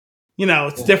 Sure.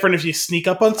 It's different if you sneak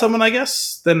up on someone, I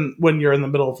guess, than when you're in the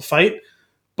middle of a fight.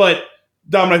 But,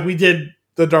 Dominic, we did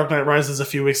The Dark Knight Rises a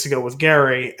few weeks ago with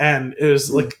Gary, and it was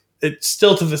like, it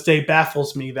still to this day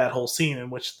baffles me, that whole scene in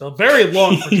which the very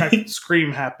long protracted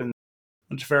scream happens,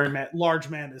 which a very large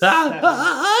man is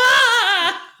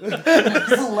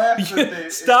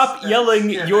Stop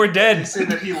yelling, you're dead. They say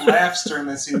that he laughs during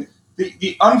that scene.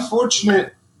 The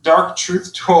unfortunate dark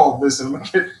truth to all of this, and I'm going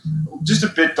to get just a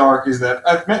bit dark, is that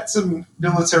I've met some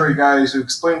military guys who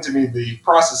explained to me the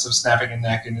process of snapping a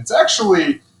neck, and it's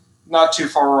actually not too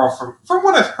far off from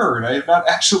what I've heard. I have not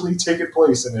actually taken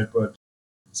place in it, but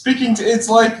it's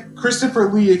like Christopher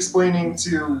Lee explaining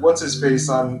to what's-his-face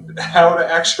on how to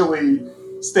actually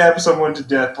stab someone to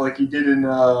death like he did in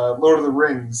Lord of the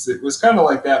Rings. It was kind of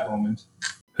like that moment.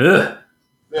 Ugh.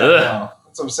 Yeah, no,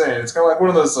 that's what I'm saying. It's kind of like one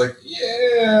of those, like,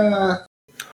 yeah.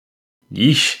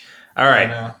 Yeesh. All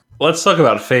right. Let's talk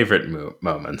about favorite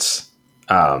moments.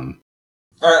 All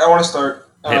right, I want to start.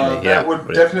 That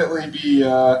would definitely be,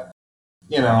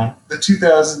 the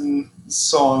 2000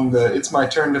 song, the It's My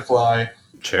Turn to Fly.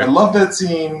 Sure. I love that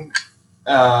scene.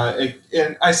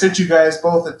 And I sent you guys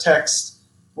both a text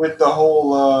with the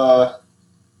whole...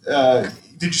 did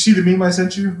you see the meme I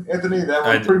sent you, Anthony? That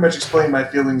one pretty much explained my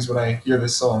feelings when I hear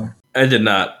this song. I did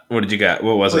not. What did you got?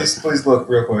 What was it? Please look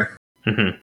real quick.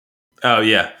 Mm-hmm. Oh,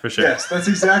 yeah, for sure. Yes, that's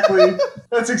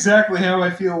exactly how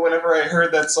I feel whenever I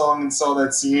heard that song and saw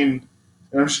that scene.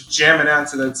 And I'm just jamming out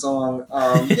to that song.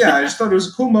 I just thought it was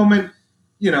a cool moment.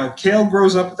 Kale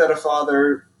grows up without a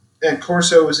father, and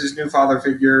Corso is his new father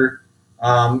figure.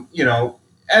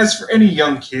 As for any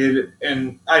young kid,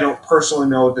 and I don't personally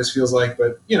know what this feels like,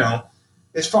 but,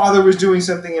 his father was doing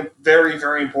something very,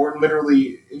 very important,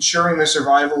 literally ensuring the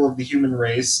survival of the human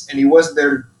race, and he wasn't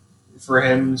there for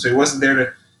him, so he wasn't there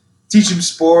to teach him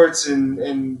sports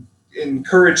and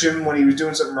encourage him when he was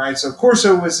doing something right. So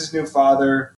Corso was his new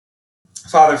father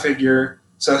figure.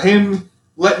 So him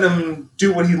letting him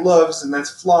do what he loves, and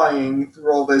that's flying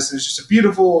through all this, is just a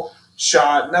beautiful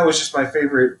shot, and that was just my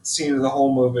favorite scene of the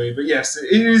whole movie. But yes,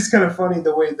 it is kind of funny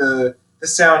the way the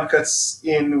sound cuts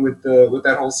in with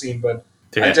that whole scene, but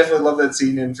yeah. I definitely love that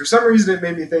scene, and for some reason it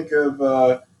made me think of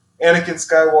Anakin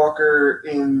Skywalker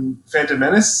in Phantom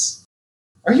Menace.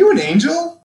 Are you an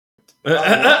angel? An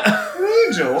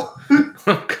angel?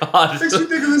 Oh, God. Makes me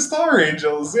think of the Star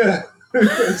Angels, yeah. I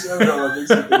don't know, it makes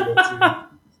me think of that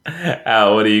too.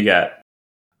 Al, what do you got?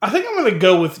 I think I'm going to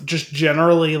go with just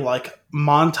generally, like,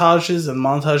 montages and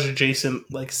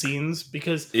montage-adjacent, like, scenes,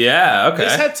 because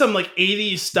this had some, like,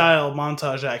 80s-style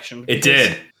montage action. It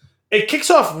did. It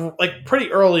kicks off, like,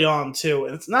 pretty early on, too,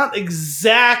 and it's not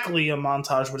exactly a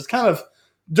montage, but it's kind of,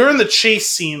 during the chase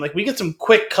scene, like, we get some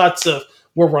quick cuts of,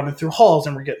 we're running through halls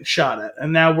and we're getting shot at,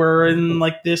 and now we're in,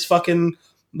 like, this fucking,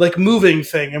 like, moving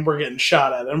thing and we're getting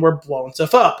shot at, and we're blowing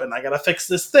stuff up, and I gotta fix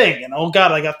this thing, and oh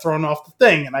god, I got thrown off the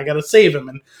thing, and I gotta save him,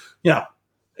 and,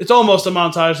 it's almost a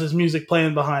montage. There's music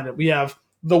playing behind it. We have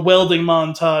the welding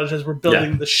montage as we're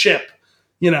building the ship.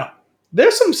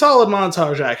 There's some solid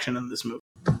montage action in this movie.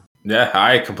 Yeah,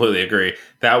 I completely agree.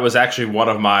 That was actually one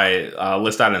of my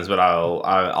list items, but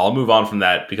I'll move on from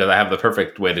that because I have the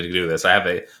perfect way to do this. I have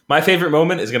my favorite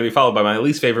moment is going to be followed by my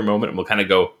least favorite moment, and we'll kind of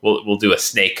go. We'll do a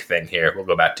snake thing here. We'll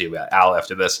go back to Al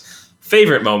after this.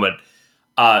 Favorite moment,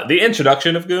 the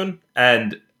introduction of Goon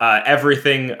and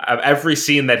everything. Every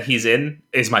scene that he's in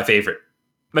is my favorite.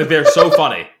 Like they're so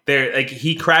funny. They're like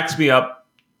he cracks me up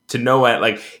to no end.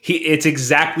 Like it's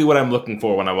exactly what I'm looking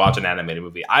for when I watch an animated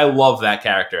movie. I love that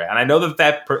character, and I know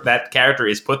that character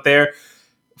is put there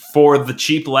for the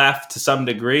cheap laugh to some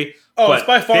degree. Oh, but it's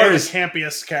by far the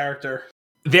campiest character.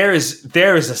 There is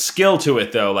a skill to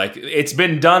it though. Like it's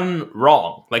been done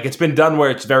wrong. Like it's been done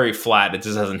where it's very flat. It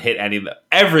just doesn't hit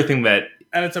everything that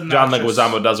and it's John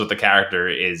Leguizamo does with the character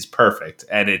is perfect,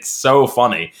 and it's so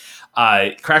funny.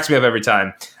 It cracks me up every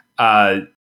time.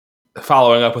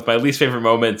 Following up with my least favorite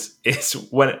moments is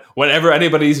whenever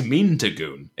anybody's mean to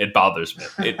Goon, it bothers me.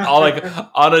 It all like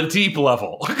on a deep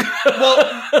level.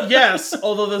 Well, yes,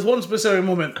 although there's one specific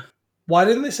moment. Why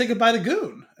didn't they say goodbye to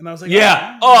Goon? And I was like,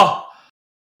 yeah,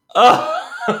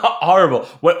 horrible.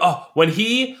 When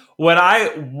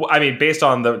I mean, based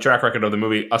on the track record of the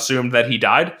movie, assumed that he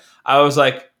died. I was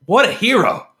like, what a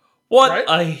hero! What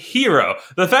a hero!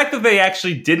 The fact that they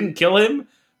actually didn't kill him.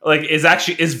 Like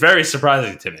is very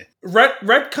surprising to me.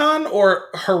 Retcon or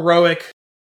heroic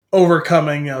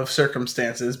overcoming of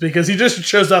circumstances, because he just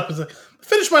shows up and like,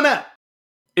 finish my nap.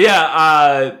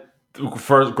 Yeah,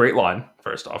 for great line.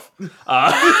 First off,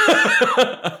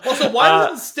 also, why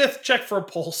doesn't Stiff check for a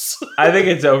pulse? I think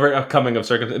it's overcoming of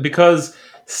circumstances because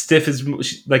Stiff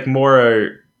is like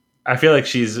more. I feel like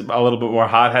she's a little bit more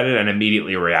hot-headed and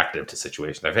immediately reactive to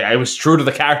situations. I think it was true to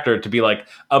the character to be like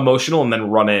emotional and then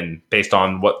run in based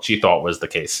on what she thought was the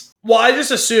case. Well, I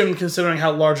just assumed, considering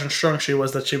how large and strong she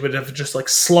was, that she would have just like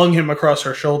slung him across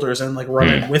her shoulders and like run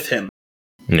in with him.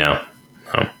 No.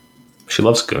 She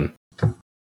loves Goon.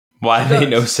 Why they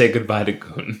no say goodbye to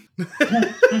Goon?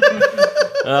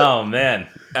 Oh man!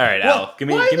 All right, well, Al, give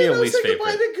me a least favorite.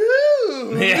 Goodbye to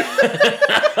Goon? Yeah.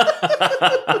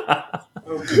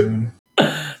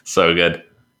 So good.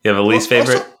 You have a least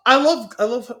favorite? Also, I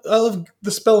love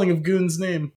the spelling of Goon's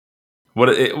name.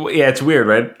 Yeah, it's weird,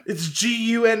 right? It's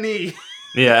Gune.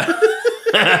 Yeah.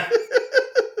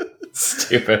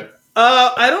 Stupid.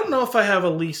 I don't know if I have a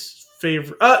least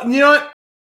favorite. You know what?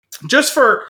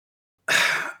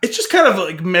 It's just kind of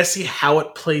like messy how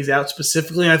it plays out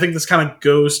specifically. And I think this kind of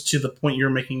goes to the point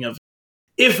you're making of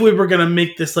if we were going to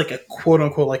make this like a quote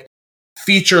unquote like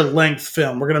feature length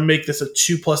film, we're going to make this a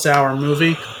 2+ hour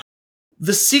movie.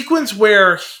 The sequence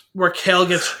where Kale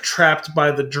gets trapped by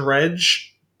the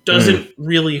dredge doesn't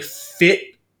really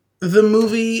fit the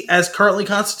movie as currently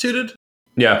constituted.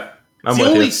 Yeah.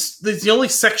 It's the only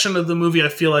section of the movie I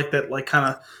feel like that like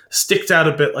kind of sticks out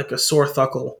a bit like a sore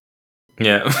thuckle.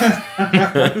 Yeah.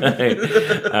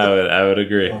 I would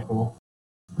agree.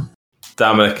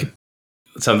 Dominic,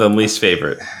 something least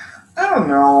favorite. I don't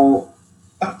know.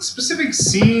 A specific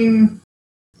scene,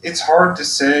 it's hard to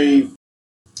say.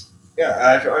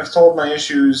 Yeah, I've told my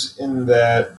issues in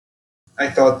that I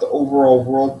thought the overall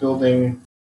world building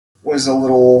was a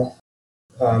little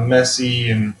messy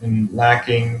and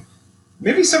lacking.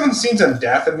 Maybe some of the scenes on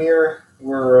Dathomir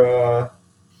were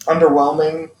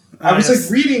underwhelming. I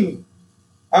was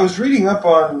reading up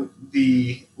on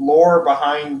the lore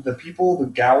behind the people, the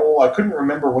Gowl. I couldn't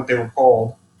remember what they were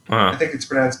called. I think it's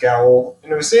pronounced Gowl.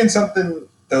 And it was saying something,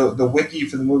 the wiki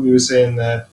for the movie was saying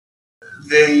that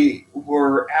they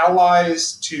were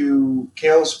allies to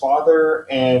Kale's father,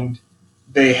 and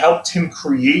they helped him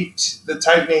create the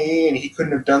Titan AE, and he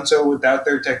couldn't have done so without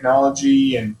their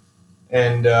technology, and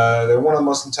they're one of the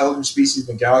most intelligent species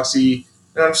in the galaxy.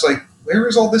 And I'm just like, where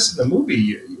is all this in the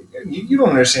movie? You don't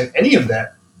understand any of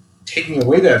that, taking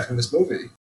away that from this movie.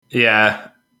 Yeah,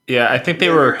 I think they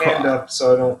were hand up,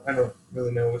 so I don't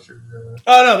really know what you're.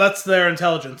 Oh no, that's their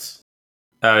intelligence.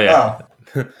 Oh yeah.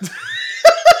 Oh.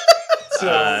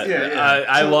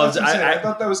 I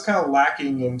thought that was kind of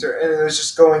lacking, and it was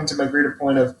just going to my greater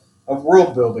point of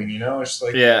world building. You know, it's just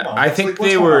like I think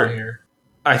they were.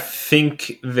 I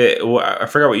think that I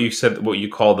forgot what you said. What you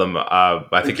called them?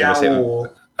 I think you were saying.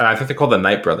 I think they're called the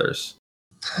Knight Brothers.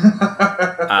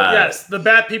 Yes, the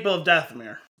bad people of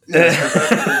Dathomir.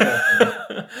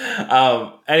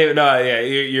 Anyway, no, yeah,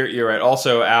 you're right.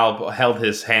 Also, Al held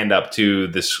his hand up to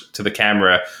the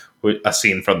camera. A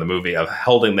scene from the movie of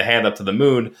holding the hand up to the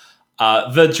moon.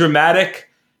 The dramatic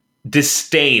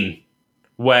disdain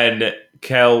when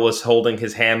Kel was holding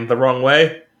his hand the wrong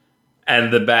way,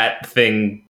 and the bat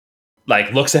thing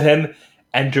like looks at him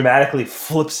and dramatically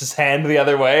flips his hand the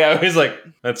other way. I was like,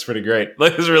 that's pretty great.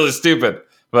 Like, it's really stupid,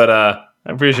 but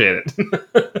I appreciate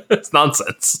it. It's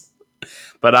nonsense,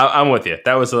 but I'm with you.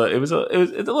 That was it's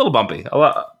a little bumpy. A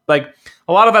lot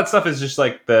of that stuff is just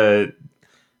like the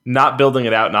not building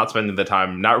it out, not spending the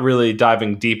time, not really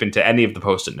diving deep into any of the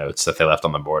post-it notes that they left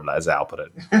on the board, as Al put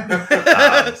it.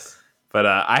 But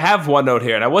I have one note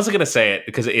here, and I wasn't going to say it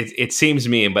because it seems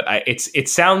mean, but it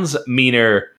sounds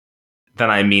meaner than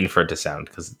I mean for it to sound,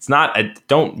 because it's not. I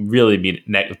don't really mean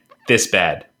this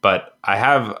bad, but I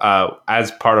have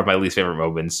as part of my least favorite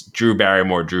moments, Drew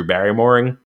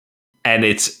Barrymoring, and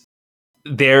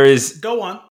Go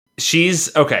on.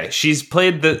 She's okay. She's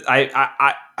played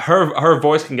her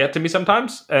voice can get to me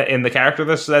sometimes in the character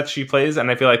that she plays,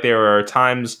 and I feel like there are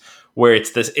times where I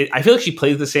feel like she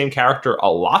plays the same character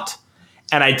a lot.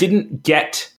 And I didn't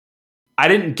get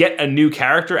a new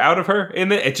character out of her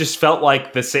in it. It just felt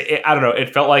like I don't know.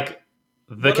 It felt like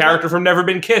the character from Never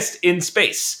Been Kissed in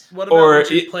space. What about when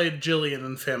she played Jillian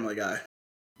in Family Guy?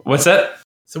 What's that?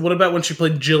 So what about when she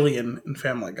played Jillian in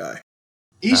Family Guy?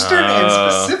 Eastern and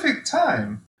specific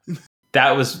time.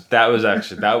 That was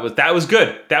good.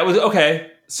 That was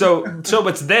okay. So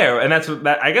it's there, and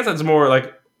I guess that's more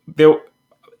like there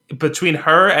between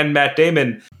her and Matt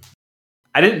Damon.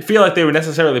 I didn't feel like they were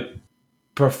necessarily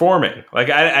performing. Like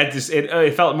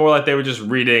it felt more like they were just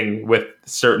reading with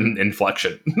certain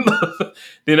inflection.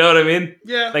 You know what I mean?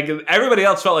 Yeah. Like everybody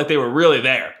else felt like they were really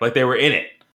there, like they were in it.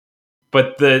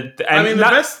 But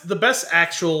the best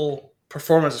actual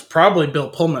performance is probably Bill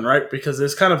Pullman, right? Because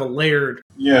there's kind of a layered,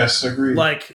 yes, agreed.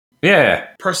 Like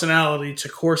personality to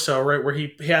Corso, right? Where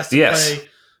he has to play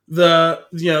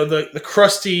the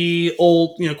crusty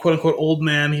old, quote unquote old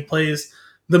man. He plays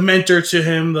the mentor to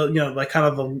him,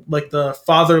 the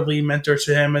fatherly mentor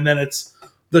to him, and then it's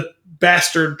the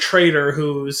bastard traitor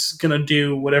who's gonna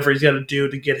do whatever he's got to do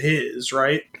to get his,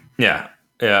 right. Yeah.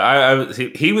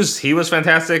 He was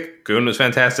fantastic. Goon was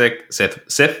fantastic. Stiff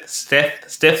was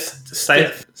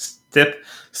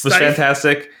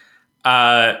fantastic.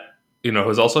 Who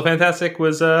was also fantastic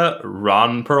was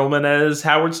Ron Perlman as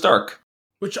Howard Stark,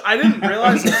 which I didn't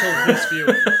realize until this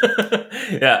viewing.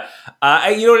 Yeah,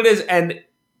 you know what it is, and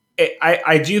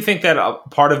I do think that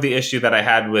part of the issue that I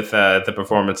had with the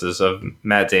performances of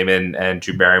Matt Damon and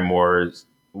Drew Barrymore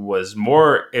was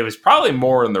more. It was probably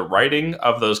more in the writing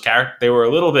of those characters. They were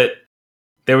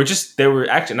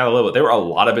actually not a little bit. They were a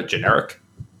lot of it generic.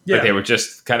 Yeah, like they were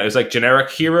just kind of. It was like generic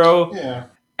hero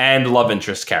and love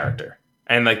interest character,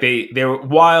 and like they were.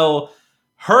 While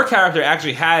her character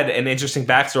actually had an interesting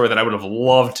backstory that I would have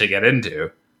loved to get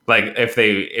into. Like if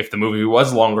the movie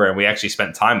was longer and we actually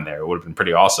spent time there, it would have been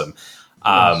pretty awesome.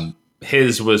 Yes.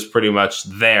 His was pretty much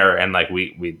there, and like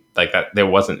we like that.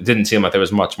 It didn't seem like there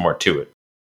was much more to it.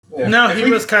 Yeah. No, he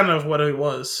was kind of what he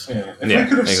was. Yeah. If we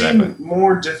could have seen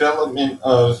more development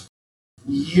of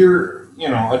a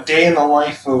day in the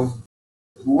life of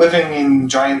living in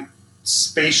giant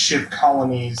spaceship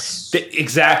colonies.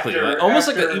 Exactly. Almost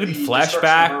like an even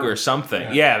flashback or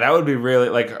something. Yeah, that would be really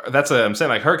like that's what I'm saying.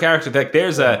 Like her character, like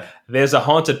there's a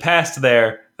haunted past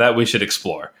there that we should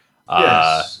explore.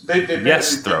 Yes, they didn't give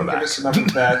us enough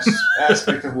of that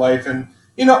aspect of life, and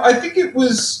I think it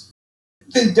was.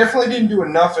 They definitely didn't do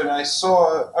enough, and I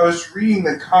was reading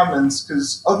the comments,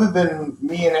 because other than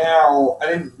me and Al, I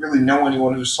didn't really know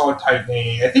anyone who saw Titan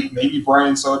A. I think maybe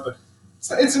Brian saw it, but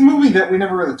it's a movie that we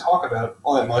never really talk about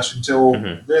all that much until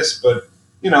this, but,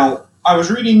 I was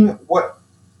reading what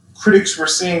critics were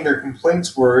saying their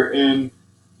complaints were, and,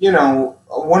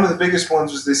 one of the biggest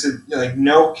ones was they said,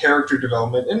 no character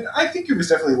development, and I think it was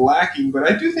definitely lacking, but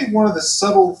I do think one of the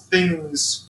subtle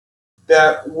things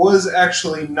that was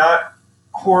actually not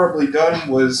horribly done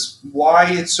was why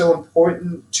it's so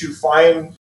important to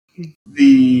find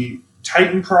the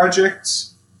Titan project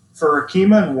for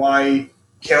Akima, and why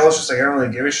Kale's just like, I don't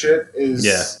really give a shit,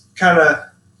 is kind of,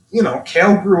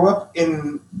 Kale grew up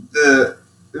in the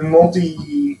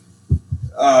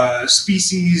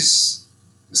multi-species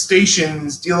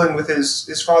stations dealing with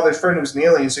his father's friend who's an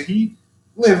alien, so he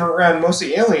lived around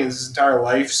mostly aliens his entire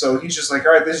life, so he's just like,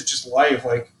 all right, this is just life,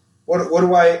 like, what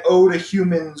do I owe to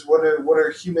humans? What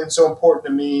are humans so important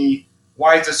to me?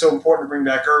 Why is it so important to bring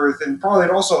back Earth? And probably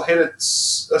it also hit a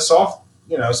soft,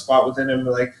 spot within him.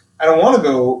 Like, I don't want to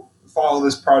go follow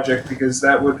this project because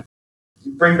that would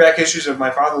bring back issues of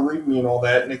my father leaving me and all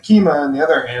that. And Akima, on the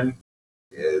other hand,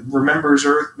 remembers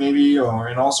Earth maybe,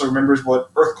 and also remembers what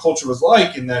Earth culture was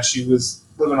like, and that she was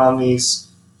living on these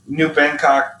New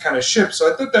Bangkok kind of ships.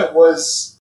 So I thought that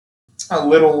was a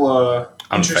little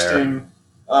interesting.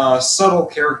 Subtle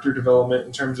character development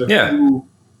in terms of who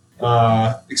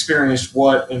experienced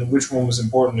what and which one was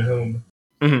important to whom.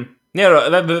 Mm-hmm. Yeah,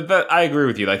 no, that I agree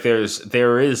with you. Like,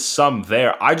 there is some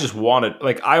there. I just wanted,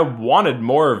 like, I wanted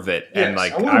more of it, Yes, and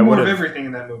like I wanted I more would of have, everything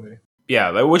in that movie.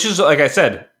 yeah, which is like I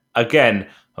said again.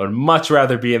 I would much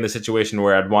rather be in the situation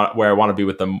where I want to be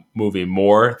with the movie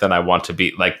more than I want to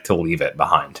be like to leave it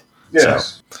behind.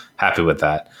 Yes. So happy with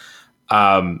that.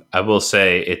 I will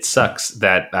say it sucks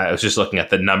that I was just looking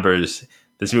at the numbers.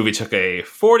 This movie took a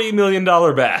 $40 million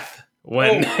bath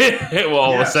when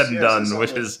all was said and done,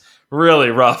 which is really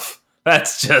rough.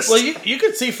 That's just Well, you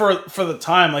could see for the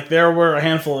time, like there were a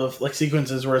handful of like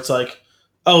sequences where it's like,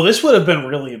 oh, this would have been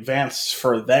really advanced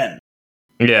for then.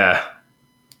 yeah.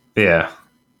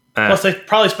 Plus, they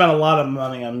probably spent a lot of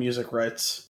money on music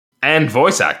rights And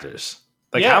voice actors.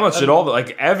 Like, Yeah, how much did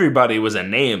like everybody was a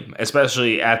name,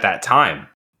 especially at that time.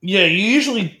 Yeah, you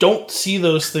usually don't see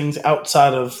those things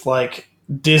outside of like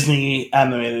Disney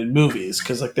animated movies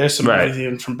because like there's some Right. movies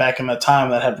even from back in that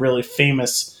time that had really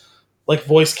famous like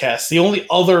voice casts. The only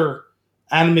other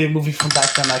animated movie from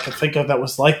back then I could think of that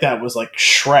was like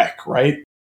Shrek, right?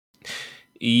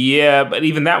 Yeah, but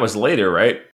even that was later,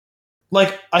 right?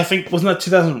 Like I think wasn't that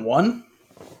 2001?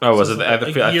 Oh, was So it?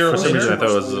 it's like a year For some later. reason, I thought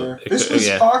it was. This was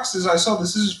Fox's. I saw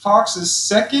this. This is Fox's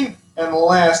second and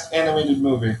last animated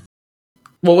movie.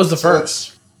 What was the So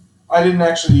first? I didn't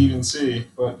actually even see,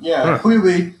 but yeah,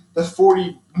 clearly the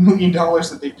 $40 million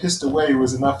that they pissed away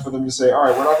was enough for them to say, "All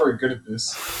right, we're not very good at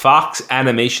this." Fox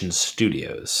Animation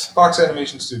Studios. Fox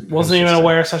Animation Studios. Wasn't even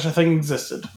aware such a thing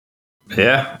existed.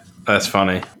 Yeah, that's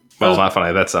funny. Well, it's not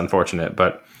funny. That's unfortunate,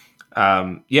 but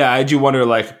yeah, I do wonder,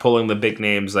 like, pulling the big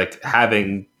names, like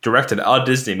having directed a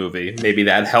Disney movie, maybe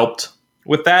that helped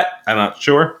with that. I'm not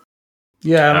sure.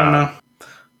 Yeah, I don't know.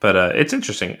 But it's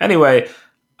interesting. Anyway,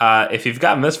 if you've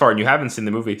gotten this far and you haven't seen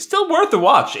the movie, still worth a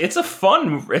watch. It's a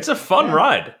fun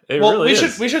ride. It really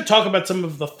is. We should talk about some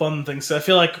of the fun things. I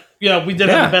feel like we did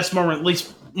have the best moment,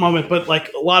 least moment, but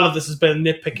like a lot of this has been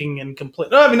nitpicking and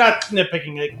complaint. No, I mean not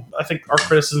nitpicking. I think our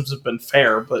criticisms have been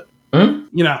fair, but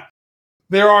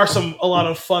there are a lot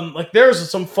of fun. Like there's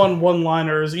some fun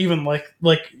one-liners, even like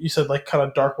you said, like kind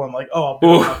of dark one, like I'll be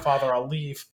with my father, I'll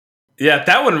leave. Yeah,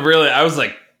 that one really. I was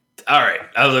like, all right.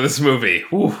 I was like, this movie.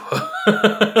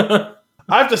 I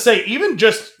have to say, even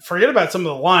just forget about some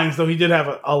of the lines, though he did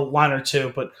have a line or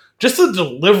two, but just the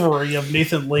delivery of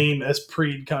Nathan Lane as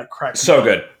Preed kind of cracked me so up.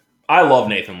 good. I love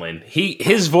Nathan Lane.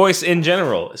 His voice in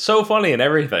general is so funny and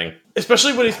everything.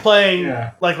 Especially when he's playing,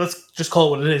 like, let's just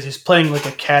call it what it is. He's playing like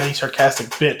a catty, sarcastic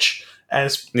bitch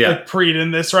as like Preed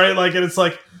in this, right? Like, and it's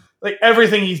like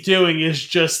everything he's doing is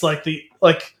just like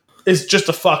is just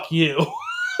a fuck you.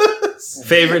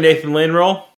 Favorite Nathan Lane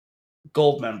role?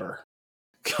 Gold member.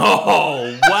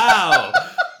 Oh, wow.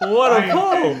 What a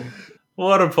pull.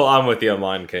 What a pull. I'm with you on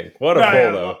Lion King. What a pull,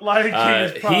 though. Lion King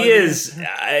is probably... He is...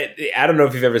 I don't know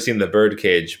if you've ever seen The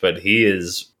Birdcage, but he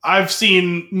is... I've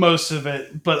seen most of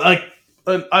it, but like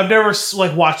I've never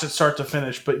like watched it start to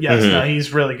finish, but yes, no,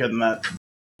 he's really good in that.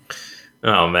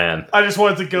 Oh, man. I just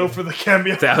wanted to go for the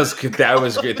cameo. That was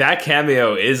good. That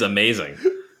cameo is amazing.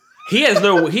 He has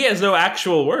no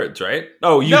actual words, right?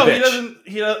 Oh, you bitch.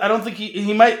 He doesn't. I don't think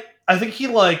he might. I think he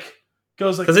like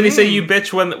goes like. Doesn't he say you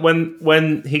bitch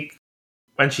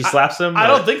when she slaps him? I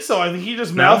don't think so. I think he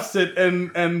just mouths it,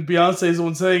 and Beyonce's the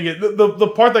one saying it.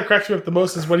 The part that cracks me up the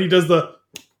most is when he does the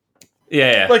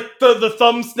like the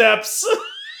thumb snaps.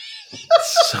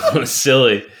 So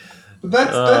silly.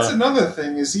 But that's another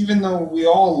thing is even though we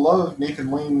all love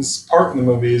Nathan Lane's part in the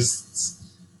movie, it's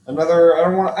another. I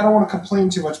don't want to complain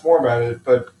too much more about it,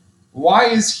 but why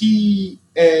is he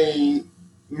a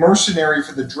mercenary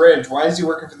for the Dredge? Why is he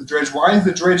working for the Dredge? Why is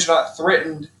the Dredge not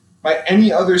threatened by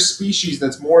any other species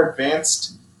that's more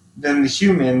advanced than the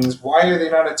humans? Why are they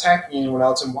not attacking anyone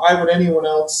else? And why would anyone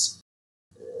else?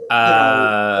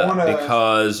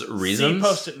 Because reasons.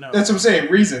 Post-it note. That's what I'm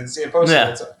saying. Reasons. Yeah, post-it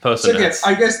notes. Post-it again, notes.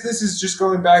 I guess this is just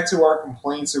going back to our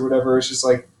complaints or whatever. It's just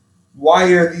like,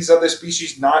 why are these other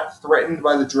species not threatened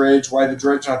by the Dredge? Why the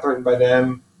Dredge not threatened by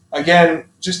them? Again,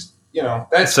 just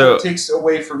that's what takes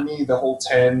away from me the whole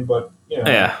 10. But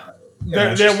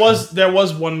there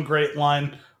was one great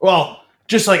line. Well,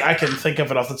 just like I can think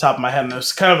of it off the top of my head, and it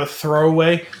was kind of a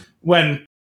throwaway when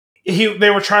they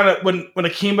were trying to when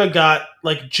Akima got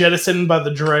like jettisoned by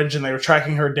the Dredge and they were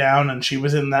tracking her down and she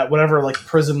was in that whatever like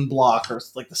prison block or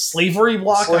like the slavery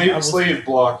block, slave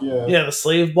block, the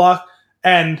slave block,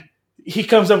 and he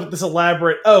comes up with this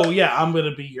elaborate, I'm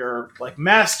gonna be your like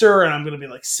master and I'm gonna be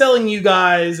like selling you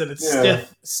guys, and it's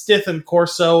Stith and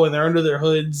Corso and they're under their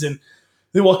hoods and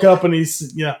they walk up and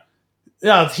he's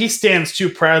he stands too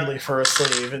proudly for a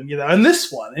slave, and and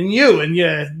this one and you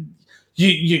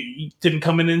didn't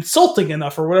come in insulting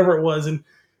enough or whatever it was, and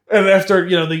And after,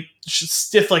 the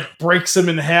stiff, breaks him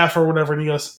in half or whatever, and he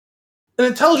goes, an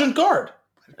intelligent guard.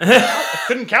 I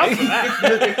couldn't count for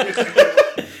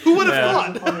that. Who would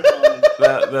have thought?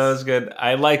 That was good.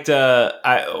 I liked on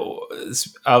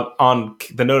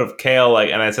the note of Kale,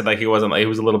 and I said he wasn't, he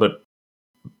was a little bit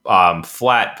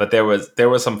flat, but there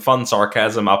was some fun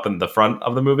sarcasm up in the front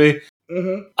of the movie.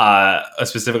 Mm-hmm.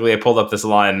 Specifically, I pulled up this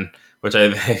line, which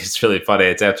I think is really funny.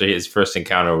 It's after his first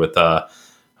encounter with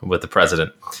the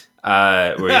president,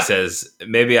 where he says,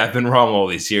 "Maybe I've been wrong all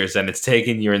these years, and it's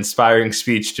taken your inspiring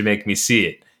speech to make me see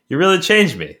it. You really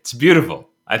changed me. It's beautiful.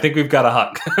 I think we've got a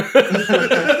hug."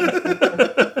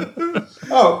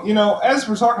 Oh, as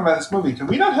we're talking about this movie, can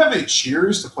we not have a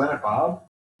cheers to Planet Bob?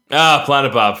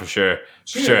 Planet Bob for sure.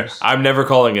 Cheers. Sure. I'm never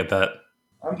calling it that.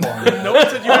 I'm calling it. No one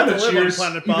said you had to live on cheers.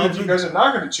 Planet Even Bob. if you guys are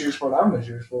not going to cheers for it, I'm going to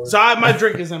cheers for it. So my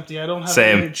drink is empty. I don't have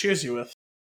anything to cheers you with.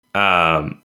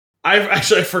 I I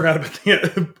forgot about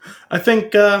the. I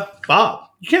think Bob.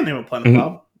 You can't name a Planet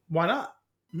Bob. Why not?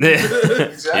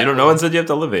 Exactly. You don't know one said you have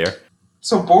to live here.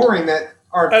 So boring that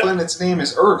our planet's name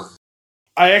is Earth.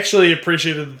 I actually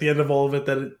appreciated at the end of all of it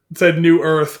that it said New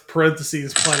Earth,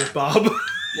 parentheses, Planet Bob.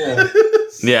 Yeah.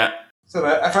 Yeah. So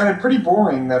I find it pretty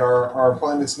boring that our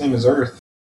planet's name is Earth.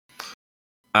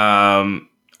 I'm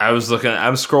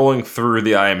scrolling through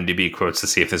the IMDb quotes to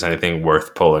see if there's anything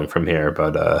worth pulling from here,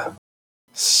 but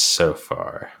so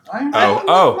far. I'm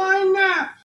my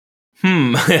nap.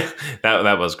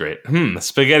 That was great.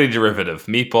 Spaghetti derivative,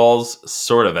 meatballs,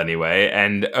 sort of anyway,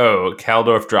 and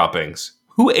Caldorf droppings.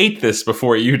 Who ate this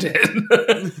before you did?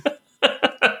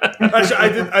 Actually, I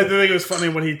did think it was funny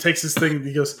when he takes his thing and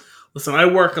he goes, "Listen, I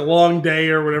work a long day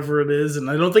or whatever it is, and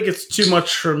I don't think it's too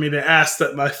much for me to ask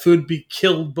that my food be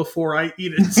killed before I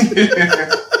eat it."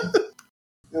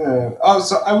 So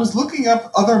I was looking up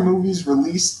other movies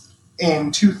released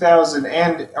in 2000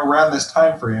 and around this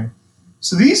time frame.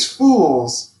 So these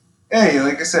fools,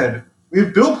 like I said, we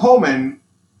have Bill Pullman,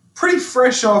 pretty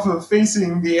fresh off of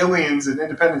facing the aliens in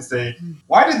Independence Day.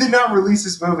 Why did they not release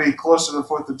this movie closer to the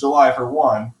 4th of July, for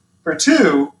one? For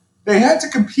two, they had to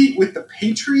compete with The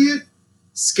Patriot,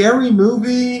 Scary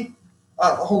Movie.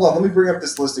 Hold on, let me bring up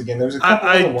this list again. There's a couple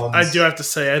other ones. I do have to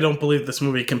say, I don't believe this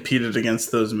movie competed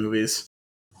against those movies.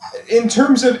 In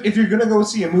terms of, if you're going to go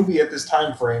see a movie at this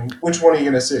time frame, which one are you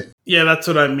going to see? Yeah, that's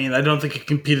what I mean. I don't think it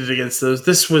competed against those.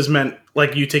 This was meant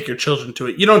like you take your children to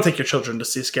it. You don't take your children to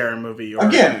see a scary movie.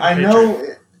 Again, I know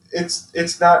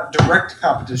it's not direct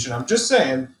competition. I'm just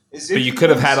saying. But you could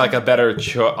have had a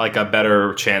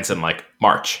better chance in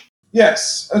March.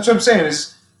 Yes, that's what I'm saying.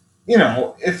 Is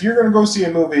if you're going to go see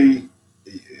a movie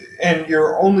and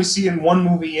you're only seeing one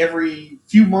movie every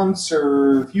few months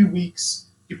or a few weeks,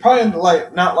 you probably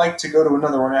not like to go to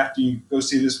another one after you go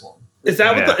see this one. Is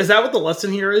that what the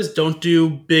lesson here is? Don't do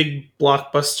big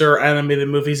blockbuster animated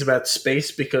movies about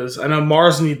space, because I know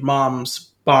Mars Need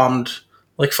Moms bombed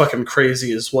like fucking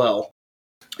crazy as well.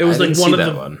 It was one of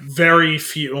the very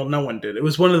few. Well, no one did. It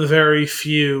was one of the very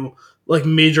few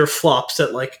major flops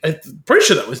that I'm pretty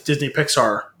sure that was Disney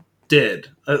Pixar did.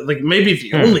 Maybe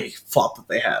the only flop that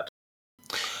they had.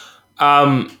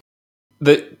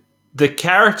 The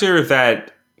character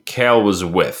that Kale was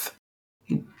with,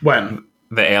 when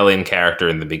the alien character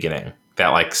in the beginning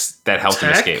that helped him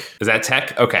escape, is that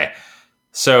Tech? Okay,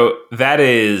 so that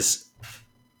is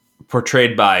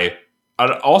portrayed by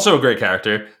also a great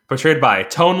character, portrayed by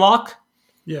Tone Loc,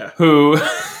 who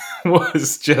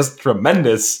was just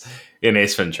tremendous in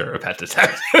Ace Ventura: Pet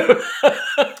Detective. I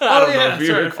don't know if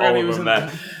you recall him from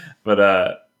that,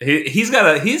 but he's one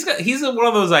of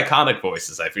those iconic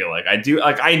voices. I feel like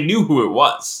I knew who it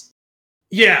was.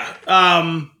 Yeah.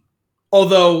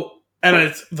 Although,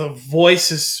 and the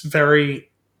voice is very,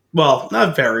 well,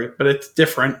 not very, but it's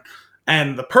different,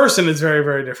 and the person is very,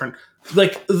 very different.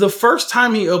 The first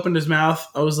time he opened his mouth,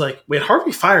 I was like, wait,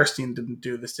 Harvey Fierstein didn't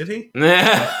do this, did he?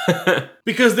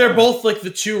 Because they're both the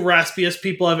two raspiest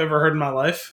people I've ever heard in my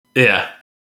life. Yeah.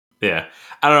 Yeah.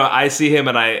 I don't know. I see him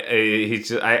and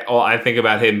I think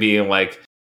about him being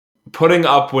putting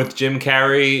up with Jim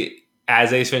Carrey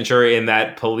as Ace Ventura in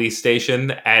that police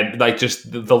station, and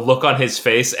just the look on his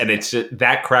face, and it's just,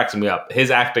 that cracks me up. His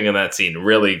acting in that scene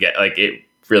really it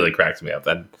really cracks me up.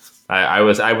 And I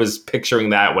was picturing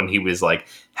that when he was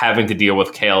having to deal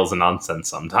with Kale's nonsense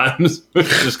sometimes, which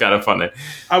is just kind of funny.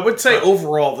 I would say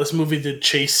overall, this movie did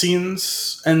chase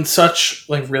scenes and such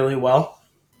really well.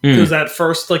 Because that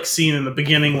first scene in the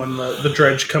beginning when the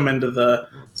Dredge come into the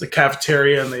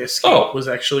cafeteria and they escape was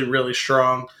actually really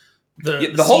strong.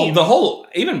 The whole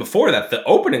even before that, the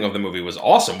opening of the movie was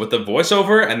awesome with the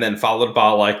voiceover, and then followed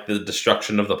by the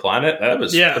destruction of the planet. That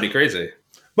was pretty crazy.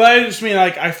 But I just mean,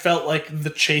 like, I felt like the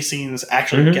chase scenes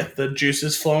actually get the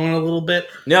juices flowing a little bit.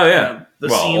 Yeah. The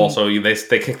Well, scene- also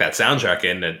they kick that soundtrack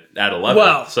in at 11.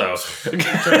 Well, so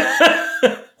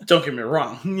don't get me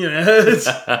wrong.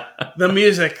 The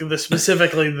music,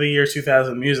 specifically the year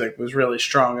 2000 music, was really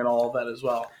strong and all of that as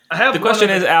well. I have the question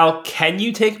is, Al, can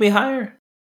you take me higher?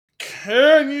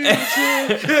 can you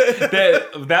take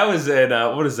that was in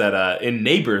what is that? In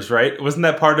Neighbors, right? Wasn't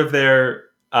that part of their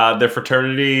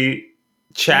fraternity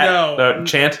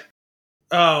chant?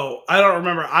 Oh, I don't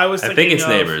remember. I think it's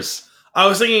Neighbors. I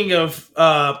was thinking of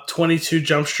 22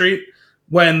 Jump Street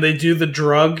when they do the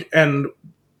drug, and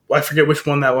I forget which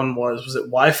one that one was. Was it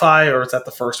Wi-Fi or was that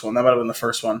the first one? That might have been the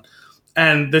first one.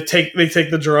 And they take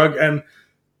the drug, and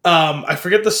I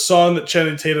forget the song that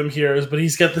Channing Tatum hears, but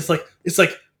he's got this it's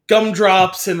like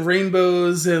gumdrops and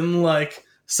rainbows and like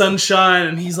sunshine,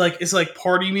 and he's like, it's like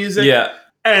party music. Yeah.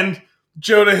 And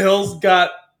Jonah Hill's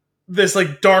got this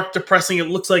like dark, depressing, it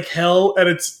looks like hell, and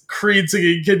it's Creed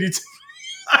singing, "Can you take me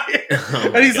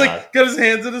higher?" And he's like got his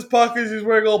hands in his pockets, he's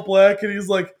wearing all black, and he's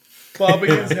like bobbing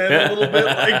his head a little bit,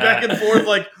 like back and forth,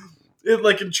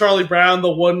 like in Charlie Brown,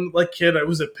 the one like kid,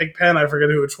 was it Pigpen? I forget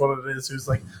which one it is, who's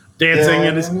like dancing,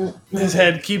 and his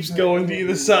head keeps going to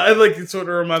either side. Like it sort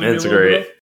of reminds me a little bit of.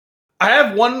 I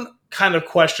have one kind of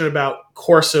question about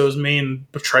Corso's main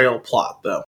betrayal plot,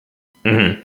 though.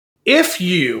 Mm-hmm. If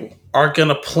you are going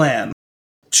to plan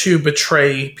to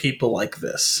betray people like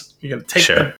this, you're going to take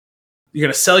you're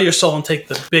going to sell your soul and take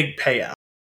the big payout.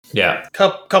 Yeah.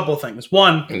 Couple of things.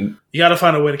 One, you got to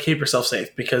find a way to keep yourself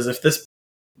safe, because if this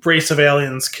race of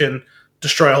aliens can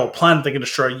destroy a whole planet, they can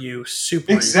destroy you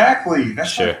super Exactly.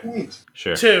 That's my point.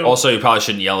 Sure. Two, also, you probably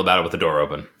shouldn't yell about it with the door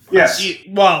open. Yes.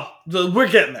 we're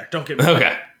getting there. Don't get me wrong.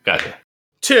 Okay. Gotcha.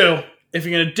 Two, if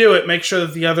you're going to do it, make sure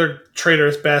that the other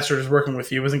traitorous bastard is working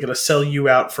with you isn't going to sell you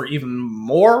out for even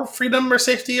more freedom or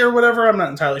safety or whatever. I'm not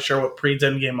entirely sure what Preed's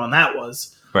endgame on that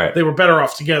was. Right. They were better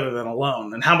off together than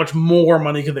alone. And how much more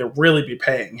money could they really be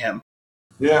paying him?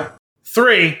 Yeah.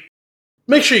 Three,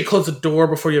 make sure you close the door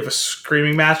before you have a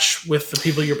screaming match with the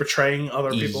people you're betraying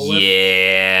other people with.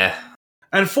 Yeah.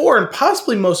 And four, and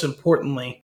possibly most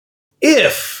importantly,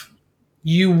 if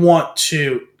you want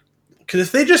to... Because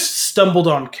if they just stumbled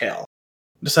on Kale,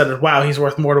 decided, wow, he's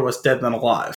worth more to us dead than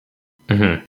alive.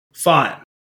 Mm-hmm. Fine.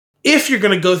 If you're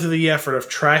going to go through the effort of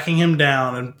tracking him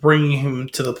down and bringing him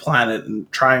to the planet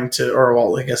and trying to, or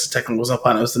well, I guess technically it wasn't a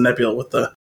planet, it was the nebula with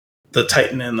the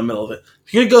Titan in the middle of it.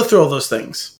 If you're going to go through all those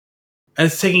things, and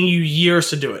it's taking you years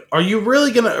to do it, are you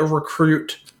really going to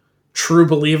recruit true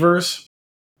believers?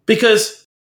 Because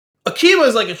Akiba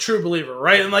is like a true believer,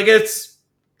 right? And like it's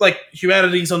like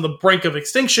humanity's on the brink of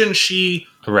extinction. She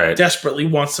desperately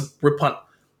wants to repent.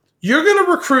 You're going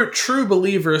to recruit true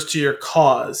believers to your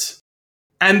cause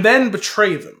and then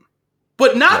betray them,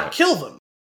 but not kill them.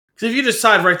 Because if you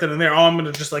decide right then and there, I'm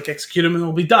going to just like execute them and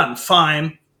it'll be done.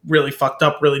 Fine. Really fucked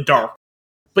up, really dark.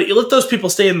 But you let those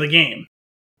people stay in the game,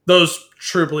 those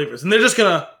true believers, and they're just going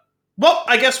to, well,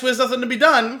 I guess there's nothing to be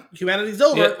done. Humanity's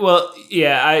over.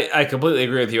 I completely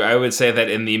agree with you. I would say that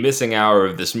in the missing hour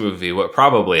of this movie, what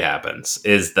probably happens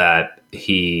is that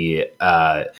he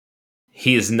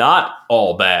is not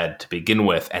all bad to begin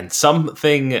with, and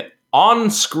something on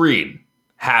screen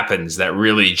happens that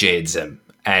really jades him,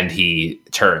 and he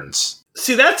turns.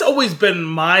 See, that's always been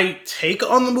my take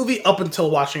on the movie up until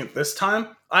watching it this time.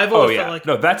 I've always felt like...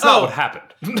 No, that's not what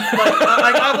happened.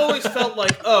 I've always felt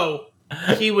like,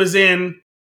 he was in,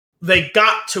 they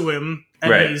got to him,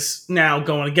 and he's now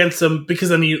going against them, because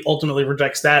then he ultimately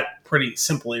rejects that pretty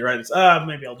simply, right? It's,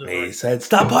 maybe I'll do it. He said,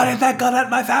 stop pointing that gun at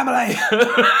my family!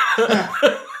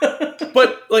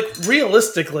 But, like,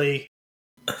 realistically,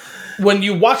 when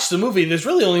you watch the movie, there's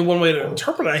really only one way to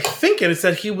interpret it, I think, and it's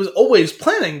that he was always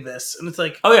planning this, and it's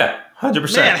like... Oh, yeah,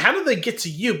 100%. Man, how did they get to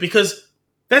you? Because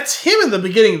that's him in the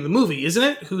beginning of the movie, isn't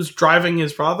it? Who's driving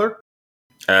his father?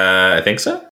 I think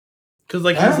so. Because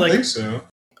like I he's don't like, think so.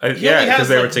 Yeah, because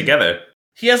they were together.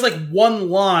 He has like one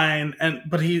line,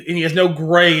 but he has no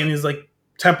gray in his like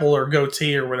temple or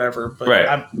goatee or whatever. But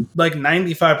I'm like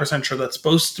 95% sure that's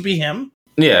supposed to be him.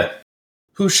 Yeah.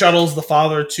 Who shuttles the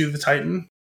father to the Titan?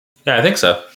 Yeah, I think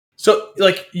so. So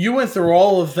like you went through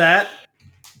all of that,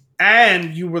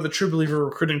 and you were the true believer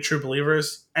recruiting true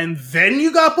believers, and then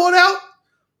you got bought out.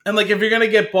 And like if you're gonna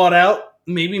get bought out,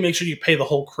 maybe make sure you pay the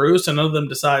whole crew so none of them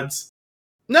decides,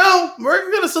 no, we're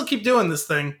going to still keep doing this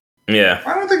thing. Yeah.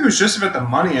 I don't think it was just about the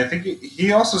money. I think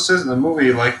he also says in the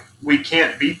movie, like, we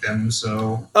can't beat them,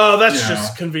 so... Oh, that's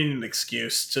just a convenient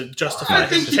excuse to justify I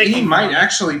think he might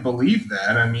actually believe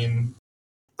that. I mean...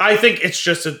 I think it's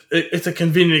just it's a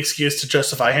convenient excuse to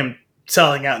justify him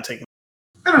selling out and taking...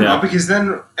 I don't don't Yeah. know, because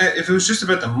then if it was just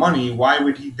about the money, why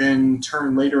would he then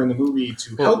turn later in the movie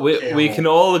to help we Cale? can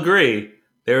all agree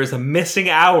there is a missing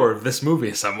hour of this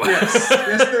movie somewhere. Yes,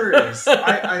 there is.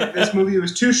 This movie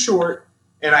was too short,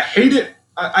 and I hate it.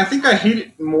 I think I hate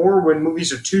it more when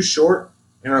movies are too short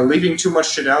and are leaving too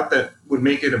much shit out that would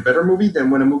make it a better movie than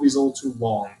when a movie's a little too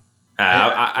long.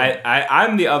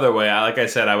 I'm the other way. Like I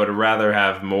said, I would rather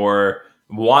have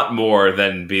want more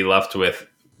than be left with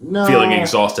feeling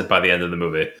exhausted by the end of the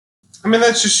movie. I mean,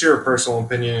 that's just your personal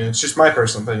opinion. It's just my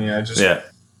personal opinion.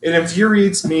 It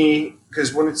infuriates me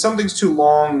because when something's too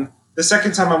long, the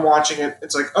second time I'm watching it,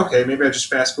 it's like, okay, maybe I just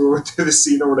fast forward through the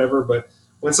scene or whatever. But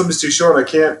when something's too short, I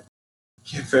can't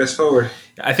fast forward.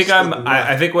 I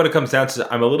think what it comes down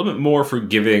to, I'm a little bit more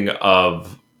forgiving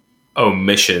of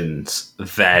omissions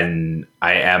than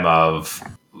I am of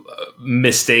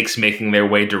mistakes making their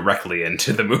way directly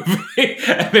into the movie.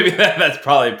 Maybe that's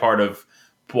probably part of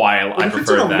why I prefer that. If it's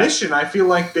an omission, I feel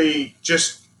like they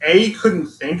just A, couldn't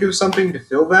think of something to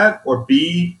fill that, or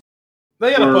B,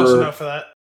 they got a post note for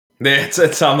that.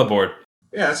 It's on the board.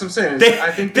 Yeah, that's what I'm saying.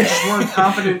 I think they just weren't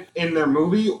confident in their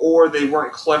movie, or they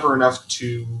weren't clever enough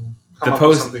to come up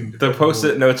with something. The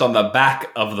post-it notes on the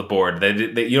back of the board. They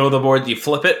the board, you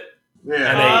flip it. Yeah.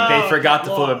 And they forgot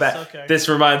to flip it back. Okay. This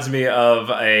reminds me of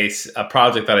a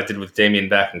project that I did with Damien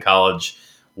back in college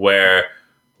where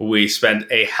we spent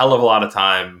a hell of a lot of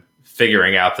time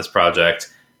figuring out this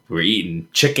project. We were eating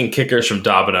chicken kickers from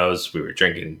Domino's. We were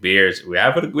drinking beers. We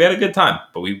had a good time,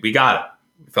 but we got it.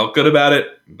 We felt good about it.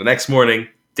 The next morning,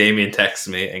 Damien texts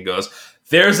me and goes,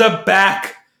 "There's a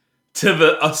back to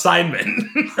the assignment."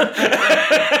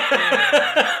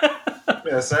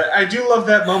 Yes, I do love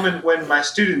that moment when my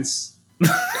students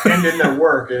hand in their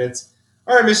work, and it's,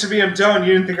 all right, Mr. B, I'm done.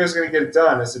 You didn't think I was going to get it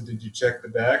done. I said, did you check the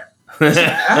back?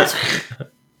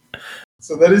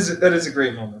 So that is a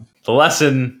great moment. The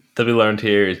lesson that we learned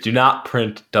here is do not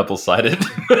print double-sided.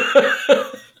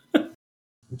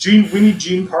 We need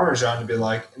Gene Parmesan to be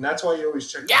like, and that's why you always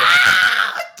check the back.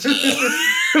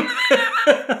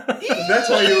 That's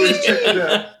why you always check it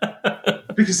out.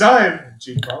 Because I'm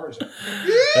Gene Parmesan.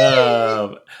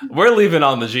 We're leaving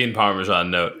on the Gene Parmesan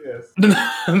note. Yes.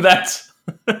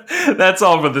 That's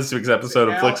all for this week's episode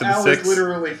of Flicks in the Six. Al was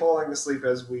literally falling asleep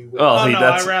as we went.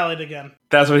 I rallied again.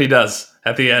 That's what he does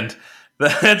at the end.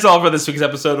 That's all for this week's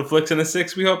episode of Flicks in the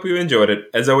Six. We hope you enjoyed it.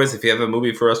 As always, if you have a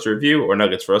movie for us to review or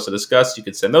nuggets for us to discuss, you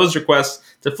can send those requests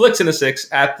to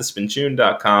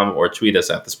flicksinthesix@thespintune.com or tweet us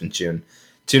at thespintune.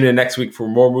 Tune in next week for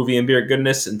more movie and beer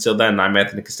goodness. Until then, I'm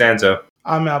Anthony Costanzo.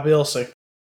 I'm Al Bielsi.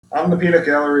 I'm the Peanut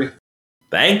Gallery.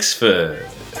 Thanks for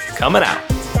coming out.